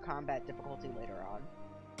choose your combat difficulty later on.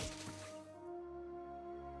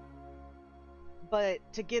 But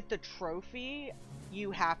to get the trophy,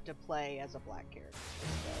 you have to play as a black character.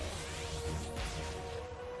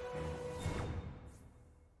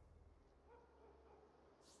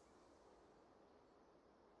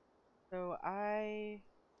 So I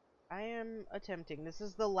am attempting. This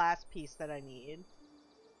is the last piece that I need,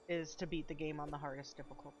 is to beat the game on the hardest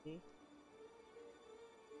difficulty.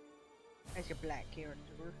 As your black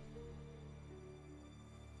character.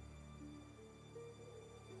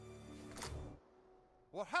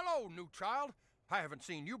 Well, hello, new child. I haven't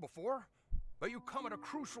seen you before, but you come at a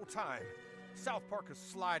crucial time. South Park is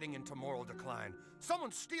sliding into moral decline.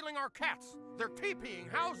 Someone's stealing our cats. They're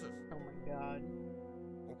TPing houses. Oh my god.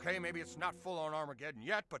 Okay, maybe it's not full-on Armageddon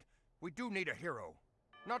yet, but we do need a hero.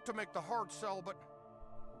 Not to make the hard sell, but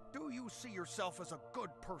do you see yourself as a good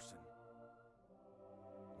person?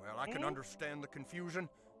 Well, I can understand the confusion,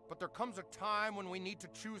 but there comes a time when we need to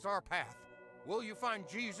choose our path. Will you find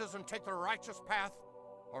Jesus and take the righteous path?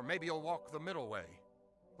 Or maybe you'll walk the middle way.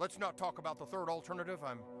 Let's not talk about the third alternative.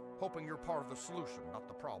 I'm hoping you're part of the solution, not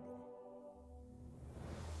the problem.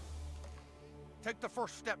 Take the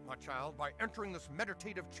first step, my child, by entering this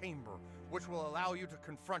meditative chamber, which will allow you to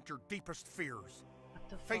confront your deepest fears.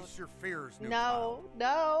 Face your fears, new child.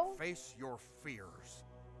 No. Face your fears.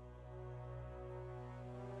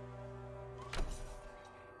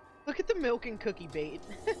 Look at the milk and cookie bait.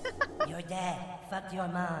 Your dad fucked your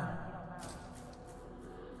mom.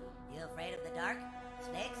 You afraid of the dark?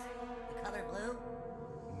 Snakes? The color blue?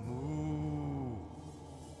 Moo.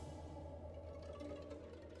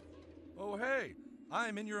 Oh, hey,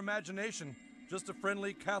 I'm in your imagination, Just a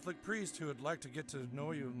friendly Catholic priest who would like to get to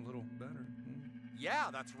know you a little better. Yeah,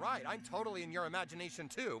 that's right. I'm totally in your imagination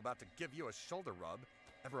too, about to give you a shoulder rub.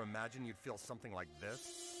 Ever imagine you'd feel something like this?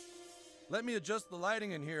 Let me adjust the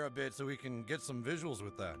lighting in here a bit so we can get some visuals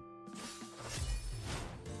with that.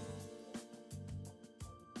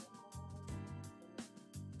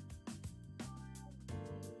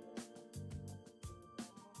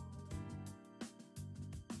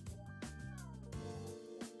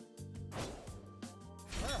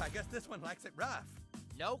 Well, I guess this one likes it rough.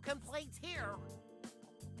 No complaints here.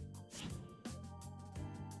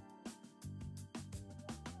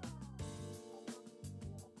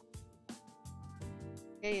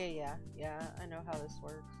 Yeah, I know how this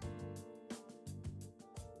works.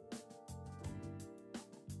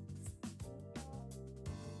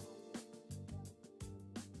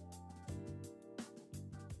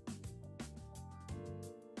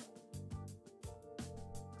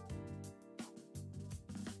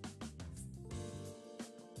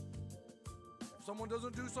 If someone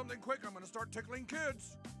doesn't do something quick, I'm gonna start tickling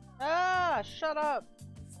kids. Ah, shut up!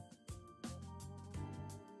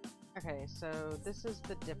 Okay, so this is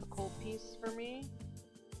the difficult piece for me.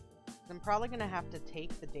 I'm probably gonna have to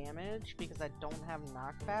take the damage because I don't have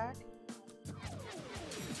knockback.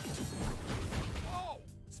 Oh!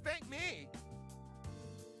 Spank me!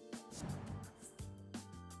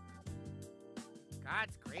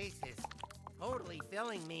 God's grace is totally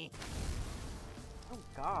filling me. Oh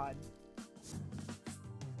God.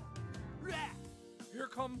 Here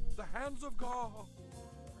come the hands of God.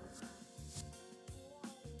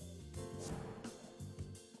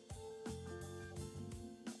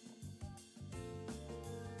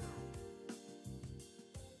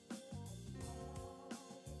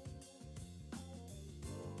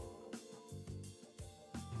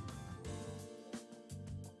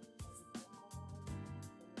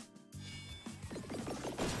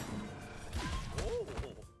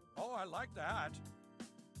 Oh, I like that.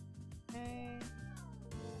 Okay.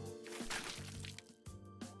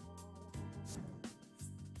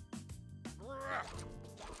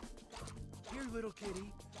 Here, little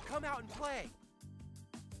kitty, come out and play.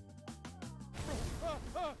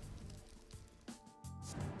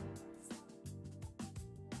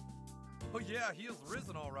 Oh yeah, he is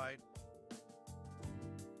risen all right.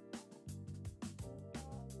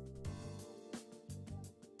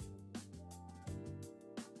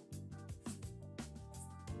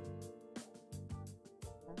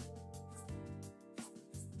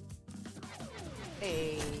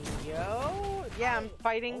 Hey, yo. Yeah, I'm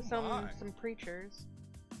fighting some preachers.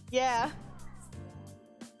 Yeah.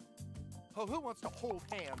 Oh, who wants to hold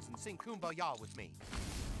hands and sing Kumbaya with me?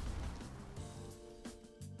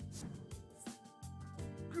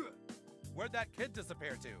 Good. Where'd that kid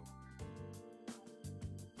disappear to?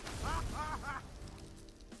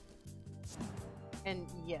 And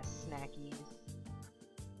yes, snackies.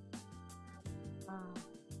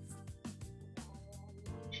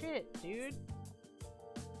 Shit, dude.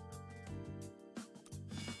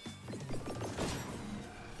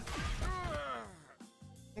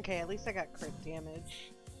 Okay, at least I got crit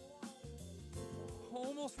damage.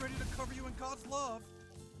 Almost ready to cover you in God's love.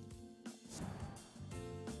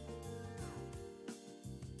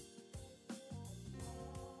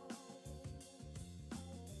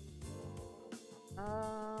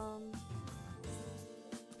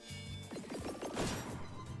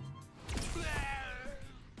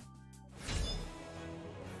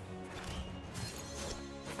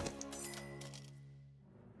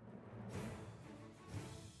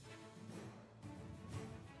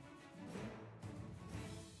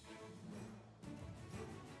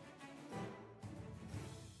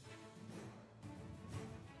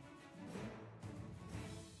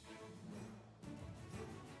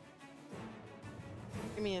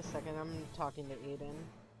 Give me a second, I'm talking to Aiden.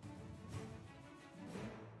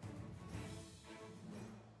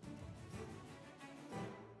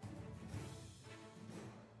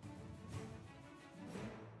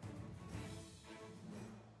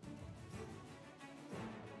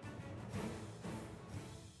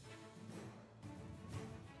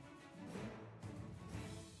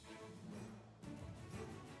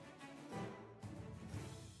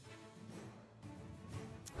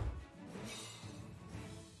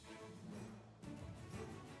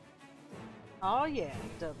 Oh yeah,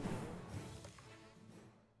 W.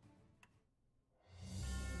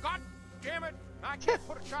 God damn it! I can't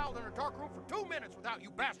put a child in a dark room for 2 minutes without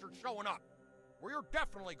you bastards showing up. We're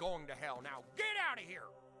definitely going to hell now. Get out of here!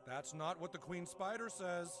 That's not what the Queen Spider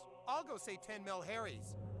says. I'll go say 10 mil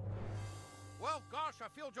Harry's. Well, gosh, I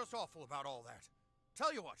feel just awful about all that.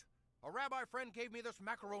 Tell you what, a rabbi friend gave me this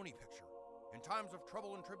macaroni picture. In times of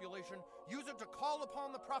trouble and tribulation, use it to call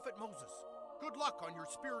upon the prophet Moses. Good luck on your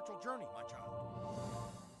spiritual journey, my child.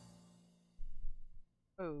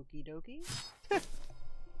 Okie dokie.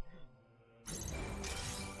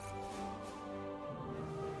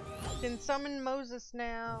 Can summon Moses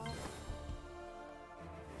now.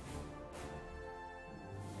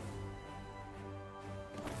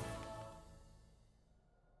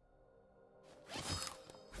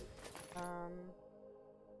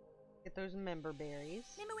 Get those member berries.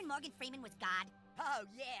 Remember when Morgan Freeman was God? Oh,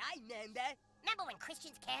 yeah, I remember. Remember when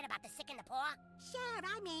Christians cared about the sick and the poor? Sure,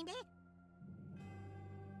 I remember.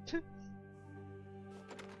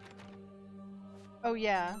 Oh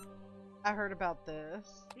yeah, I heard about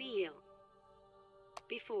this. Kneel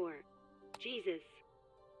before Jesus.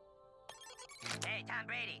 Hey, Tom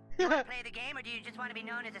Brady, you want to play the game, or do you just want to be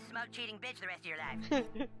known as a smug, cheating bitch the rest of your life?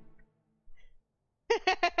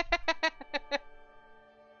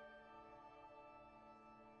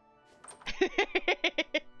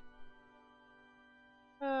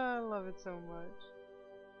 Oh, I love it so much.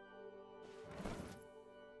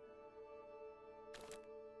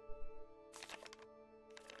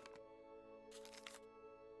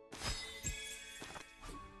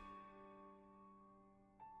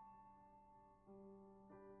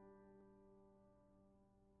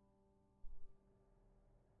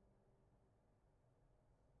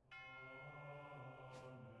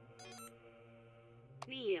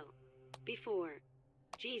 Kneel before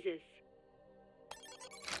Jesus.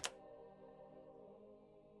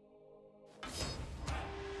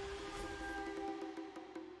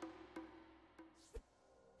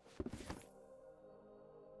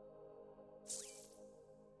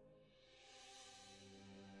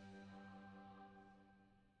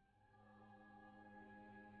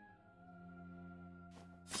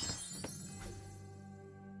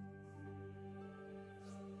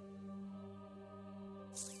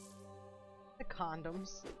 The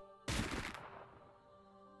condoms.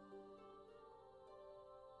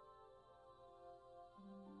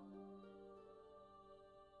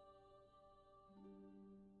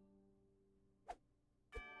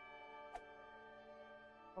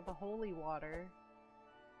 Well, the holy water.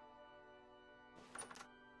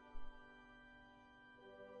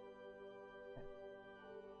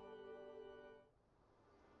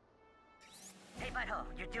 Hey, Butthole,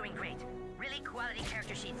 you're doing great. Really quality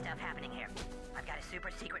character sheet stuff happening here. I've got a super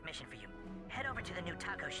secret mission for you. Head over to the new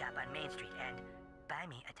taco shop on Main Street and buy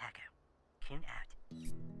me a taco. Coon out.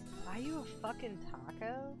 Buy you a fucking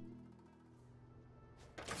taco?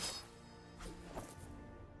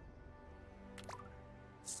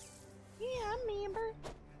 Yeah, I remember.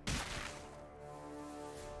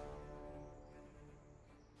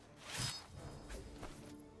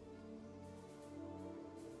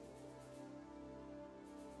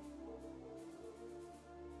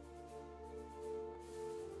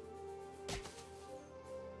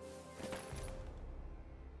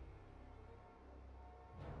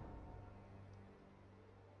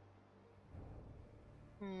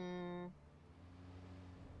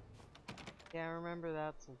 Yeah, I remember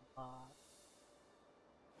that's a lot.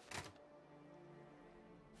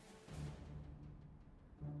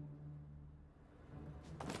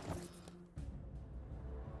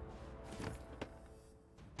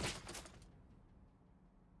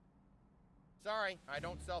 Sorry, I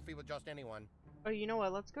don't selfie with just anyone. Oh, you know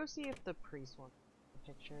what? Let's go see if the priest wants a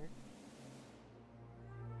picture.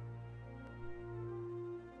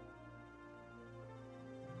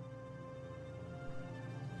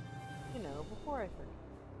 You know, before I forget.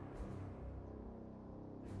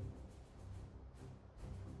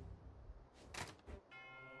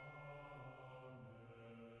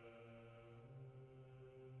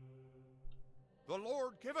 The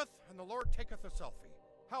Lord giveth, and the Lord taketh a selfie.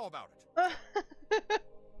 How about it?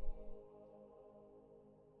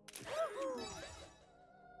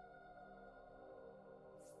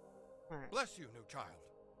 Bless you, new child.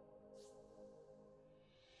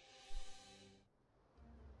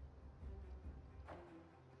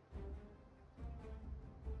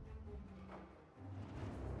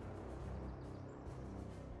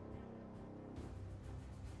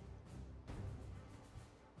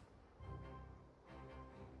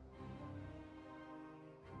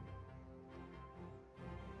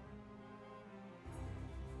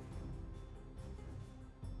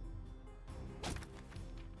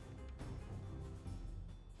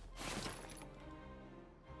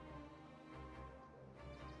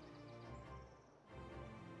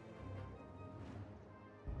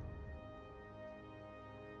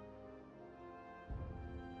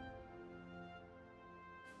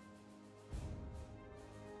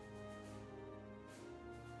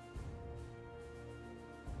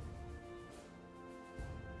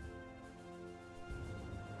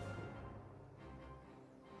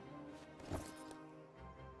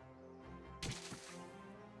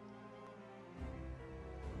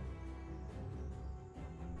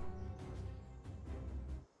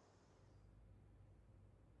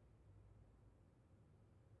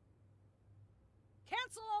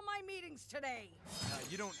 cancel all my meetings today.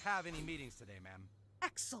 You don't have any meetings today, ma'am.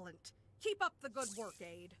 Excellent. Keep up the good work,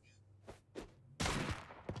 Aide.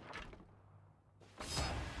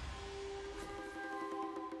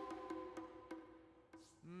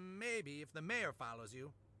 Maybe if the mayor follows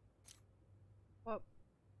you. Well,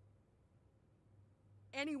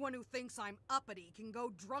 anyone who thinks I'm uppity can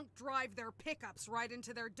go drunk drive their pickups right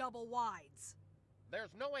into their double wides.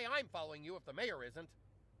 There's no way I'm following you if the mayor isn't.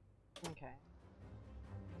 okay.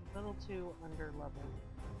 A little too under level.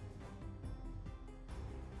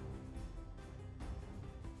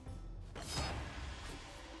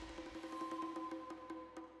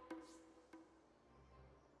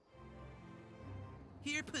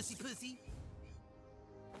 Here, pussy.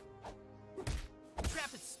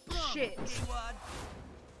 Trap is sprung. Shit. Wad.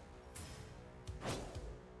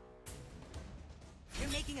 You're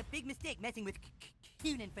making a big mistake messing with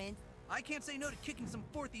Coon and friends. I can't say no to kicking some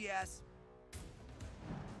fourthy ass.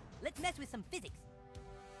 Let's mess with some physics.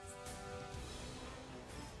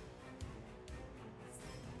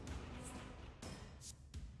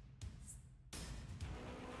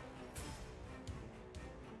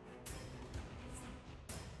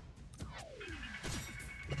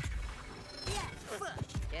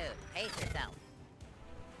 Dude, pace yourself.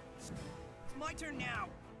 It's my turn now.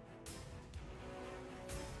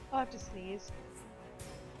 I'll have to sneeze.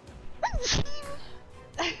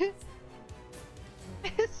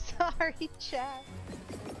 Sorry, chat.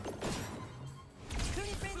 Coon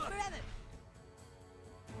and friends forever.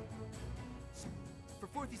 For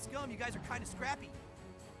fourthy scum, you guys are kind of scrappy.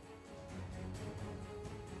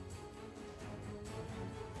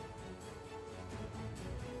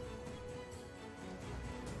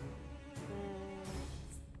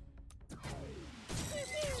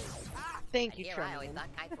 Thank you, I Trim. always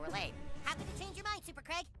thought kites were lame. How could you change your mind, Super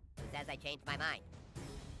Craig? Who says I changed my mind?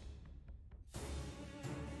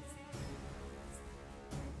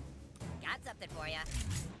 Got something for ya.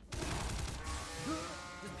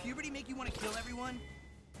 Does puberty make you want to kill everyone?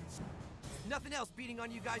 Nothing else beating on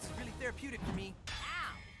you guys is really therapeutic for me.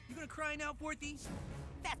 Ow! You gonna cry now, fourthy?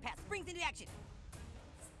 Fast pass springs into action.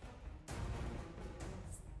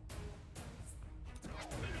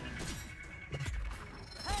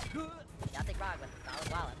 Nothing wrong with a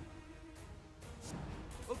solid wallet.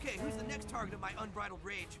 Okay, who's the next target of my unbridled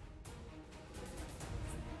rage?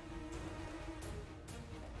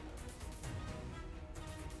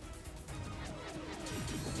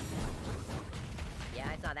 Yeah,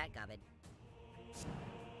 I saw that coming.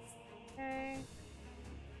 Okay.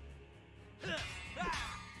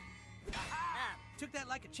 Took that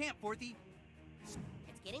like a champ, fourthy.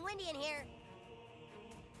 It's getting windy in here.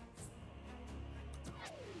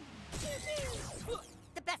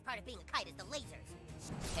 The best part of being a kite is the lasers.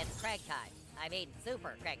 It's Craig time. I mean,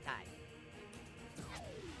 Super Craig time.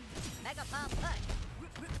 Mega pump push.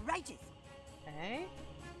 Righteous. Okay.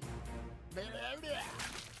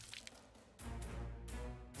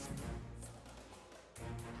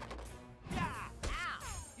 Ow!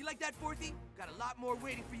 You like that, fourthy? Got a lot more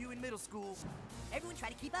waiting for you in middle school. Everyone try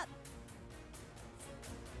to keep up.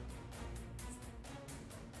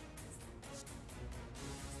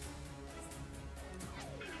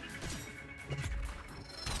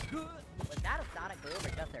 Was that a sonic boom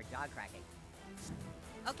or just their jaw cracking?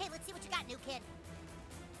 Okay, let's see what you got, new kid.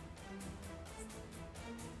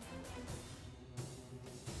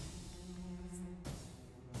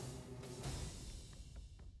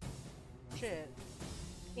 Shit.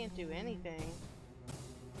 Can't do anything.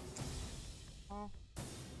 Oh.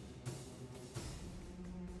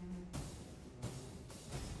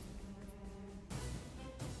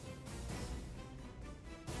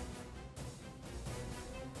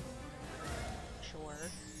 Sure.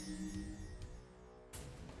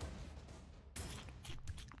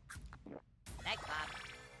 Thanks, Bob.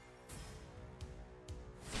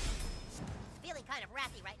 Feeling kind of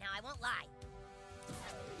wrathy right now, I won't lie.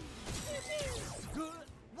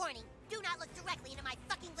 Warning, do not look directly into my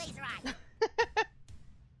fucking laser eye.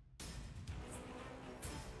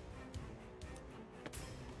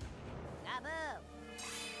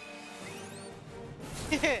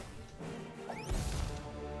 Taboo.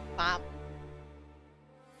 Bop.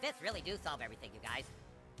 This really do solve everything, you guys.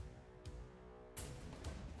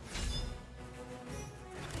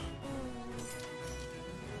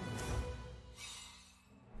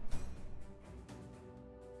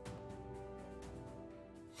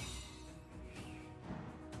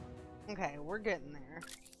 Okay, we're getting there.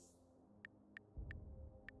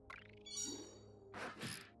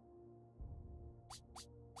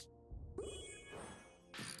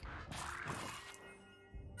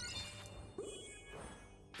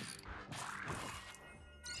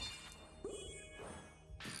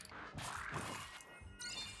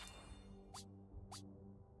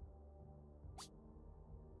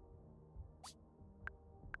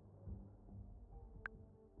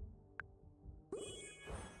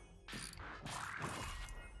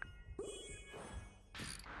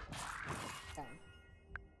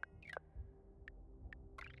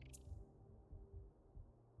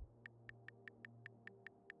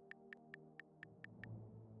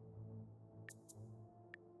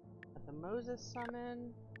 Moses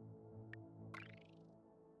summon.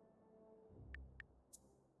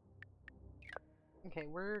 Okay,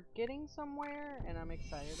 we're getting somewhere, and I'm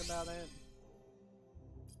excited about it.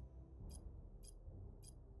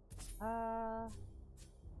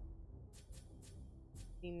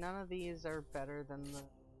 See, none of these are better than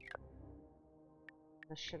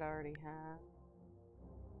the shit I already have.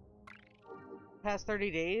 Past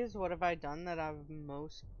 30 days, what have I done that I'm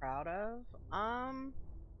most proud of?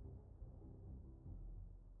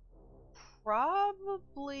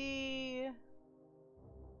 Probably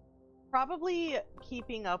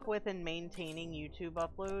keeping up with and maintaining YouTube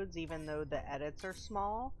uploads, even though the edits are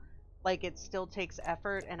small. Like, it still takes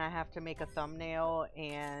effort, and I have to make a thumbnail,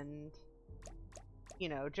 and, you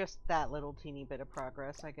know, just that little teeny bit of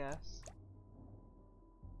progress, I guess.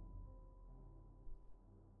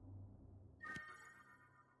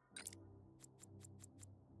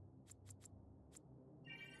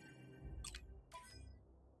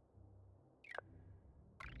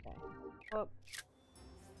 Okay. Well,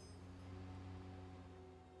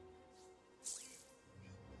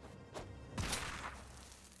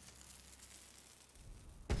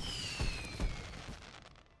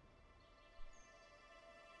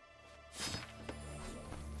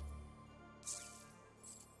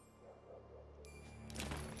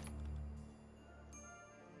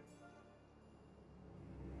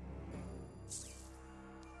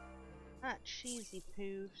 not cheesy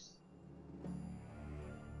poofs.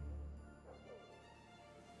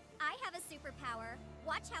 I have a superpower.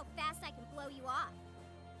 Watch how fast I can blow you off.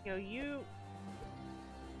 Yo, you...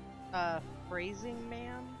 phrasing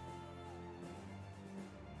man?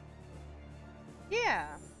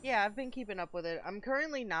 Yeah, I've been keeping up with it. I'm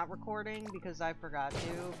currently not recording because I forgot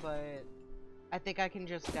to, but I think I can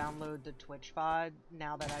just download the Twitch VOD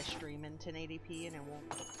now that I stream in 1080p and it won't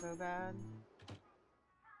look so bad.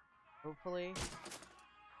 Hopefully.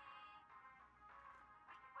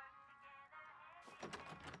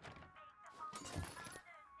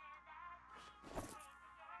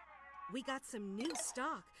 We got some new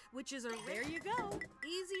stock, which is there you go.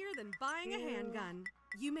 Easier than buying a handgun.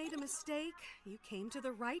 You made a mistake. You came to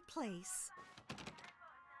the right place.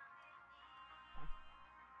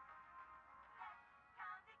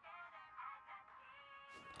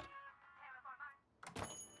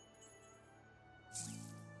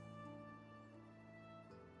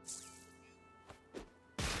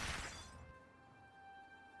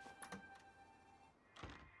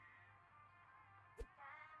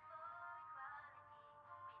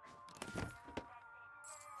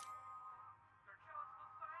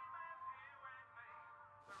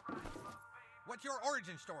 What's your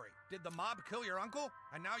origin story? Did the mob kill your uncle,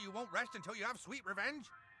 and now you won't rest until you have sweet revenge?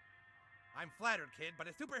 I'm flattered, kid, but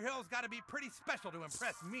a superhero's gotta be pretty special to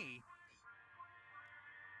impress me.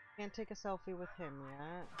 Can't take a selfie with him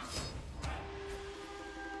yet.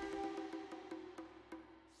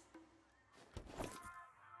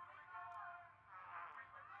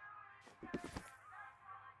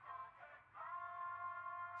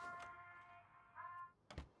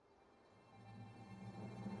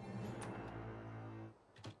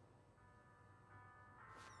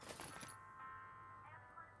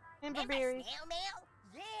 Berries. Snail mail?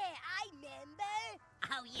 Yeah, I remember.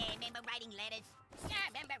 Oh yeah, remember writing letters? Sure,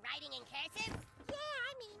 remember writing in cursive? Yeah,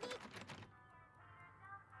 I mean it.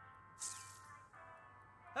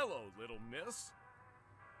 Hello, little miss.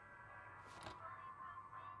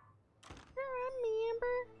 Sure, I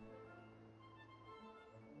remember.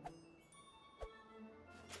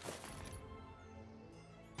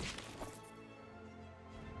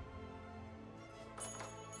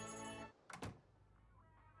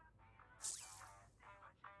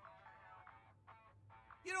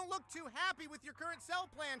 You don't look too happy with your current cell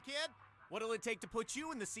plan, kid. What'll it take to put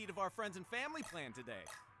you in the seat of our friends and family plan today?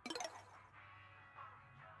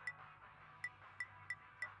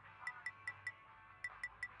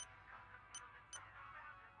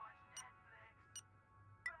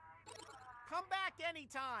 Come back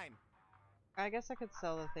anytime. I guess I could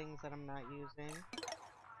sell the things that I'm not using.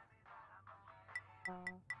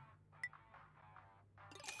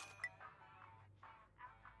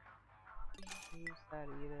 Use that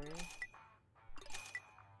either.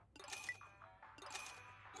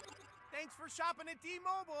 Thanks for shopping at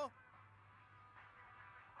D-Mobile.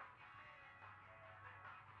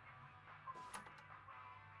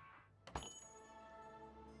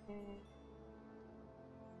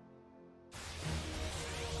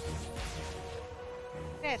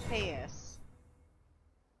 Fast pass.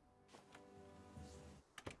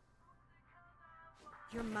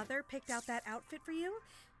 Your mother picked out that outfit for you?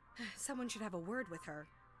 Someone should have a word with her.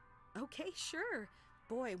 Okay, sure.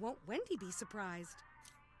 Boy, won't Wendy be surprised.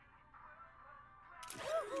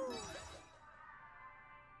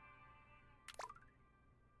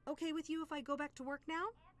 Okay with you if I go back to work now?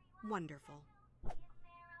 Wonderful.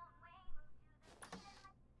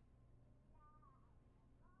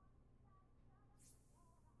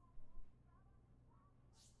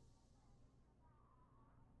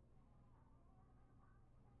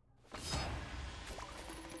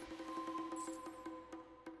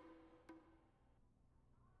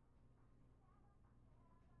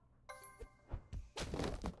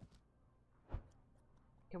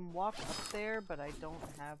 Can walk up there, but I don't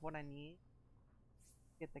have what I need.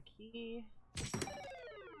 Get the key.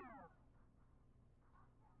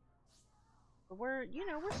 But we're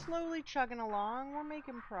slowly chugging along. We're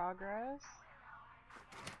making progress.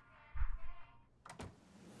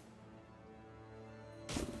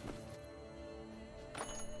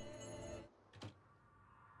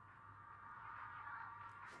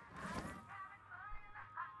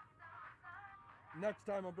 Next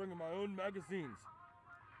time I'm bringing my own magazines.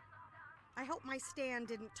 I hope my stand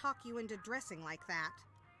didn't talk you into dressing like that.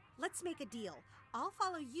 Let's make a deal. I'll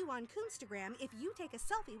follow you on Coonstagram if you take a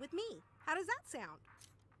selfie with me. How does that sound?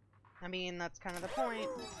 I mean, that's kind of the point.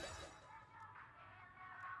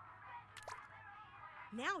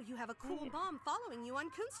 Now you have a cool mom following you on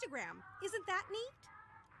Coonstagram. Isn't that neat?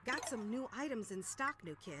 Got some new items in stock,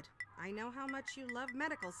 new kid. I know how much you love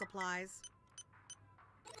medical supplies.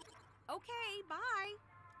 Okay, bye.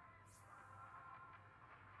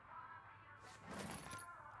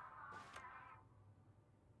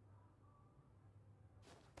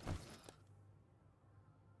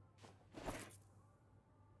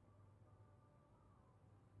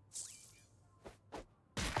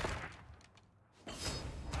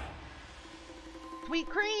 Sweet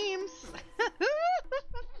creams!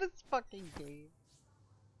 This fucking game.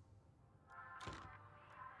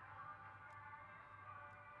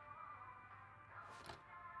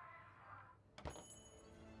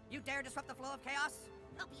 You dare disrupt the flow of chaos?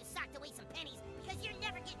 Hope you socked away some pennies, because you're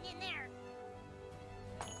never getting in there.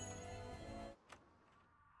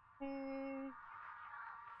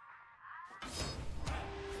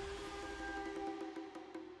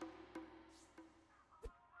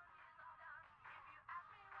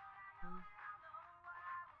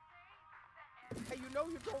 Hey, you know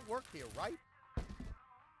you don't work here, right?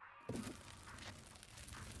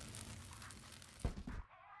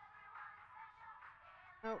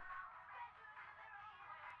 Nope.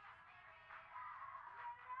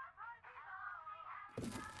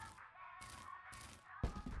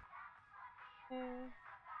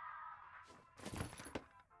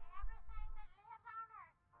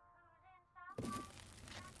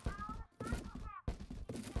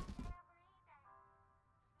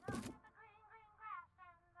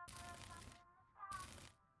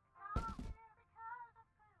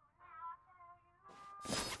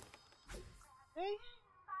 Hey.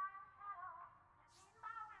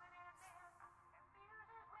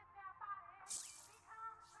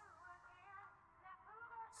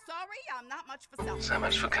 Sorry, I'm not much for selfies. So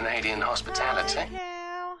much for Canadian hospitality. Hi,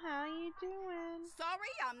 Cal. How you doing? Sorry,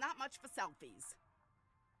 I'm not much for selfies.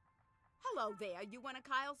 Hello there, you one of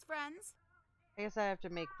Kyle's friends? I guess I have to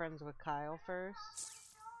make friends with Kyle first.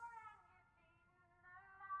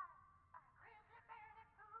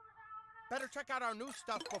 Better check out our new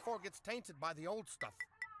stuff before it gets tainted by the old stuff.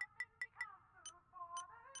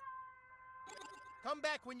 Come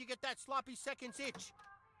back when you get that sloppy seconds itch.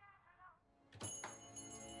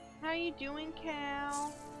 How you doing,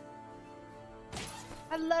 Cal?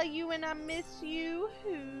 I love you and I miss you.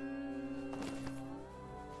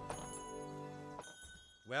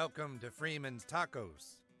 Welcome to Freeman's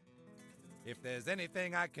Tacos. If there's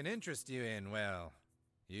anything I can interest you in, well,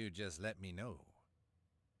 you just let me know.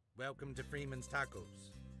 Welcome to Freeman's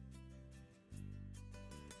Tacos.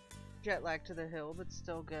 Jet lag to the hill, but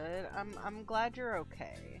still good. I'm glad you're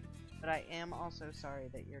okay, but I am also sorry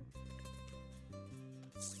that you're.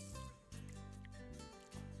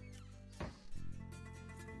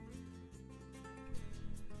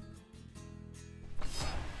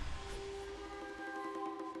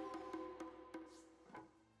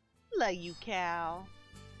 Love you, Cal.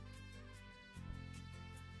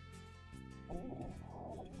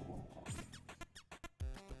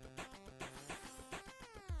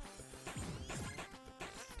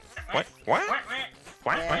 What? What?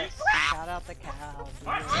 What? Yes, shout out the cow.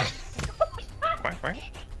 What? What? What?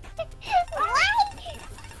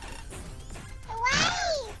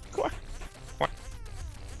 What?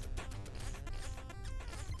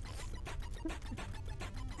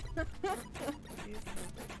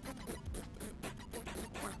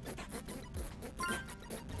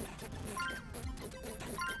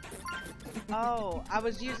 Oh, I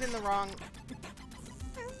was using the wrong...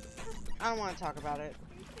 I don't want to talk about it.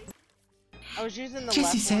 I was using the Jesse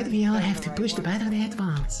left said one we all instead of have the to right push the one. button at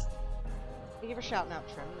once. Thank you for shouting out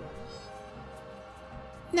Trim.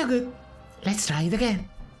 No good. Let's try it again.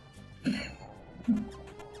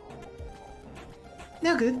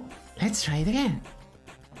 No good. Let's try it again.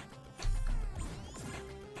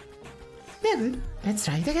 No good. Let's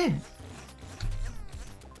try it again.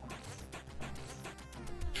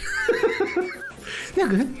 No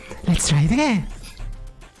good. Let's try it again.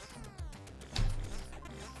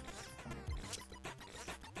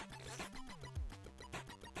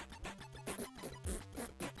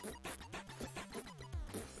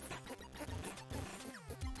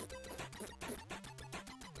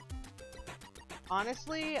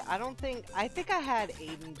 Honestly, I think I had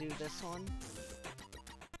Aiden do this one.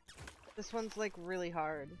 This one's like really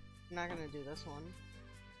hard. I'm not gonna do this one.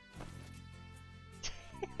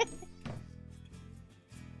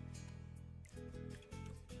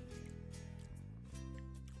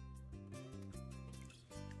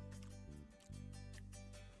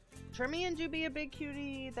 Trimmy and do be a big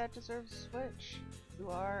cutie that deserves a switch. You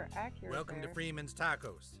are accurate. Welcome there. to Freeman's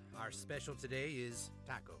Tacos. Our special today is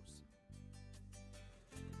tacos.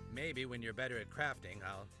 Maybe when you're better at crafting,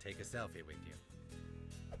 I'll take a selfie with you.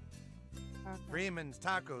 Okay. Freeman's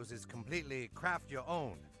Tacos is completely craft your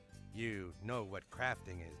own. You know what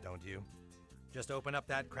crafting is, don't you? Just open up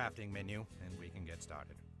that crafting menu and we can get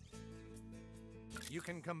started. You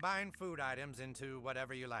can combine food items into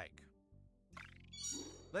whatever you like.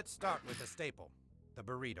 Let's start with a staple, the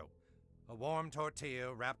burrito. A warm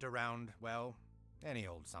tortilla wrapped around, well, any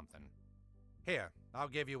old something. Here, I'll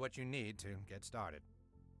give you what you need to get started.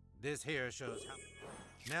 This here shows how...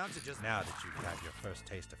 Now that you've got your first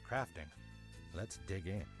taste of crafting, let's dig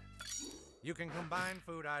in. You can combine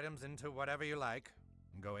food items into whatever you like.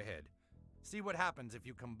 Go ahead. See what happens if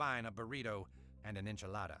you combine a burrito and an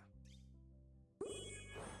enchilada.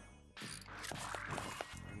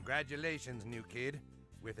 Congratulations, new kid.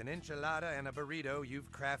 With an enchilada and a burrito,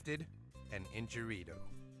 you've crafted an enchirito.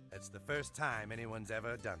 That's the first time anyone's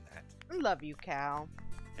ever done that. I love you, Cal.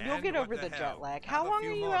 You'll And get what over the hell? jet lag. Have How a long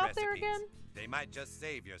few are you more out there recipes. again? They might just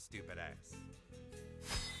save your stupid ass.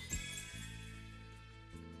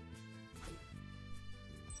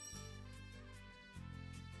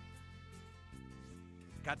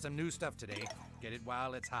 Got some new stuff today. Get it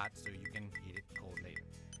while it's hot so you can eat it cold later.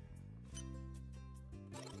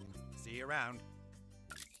 See you around.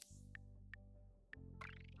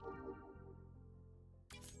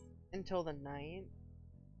 Until the night?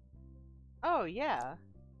 Oh, yeah.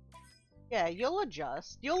 Yeah, you'll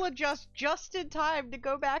adjust. You'll adjust just in time to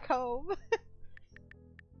go back home.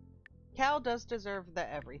 Cal does deserve the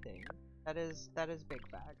everything. That is big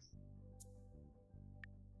facts.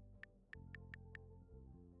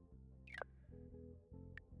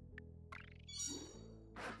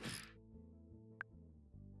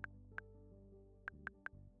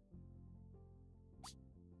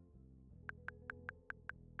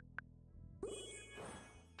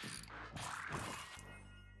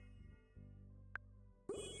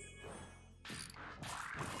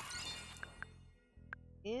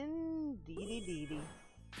 Indeedy-deedy.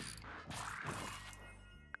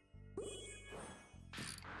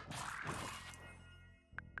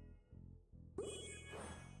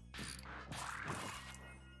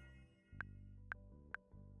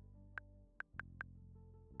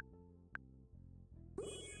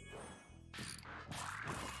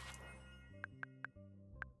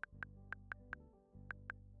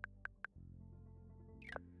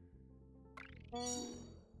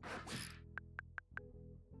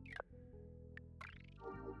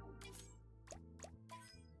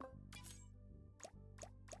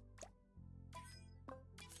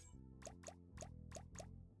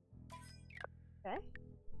 Okay.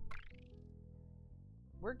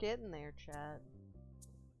 We're getting there, chat.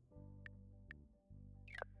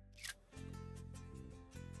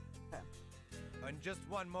 Okay. And just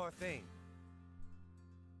one more thing.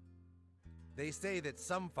 They say that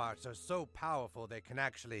some farts are so powerful they can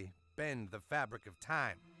actually bend the fabric of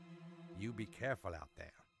time. You be careful out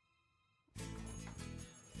there.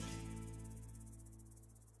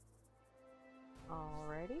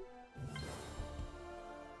 Alrighty.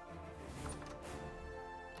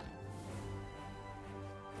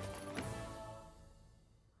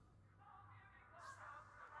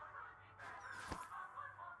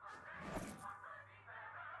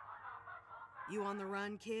 You on the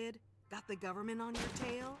run, kid? Got the government on your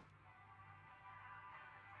tail?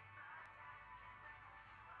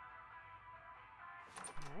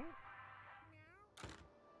 Alright.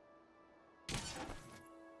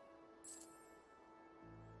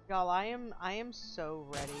 Y'all, I am so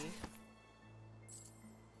ready.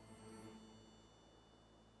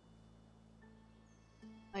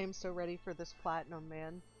 I am so ready for this platinum,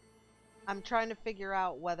 man. I'm trying to figure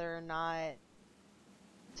out whether or not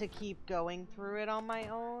to keep going through it on my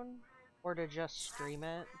own or to just stream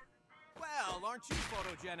it. Well, aren't you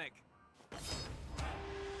photogenic?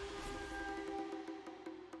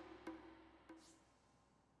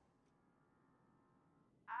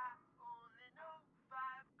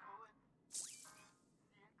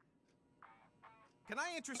 Can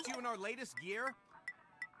I interest you in our latest gear?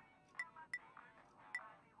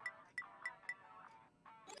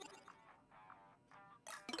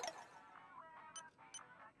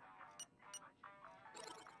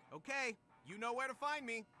 Okay, you know where to find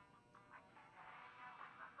me.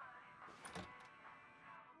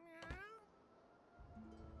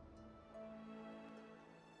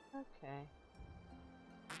 Okay.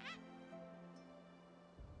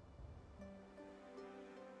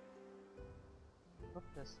 Look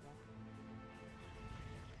this way.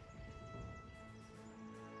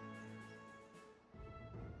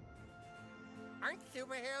 Aren't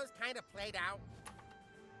superheroes kind of played out?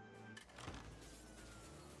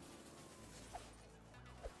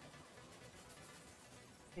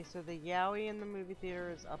 Okay, so the Yowie in the movie theater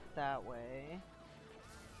is up that way.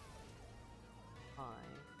 Fine.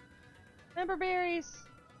 Member berries!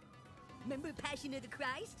 Remember Passion of the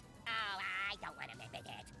Christ? Oh, I don't want to remember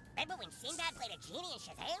that. Remember when Sinbad played a genie in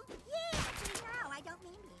Shazam? Yeah, actually, no, I don't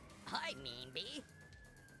mean me. I mean me.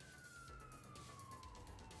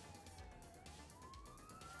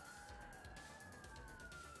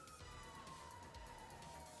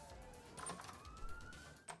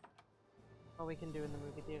 What we can do in the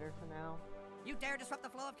movie theater for now. You dare disrupt the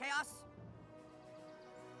flow of chaos?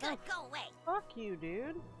 Good, go away. Fuck you,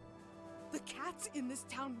 dude. The cats in this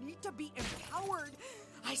town need to be empowered.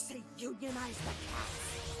 I say unionize the cats.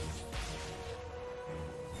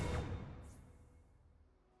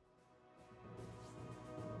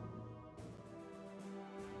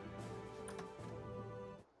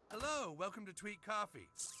 Hello, welcome to Tweet Coffee.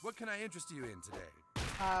 What can I interest you in today?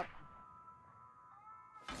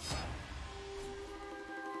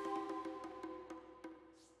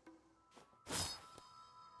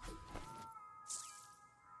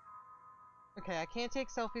 Okay, I can't take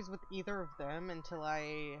selfies with either of them until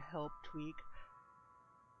I help Tweak.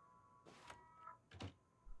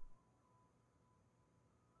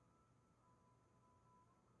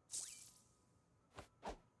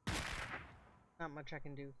 Not much I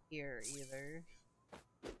can do here either.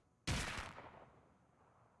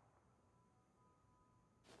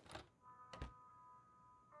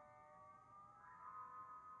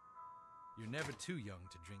 You're never too young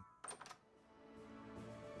to drink.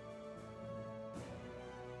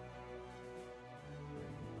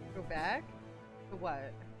 Go back? To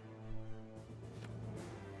what?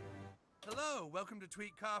 Hello, welcome to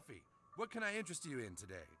Tweet Coffee. What can I interest you in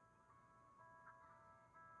today?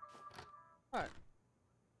 What?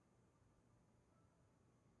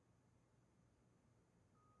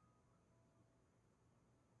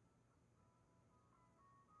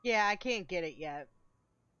 Yeah, I can't get it yet.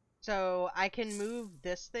 So I can move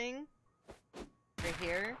this thing right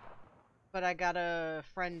here, but I gotta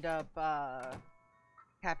friend up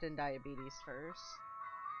Captain Diabetes first.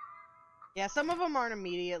 Yeah, some of them aren't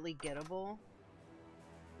immediately gettable.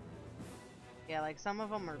 Yeah, like some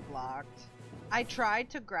of them are blocked. I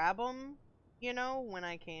tried to grab them, you know, when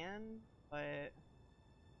I can, but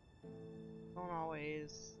don't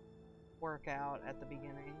always work out at the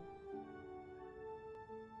beginning.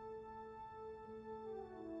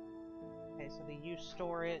 Okay, so the you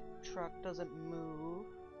store it truck doesn't move.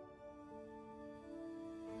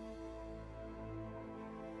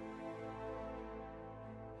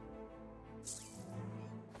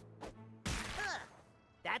 Huh.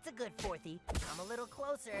 That's a good fourthy. Come a little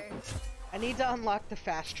closer. I need to unlock the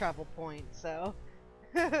fast travel point, so.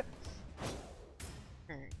 Alright.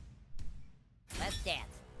 Let's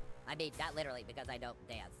dance. I mean, not literally, because I don't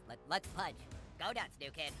dance. Let's punch. Go nuts, new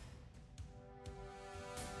kid.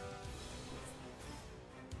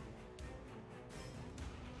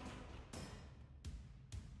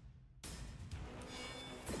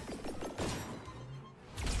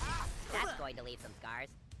 That's going to leave some scars.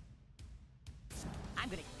 I'm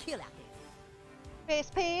gonna kill out Face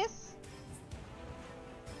piece.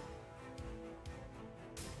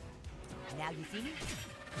 there. Now you see me?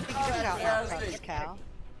 Big shout out, Thanks, Cal.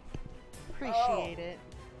 Appreciate it.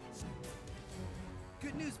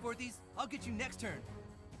 Good news, Fourthies. I'll get you next turn.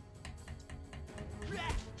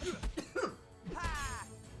 Ha!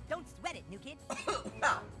 Don't sweat it, new kid.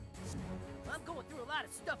 I'm I'm going through a lot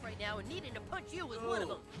of stuff right now, and needing to punch you was one of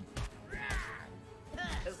them.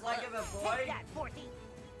 It's like if a boy Take that, 14.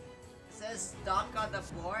 says stuck on the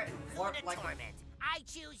floor and warp like a... torment. I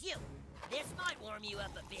choose you. This might warm you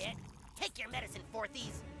up a bit. Take your medicine,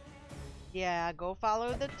 fourthies. Yeah, go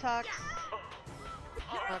follow the Tux.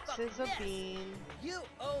 You're Tux is a mess. bean. You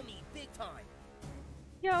owe me big time.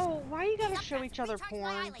 Yo, why you gotta show each other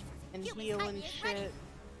porn and heal and shit?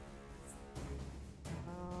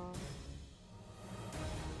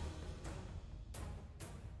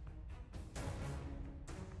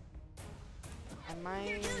 I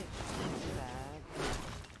might do that.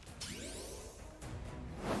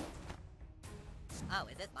 Oh,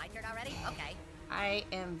 is this my turn already? Okay. I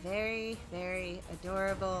am very, very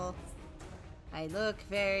adorable. I look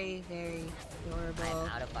very, very adorable. I'm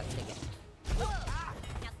out of fucking ticket.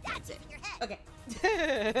 Now that's it. Your head.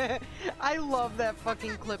 Okay. I love that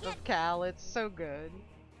fucking clip of Cal. It's so good.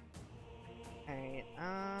 Alright,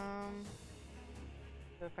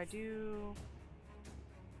 so if I do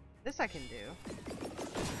this, I can do.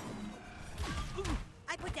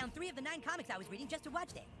 I put down 3 of the 9 comics I was reading just to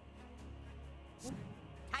watch them.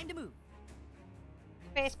 Time to move.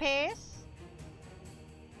 Pace, pace.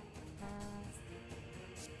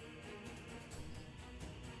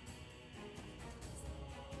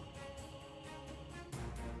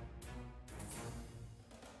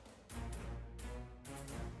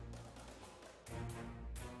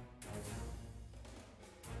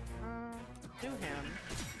 Do him.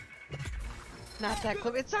 Not that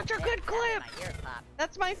clip. It's such a good clip!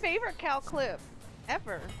 That's my favorite Cal clip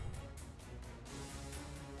ever.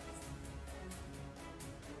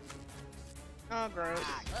 Oh, gross.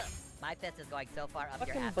 Look, my fist is going so far up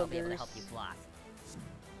Fucking your ass, I'll be able to boogers. help you floss.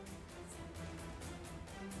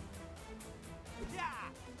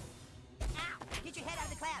 Ow! Get your head out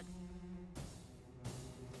of the clouds.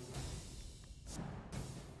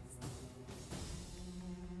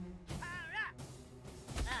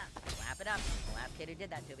 Wrap it up. The last kid who did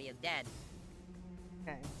that to me is dead.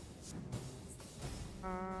 Okay.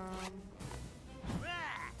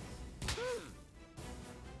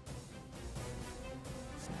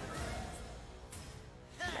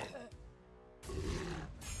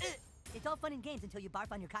 It's all fun and games until you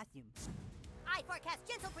barf on your costume. I forecast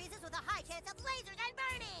gentle breezes with a high chance of lasers and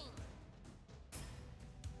burning!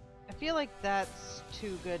 I feel like that's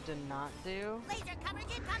too good to not do. Laser coverage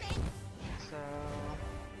incoming! So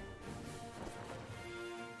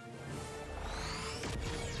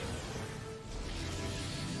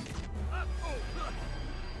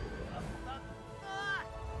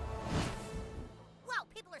Whoa,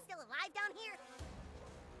 people are still alive down here?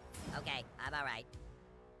 Okay, I'm alright.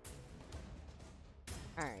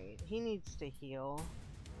 alright, he needs to heal.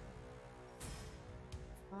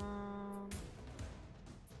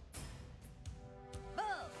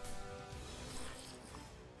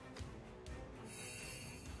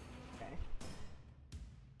 Okay.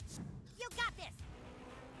 You got this!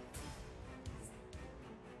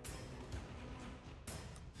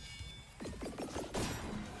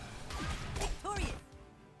 Victorious!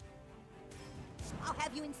 I'll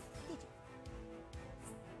have you in stitches.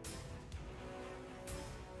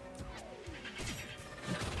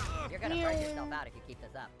 You're gonna burn yourself out if you keep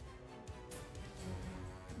this up.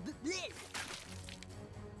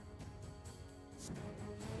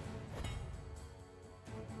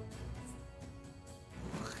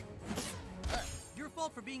 Your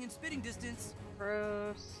fault for being in spitting distance.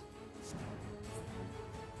 Gross.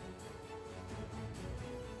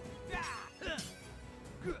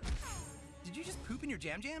 Did you just poop in your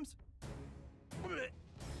jam jams?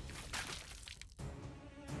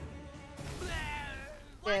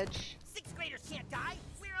 Edge. 6th graders can't die!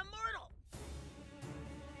 We're immortal!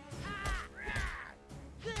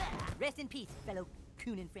 Rest in peace, fellow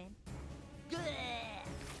coon and friend.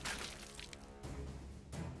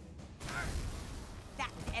 That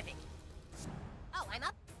was epic. Oh, I'm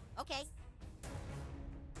up? Okay.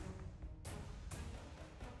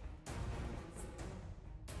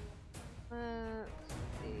 Let's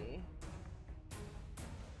see.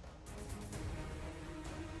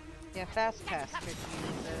 Yeah, fast pass could use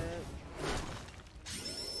it.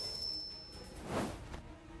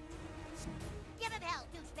 Give him hell,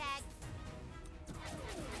 douchebag!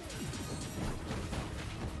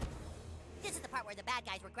 This is the part where the bad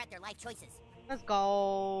guys regret their life choices. Let's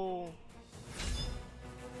go.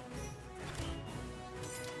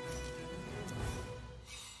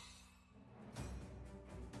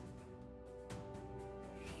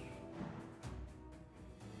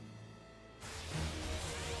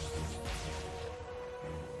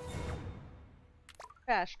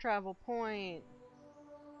 Fast travel point.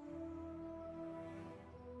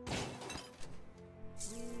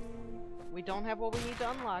 We don't have what we need to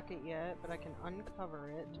unlock it yet, but I can uncover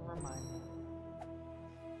it to remind me.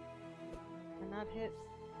 Cannot hit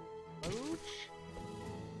Roach?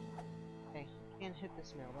 Okay, can't hit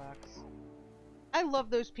this mailbox. I love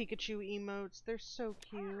those Pikachu emotes. They're so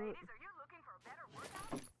cute. Hey ladies, are you looking for a better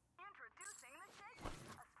workout? Introducing the Shake,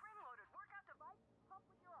 a spring-loaded workout device pumped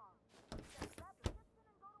with your arms. Just grab the piston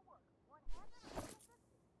and go to work. One-handed or double-fisted.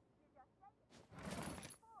 You just shake it.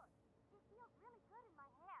 It feels really good in my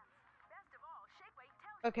hands. Best of all, Shake Weight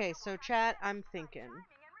tells you. Okay, so chat, I'm thinking.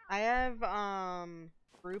 I have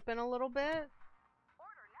group in a little bit.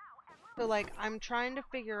 So like I'm trying to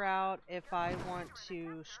figure out if I want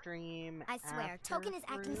to stream I swear, after Token is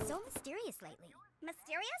acting group. so mysterious lately.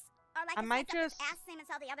 Mysterious? Or like I a might stick-up his just- ass same as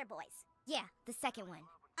all the other boys? Yeah, the second one.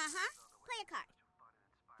 Uh-huh. Play a card.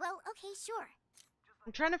 Well, okay, sure.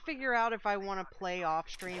 I'm trying to figure out if I want to play off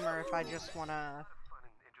stream or if I just want to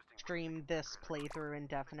stream this playthrough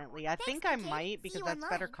indefinitely. I think I might because you that's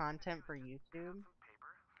better online. content for YouTube.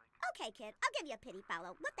 Okay, kid. I'll give you a pity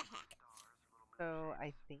follow. What the heck? So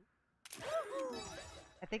I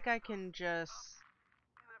think I can just,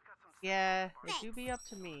 yeah, it do be up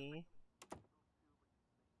to me.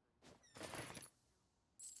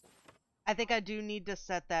 I think I do need to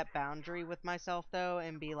set that boundary with myself though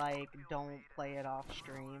and be like, don't play it off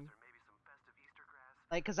stream.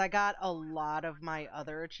 Like, cause I got a lot of my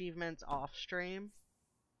other achievements off stream.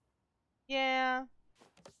 Yeah.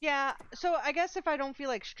 Yeah, so I guess if I don't feel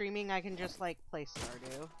like streaming, I can just like play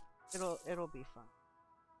Stardew. It'll be fun.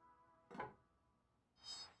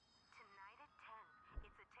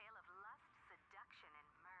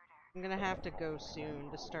 I'm gonna have to go soon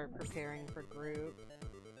to start preparing for group.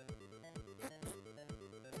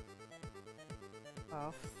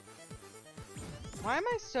 Oh. Why am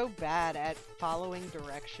I so bad at following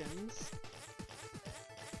directions?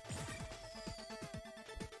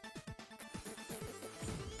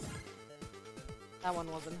 That one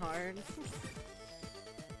wasn't hard.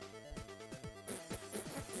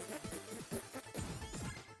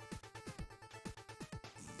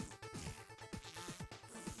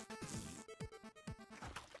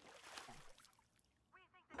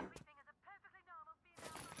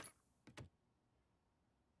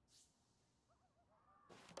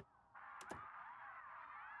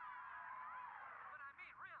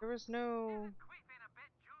 There was no...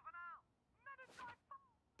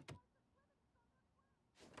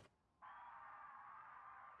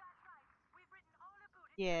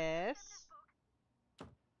 Yes.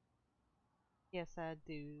 Yes, I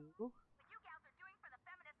do.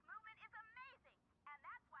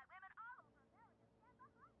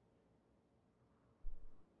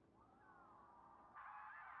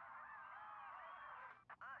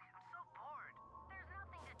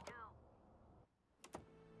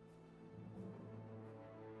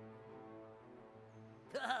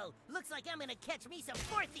 Oh, looks like I'm gonna catch me some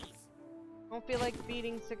fourthies. Don't feel like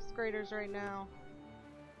beating 6th graders right now.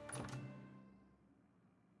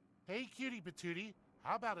 Hey, cutie patootie,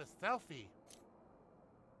 how about a selfie?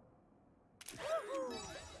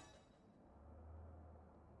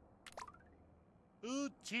 Ooh,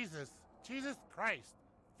 Jesus. Jesus Christ.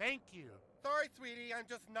 Thank you. Sorry, sweetie. I'm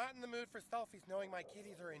just not in the mood for selfies knowing my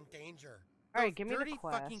kitties are in danger. Alright, give me the dirty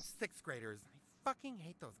quest. fucking 6th graders. I fucking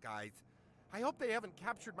hate those guys. I hope they haven't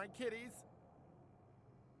captured my kitties.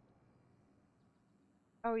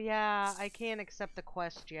 Oh yeah, I can't accept the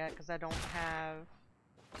quest yet because I don't have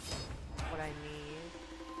what I need.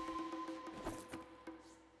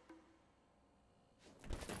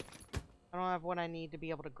 I don't have what I need to be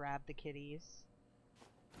able to grab the kitties.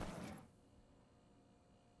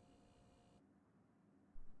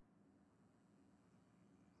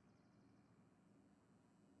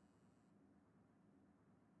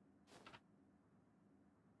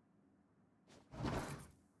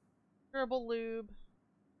 Herbal lube.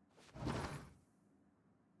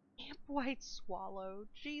 Camp White Swallow.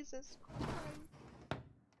 Jesus Christ.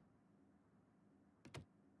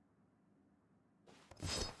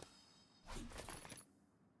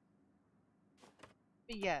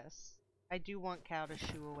 But yes, I do want Cow to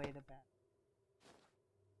shoo away the bat.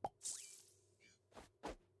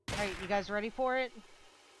 Alright, you guys ready for it?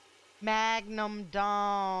 Magnum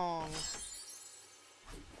Dong.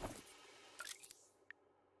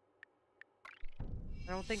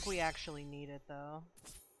 I don't think we actually need it though.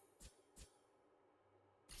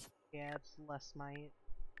 Yeah, it's less might.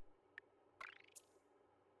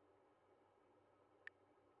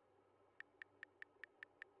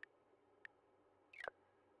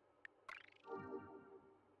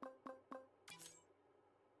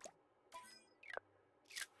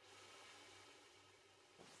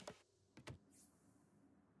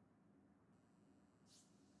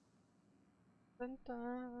 Dun,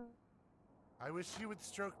 dun. I wish you would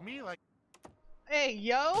stroke me like. Hey,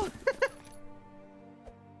 yo!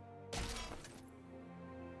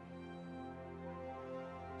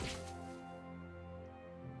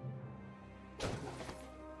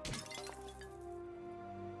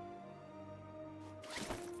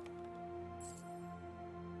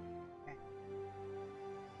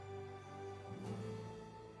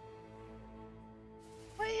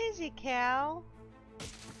 What is it, Cal?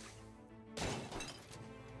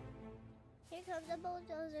 Here comes the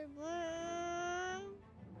bulldozer.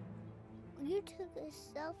 You took a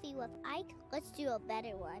selfie with Ike. Let's do a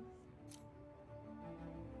better one.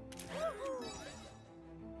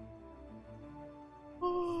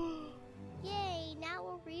 Yay, now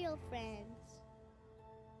we're real friends.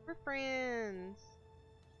 We're friends.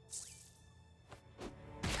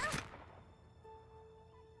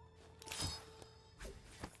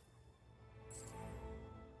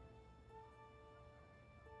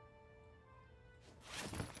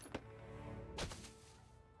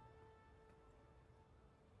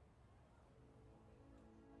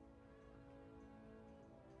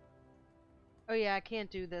 Oh yeah, I can't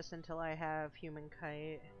do this until I have human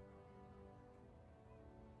kite.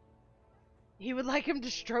 He would like him to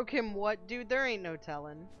stroke him what? Dude, there ain't no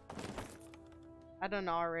telling. I done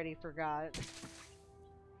already forgot.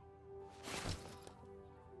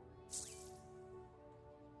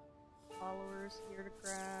 Followers here to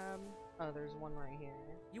grab. Oh, there's one right here.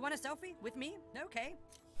 You want a selfie with me? Okay.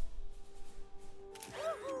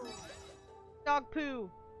 Dog poo!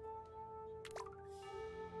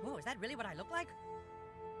 Whoa, is that really what I look like?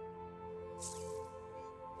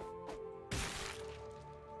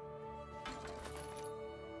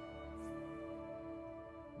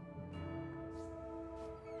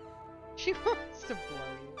 She wants to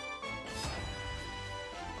blow you.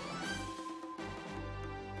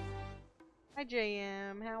 Hi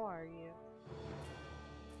JM, how are you?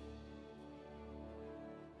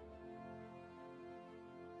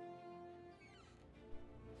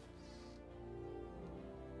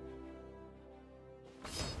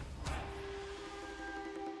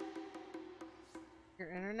 Your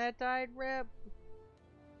internet died, Rip?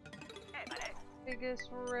 Hey, buddy. Biggest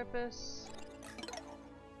rippus.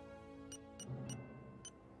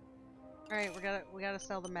 Alright, we gotta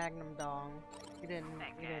sell the Magnum Dong. We didn't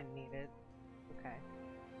need it. Okay.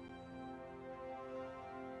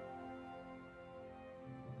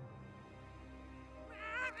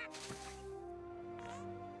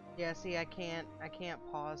 Yeah, see, I can't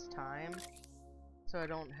pause time, so I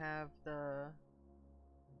don't have the.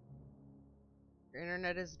 Your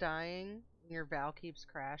internet is dying, and your Val keeps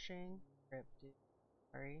crashing. Rip, dude.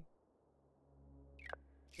 Sorry.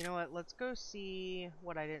 You know what? Let's go see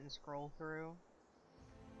what I didn't scroll through,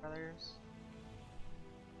 brothers.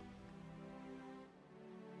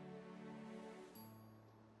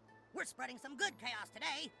 We're spreading some good chaos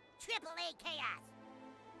today. Triple A chaos.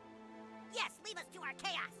 Yes, leave us to our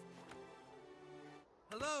chaos.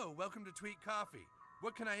 Hello, welcome to Tweet Coffee.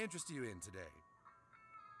 What can I interest you in today?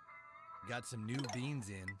 Got some new beans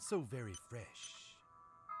in, so very fresh.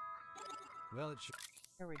 Well, it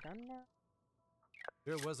Are we done now?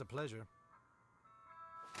 sure was a pleasure.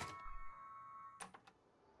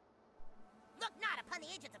 Look not upon the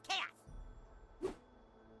agents of chaos.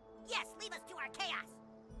 Yes, leave us to our chaos.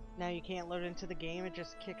 Now you can't load into the game, it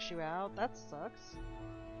just kicks you out? That sucks.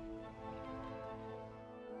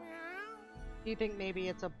 Do you think maybe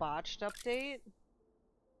it's a botched update?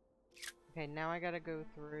 Okay, now I gotta go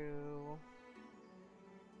through...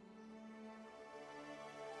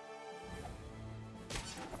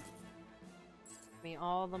 Give me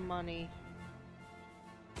all the money.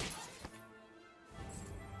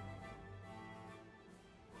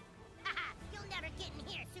 Haha, you'll never get in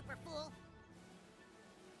here, super fool.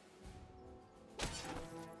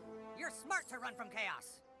 You're smart to run from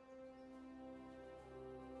chaos.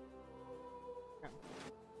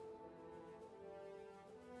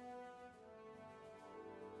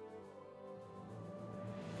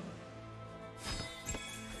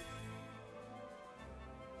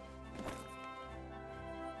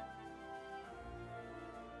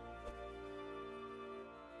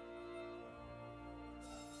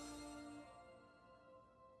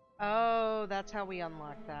 Oh, that's how we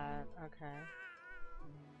unlock that. Okay.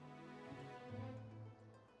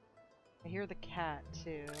 I hear the cat,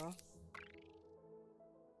 too.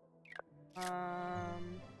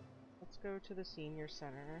 Let's go to the senior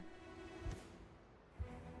center.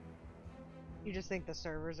 You just think the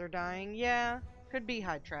servers are dying? Yeah, could be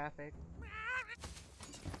high traffic.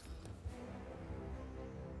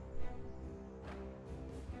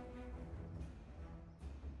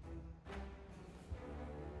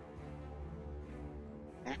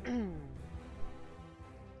 Remember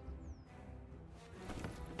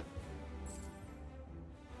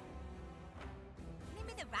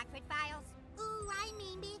the Rockford Files? Ooh, I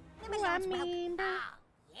mean me. Remember Ooh, I Lawrence Welk? mean. Oh,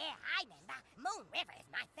 yeah, I remember. Moon River is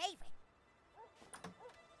my favorite.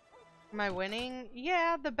 Am I winning?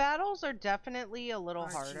 Yeah, the battles are definitely a little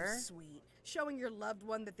Aren't harder. you sweet? Showing your loved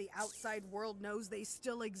one that the outside world knows they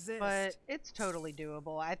still exist. But it's totally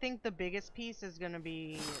doable. I think the biggest piece is going to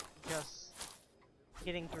be just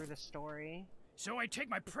getting through the story. So I take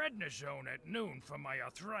my prednisone at noon for my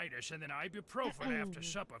arthritis, and then ibuprofen after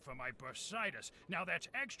supper for my bursitis. Now that's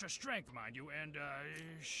extra strength, mind you, and,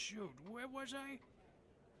 shoot, where was I?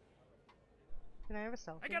 Can I have a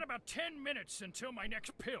selfie? I got about 10 minutes until my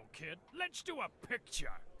next pill, kid. Let's do a picture.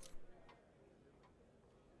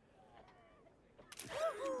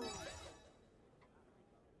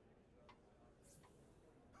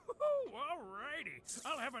 Alrighty.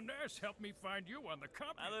 I'll have a nurse help me find you on the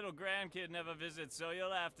company. My little grandkid never visits, so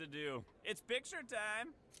you'll have to do. It's picture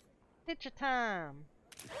time. Picture time.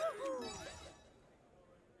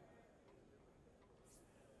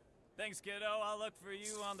 Thanks, kiddo. I'll look for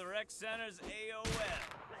you on the rec center's AOL.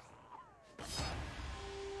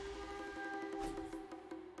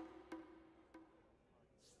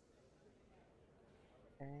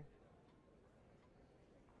 Okay.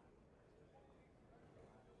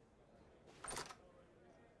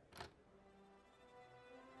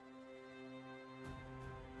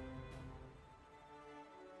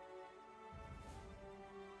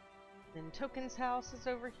 Then Token's house is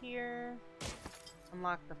over here.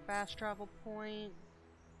 Unlock the fast travel point.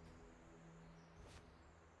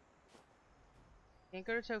 Can't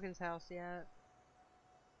go to Token's house yet.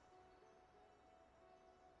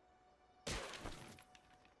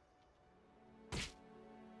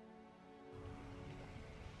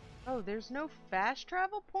 Oh, there's no fast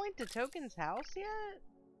travel point to Token's house yet?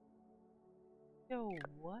 Yo,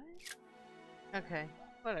 what? Okay,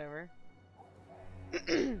 whatever.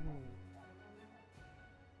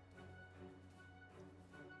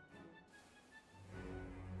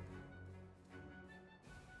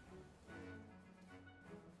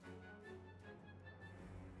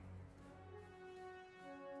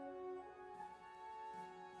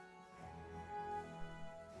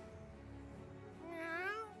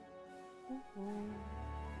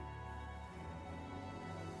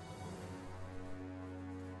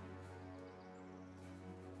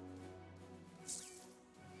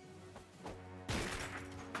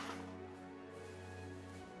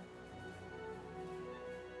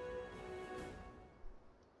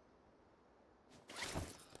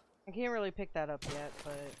 I can't really pick that up yet,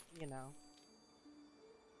 but, you know.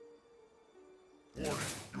 Warning,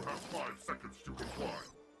 you have 5 seconds to comply.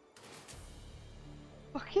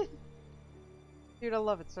 Fucking... Dude, I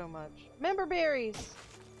love it so much. Member berries!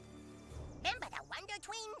 Remember the Wonder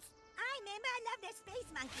Twins? I remember. I love their space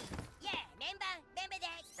monkey. Yeah, remember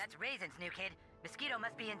that? That's Raisins, new kid. Mosquito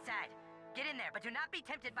must be inside. Get in there, but do not be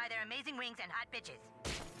tempted by their amazing wings and hot bitches.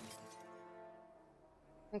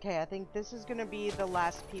 Okay, I think this is gonna be the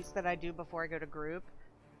last piece that I do before I go to group.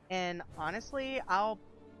 And honestly, I'll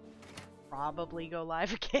probably go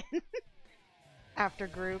live again after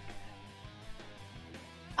group.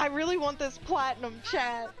 I really want this platinum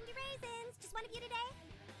chat. Welcome to Raisins. Just one of you today?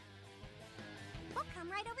 Well, come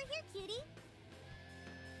right over here, cutie.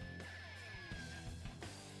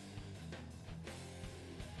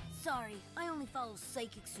 Sorry, I only follow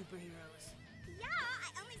psychic superheroes. Yeah,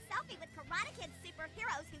 I only selfie with Karate Kid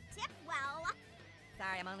superheroes who tip well.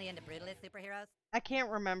 Sorry, I'm only into brutalist superheroes. I can't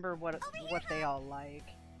remember what they all like.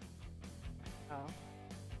 Oh.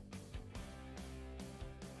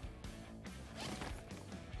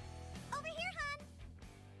 Over here, hon.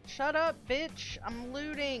 Shut up, bitch! I'm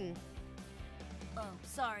looting. Oh,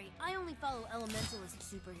 sorry, I only follow elementalist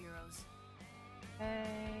superheroes.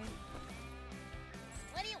 Hey.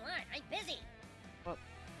 What do you want? I'm busy. Well,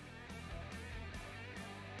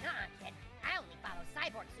 Nuh-uh, kid. I only follow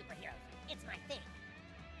cyborg superheroes. It's my thing.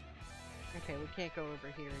 okay, we can't go over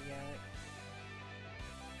here yet.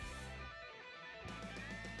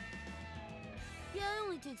 Yeah, I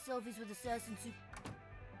only take selfies with assassin super...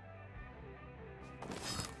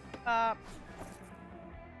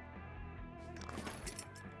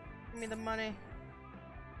 Give me the money.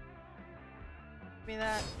 Give me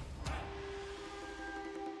that.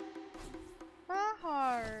 My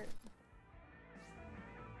heart.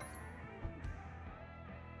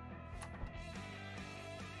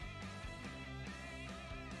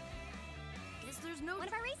 Guess there's no... One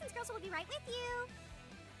of our Raisins girls will be right with you.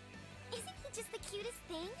 Isn't he just the cutest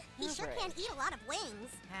thing? He That's sure right. can eat a lot of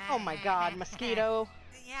wings. Oh my god, Mosquito.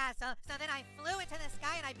 Yeah, so then I flew into the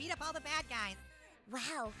sky and I beat up all the bad guys.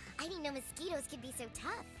 Wow, I didn't know mosquitoes could be so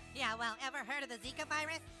tough. Yeah, well, ever heard of the Zika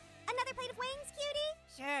virus? Another plate of wings, cutie?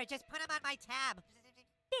 Sure, just put them on my tab.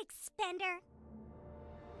 Big spender.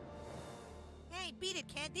 Hey, beat it,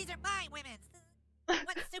 kid. These are my women's.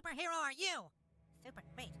 What superhero are you?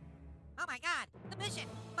 Wait. Oh my god, the mission.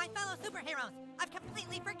 My fellow superheroes. I've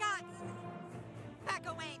completely forgotten. Back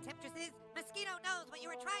away, temptresses. Mosquito knows what you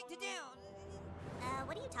were trying to do.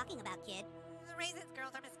 What are you talking about, kid? The Raisins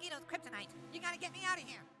girls are Mosquito's kryptonite. You gotta get me out of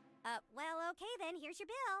here. Well, okay then. Here's your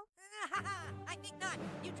bill. I think not.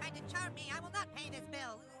 You tried to charm me. I will not pay this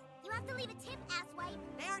bill. You have to leave a tip, asswipe.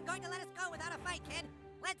 They aren't going to let us go without a fight, kid.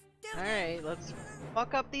 Let's do this. Alright, let's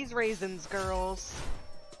fuck up these Raisins girls.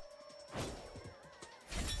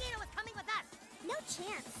 Mosquito is coming with us. No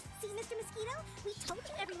chance. See, Mr. Mosquito? We told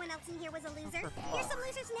you everyone else in here was a loser. Here's some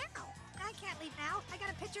losers now. I can't leave now. I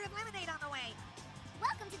got a pitcher of lemonade on the way.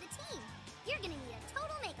 Welcome to the team. You're gonna need a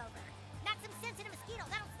total makeover. Knock some sense in a mosquito.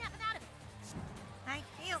 That'll snap him out of it. I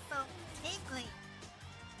feel so tingly.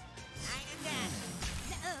 I am dead.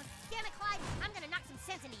 Damn it, Clyde. I'm gonna knock some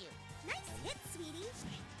sense into you. Nice hit, sweetie.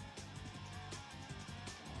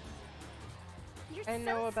 You're I so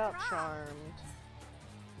know about strong. Charmed.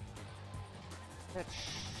 That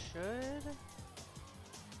should...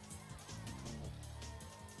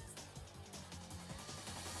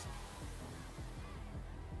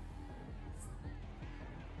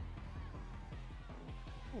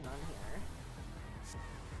 Hold on here.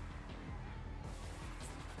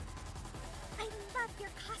 I love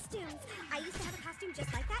your costumes. I used to have a costume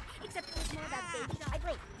just like that, except it was more about baby doll.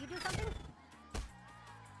 Wait, you do something?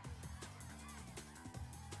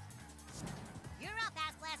 You're up,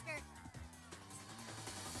 Ass Blaster.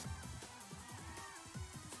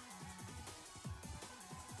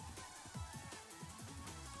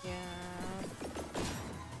 Yeah.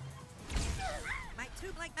 My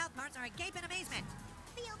two blank mouth parts are agape in amazement.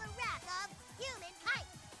 Feel the wrath of human Kite.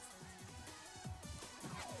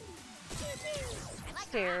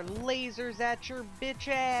 Stare lasers at your bitch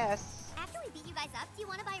ass. After we beat you guys up, do you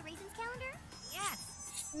want to buy a Raisins calendar?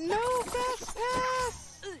 Yes. No fast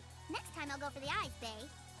pass. Next time I'll go for the eyes, bae.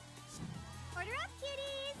 Order up,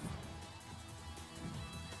 cuties.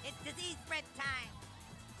 It's disease spread time.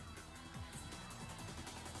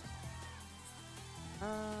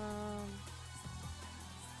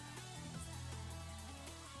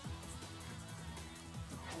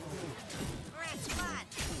 Red spot.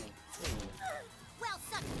 Well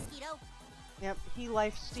sucked, Mosquito. Yep, he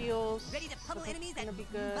life steals. Ready to pummel so that's enemies gonna at be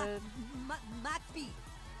good. Mach speed.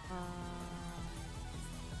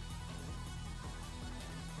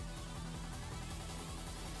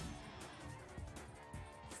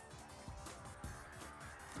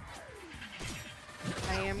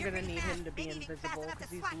 I am gonna need him to be invisible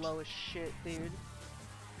because he's low as shit, dude.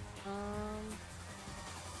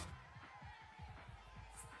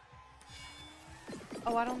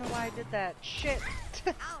 Oh, I don't know why I did that. Shit.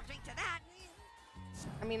 I'll drink to that.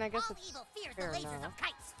 I mean, I guess All it's evil fears fair the lasers enough. of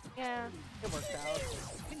kites. Yeah, it worked out.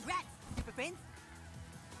 Congrats, super friends.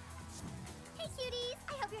 Hey, cuties.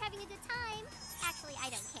 I hope you're having a good time. Actually, I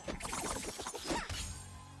don't care.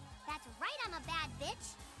 That's right, I'm a bad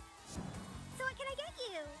bitch. So what can I get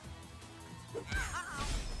you? Uh-oh.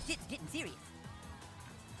 Shit's getting serious.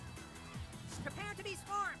 Prepare to be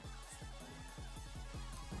swarmed.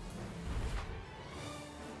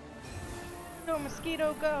 Go,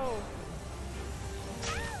 Mosquito, go!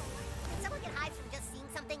 Can someone get hives from just seeing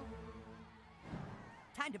something?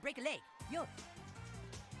 Time to break a leg. Yo.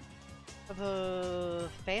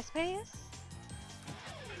 Fast pass?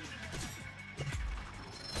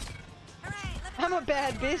 Hooray, I'm a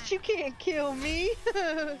bad bitch, you can't kill me!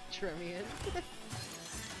 Tremian.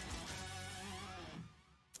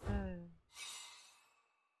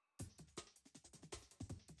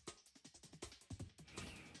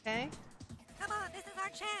 Okay. Come on, this is our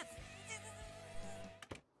chance.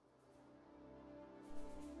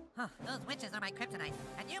 Huh, those witches are my kryptonite,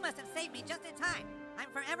 and you must have saved me just in time. I'm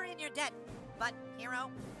forever in your debt. But,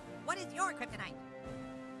 hero, what is your kryptonite?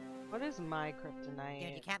 What is my kryptonite?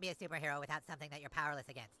 Dude, you can't be a superhero without something that you're powerless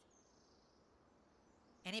against.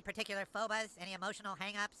 Any particular phobas? Any emotional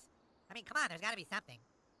hang-ups? I mean, come on, there's gotta be something.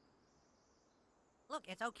 Look,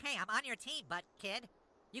 it's okay, I'm on your team, butt kid.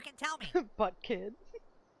 You can tell me. Butt kid.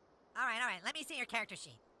 Alright, let me see your character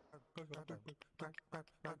sheet.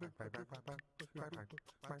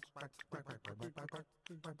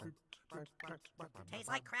 Tastes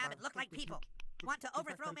like crab and look like people. Want to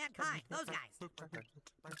overthrow mankind. Those guys.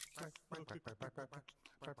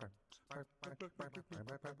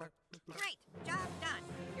 Great. Job done.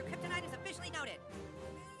 Your kryptonite is officially noted.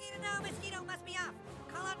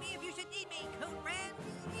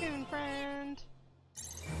 Coon friend.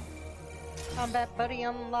 Combat buddy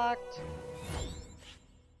unlocked.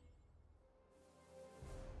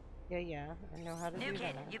 Yeah, I know how to New do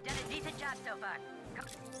kid, that. you've done a decent job so far.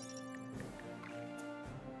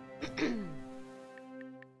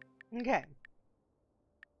 Okay.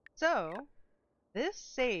 So, this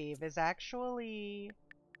save is actually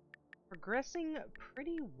progressing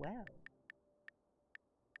pretty well.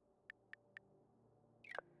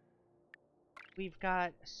 We've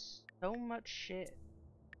got so much shit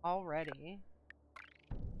already.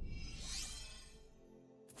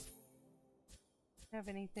 Have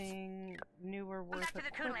anything newer worth Back to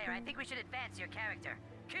the Coon layer. I equipping? think we should advance your character.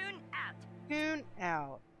 Coon out. Coon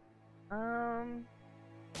out.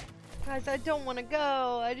 Guys, I don't want to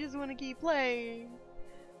go. I just want to keep playing.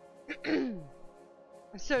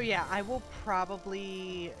 So yeah, I will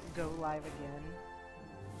probably go live again.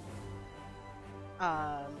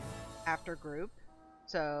 After group.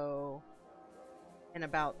 So in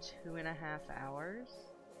about 2.5 hours.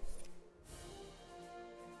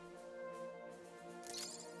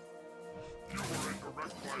 You are in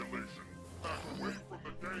direct violation. Back away from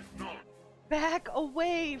the dank nug. Back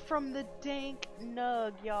away from the dank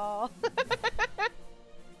nug, y'all.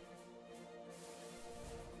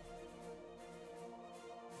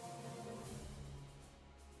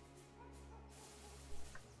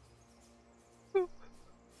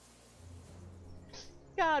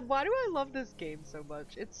 God, why do I love this game so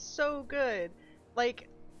much? It's so good. Like,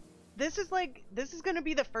 this is gonna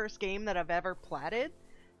be the first game that I've ever platted.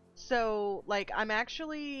 So, like, I'm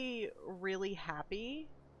actually really happy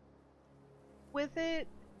with it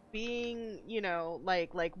being, you know,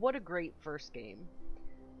 like what a great first game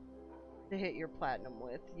to hit your platinum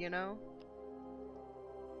with, you know?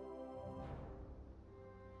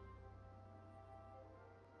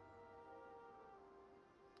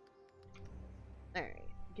 Alright,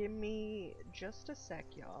 give me just a sec,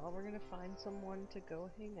 y'all. We're gonna find someone to go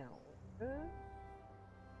hang out with.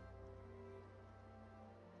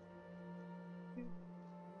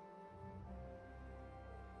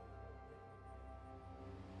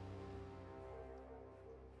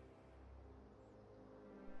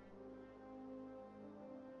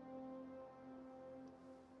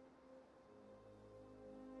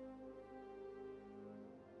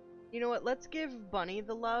 You know what, let's give Bunny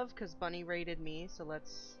the love, because Bunny raided me, so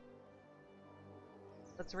let's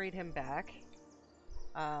raid him back.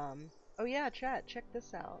 Oh yeah, chat, check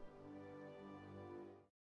this out.